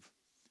initiative.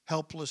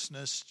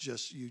 Helplessness,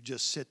 you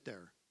just sit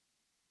there.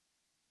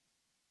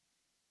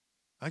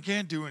 I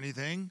can't do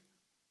anything.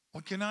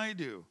 What can I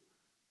do?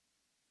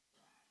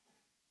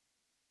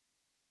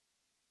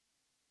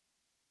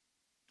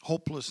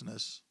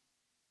 Hopelessness.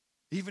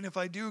 Even if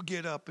I do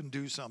get up and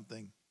do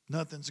something,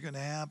 nothing's going to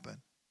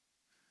happen.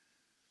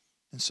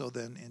 And so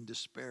then in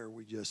despair,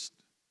 we just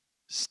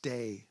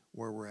stay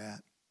where we're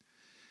at.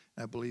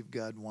 I believe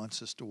God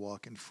wants us to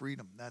walk in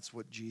freedom. That's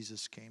what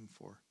Jesus came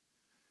for.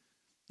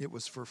 It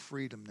was for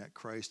freedom that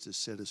Christ has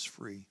set us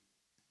free.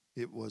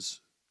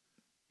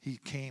 He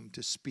came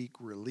to speak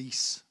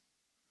release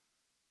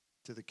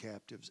to the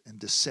captives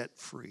and to set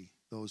free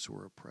those who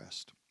are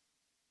oppressed.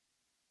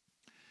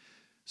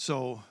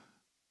 So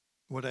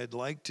what I'd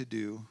like to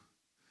do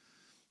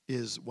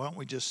is, why don't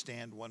we just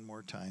stand one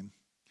more time?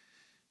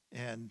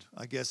 And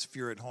I guess if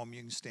you're at home,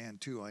 you can stand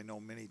too. I know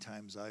many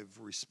times I've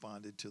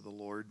responded to the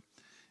Lord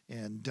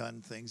and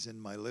done things in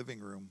my living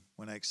room.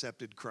 When I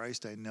accepted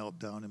Christ, I knelt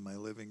down in my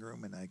living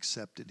room and I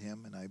accepted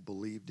him and I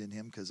believed in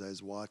him because I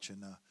was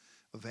watching an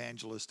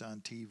evangelist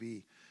on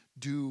TV.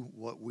 Do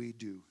what we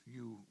do.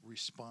 You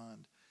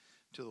respond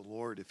to the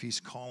Lord. If he's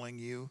calling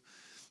you,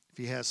 if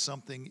he has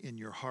something in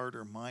your heart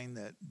or mind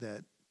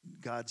that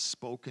God's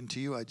spoken to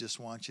you, I just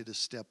want you to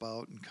step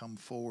out and come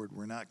forward.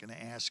 We're not going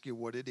to ask you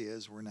what it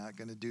is. We're not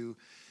going to do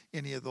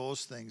any of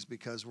those things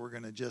because we're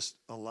going to just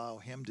allow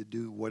him to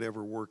do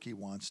whatever work he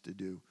wants to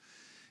do.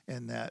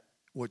 And that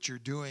what you're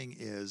doing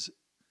is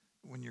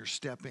when you're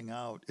stepping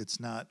out, it's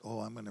not,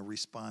 oh, I'm going to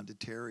respond to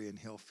Terry and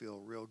he'll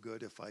feel real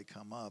good if I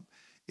come up.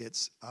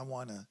 It's, I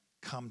want to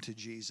come to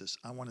Jesus.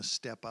 I want to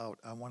step out.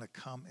 I want to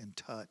come and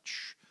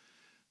touch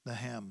the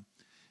hem.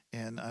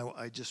 And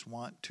I just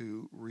want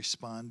to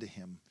respond to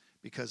him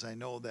because I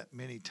know that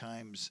many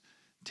times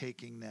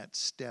taking that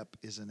step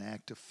is an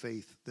act of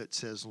faith that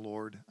says,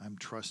 Lord, I'm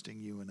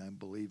trusting you and I'm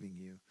believing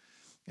you.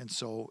 And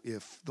so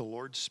if the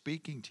Lord's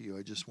speaking to you,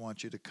 I just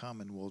want you to come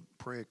and we'll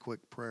pray a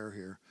quick prayer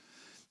here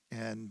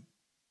and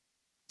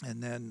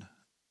then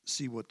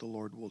see what the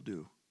Lord will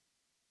do.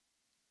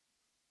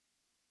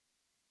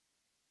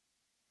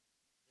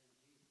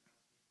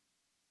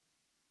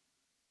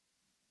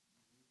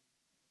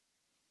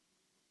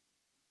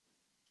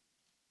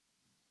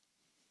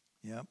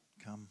 Yep,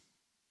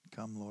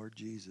 come, Lord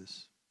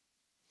Jesus.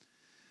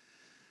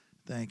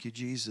 Thank you,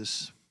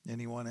 Jesus.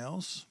 Anyone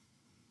else?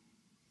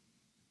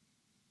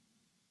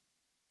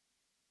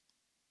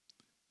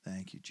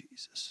 Thank you,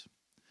 Jesus.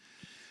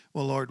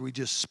 Well, Lord, we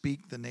just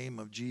speak the name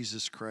of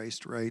Jesus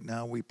Christ right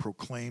now. We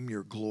proclaim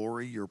your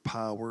glory, your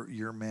power,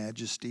 your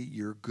majesty,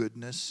 your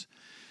goodness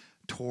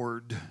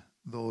toward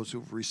those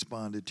who've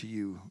responded to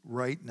you.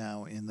 Right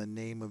now, in the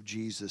name of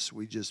Jesus,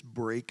 we just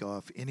break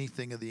off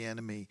anything of the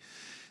enemy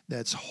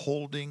that's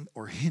holding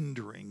or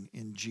hindering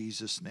in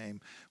Jesus'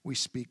 name. We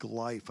speak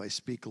life. I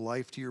speak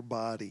life to your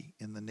body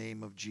in the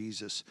name of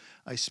Jesus.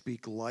 I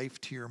speak life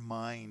to your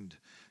mind,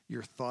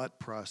 your thought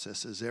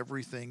processes,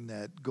 everything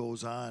that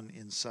goes on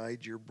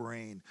inside your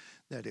brain,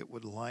 that it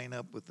would line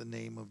up with the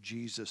name of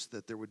Jesus,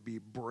 that there would be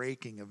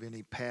breaking of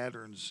any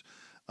patterns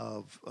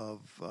of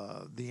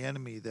the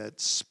enemy that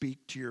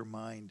speak to your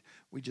mind.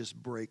 We just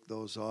break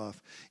those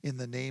off. In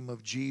the name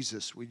of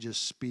Jesus, we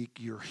just speak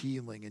your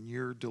healing and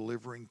your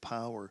delivering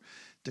power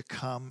to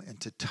come and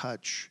to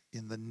touch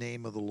in the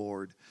name of the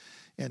Lord.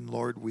 And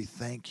Lord, we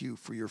thank you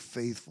for your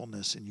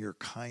faithfulness and your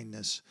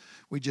kindness.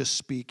 We just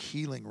speak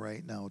healing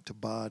right now to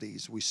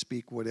bodies. We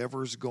speak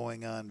whatever's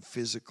going on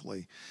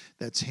physically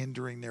that's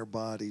hindering their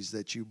bodies,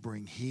 that you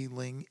bring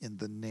healing in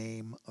the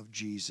name of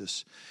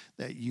Jesus,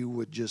 that you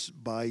would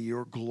just, by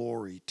your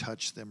glory,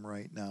 touch them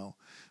right now.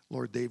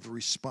 Lord, they've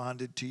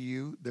responded to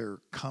you. They're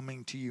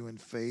coming to you in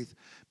faith.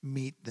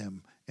 Meet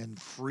them and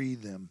free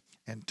them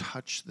and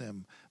touch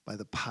them by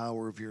the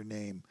power of your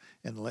name,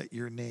 and let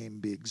your name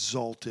be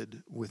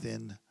exalted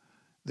within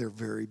their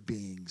very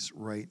beings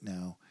right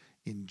now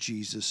in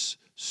Jesus'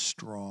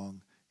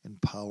 strong and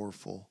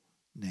powerful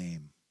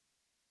name.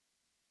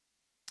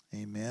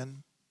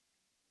 Amen.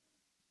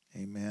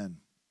 Amen.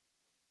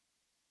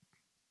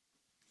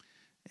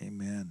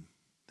 Amen.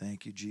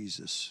 Thank you,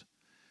 Jesus.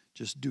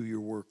 Just do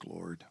your work,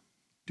 Lord.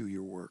 Do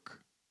your work.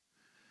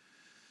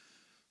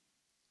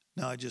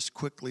 Now, I just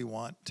quickly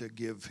want to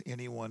give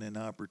anyone an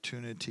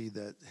opportunity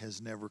that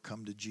has never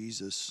come to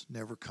Jesus,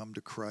 never come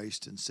to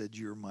Christ and said,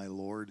 you're my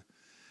Lord.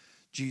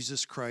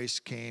 Jesus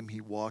Christ came, he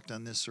walked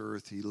on this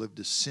earth, he lived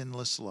a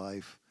sinless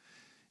life.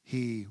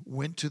 He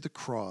went to the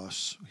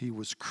cross, he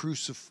was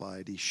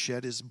crucified, he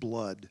shed his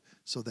blood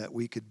so that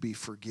we could be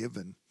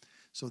forgiven,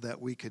 so that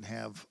we can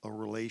have a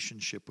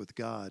relationship with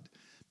God.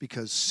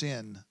 Because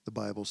sin, the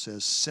Bible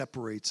says,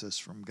 separates us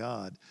from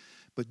God.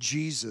 But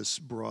Jesus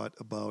brought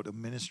about a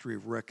ministry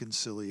of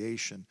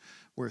reconciliation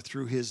where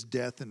through his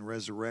death and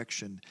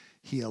resurrection,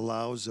 he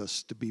allows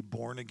us to be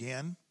born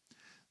again.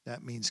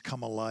 That means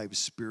come alive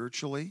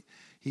spiritually.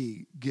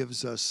 He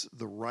gives us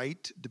the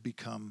right to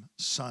become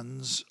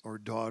sons or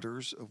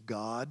daughters of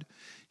God.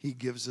 He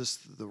gives us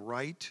the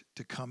right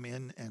to come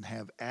in and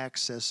have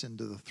access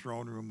into the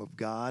throne room of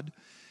God.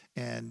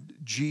 And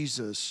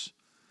Jesus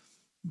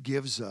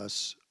gives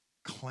us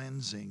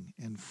cleansing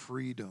and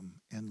freedom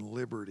and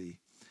liberty.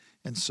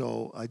 And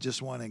so I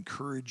just want to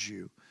encourage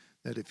you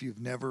that if you've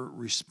never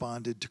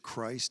responded to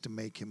Christ to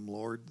make him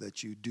Lord,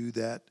 that you do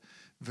that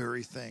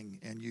very thing.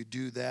 And you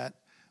do that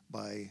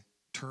by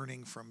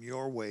turning from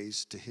your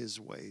ways to his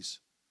ways,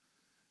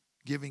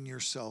 giving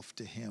yourself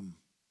to him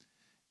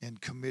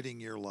and committing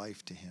your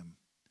life to him.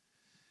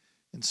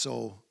 And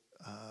so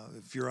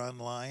if you're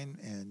online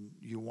and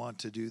you want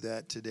to do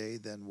that today,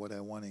 then what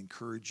I want to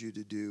encourage you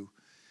to do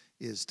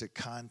is to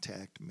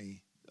contact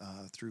me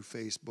through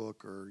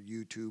Facebook or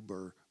YouTube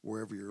or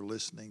wherever you're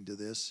listening to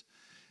this,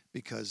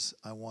 because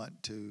I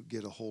want to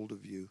get a hold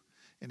of you.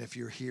 And if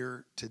you're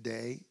here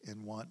today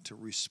and want to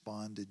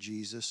respond to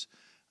Jesus,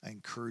 I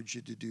encourage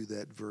you to do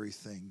that very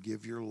thing.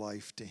 Give your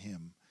life to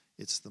him.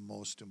 It's the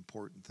most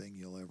important thing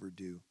you'll ever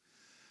do.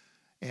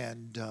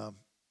 And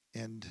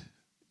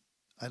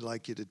I'd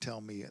like you to tell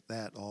me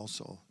that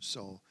also.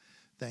 So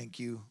thank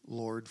you,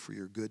 Lord, for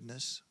your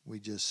goodness. We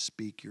just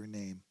speak your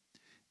name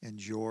and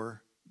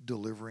your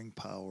delivering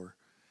power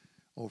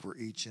over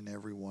each and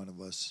every one of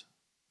us.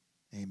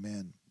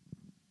 Amen.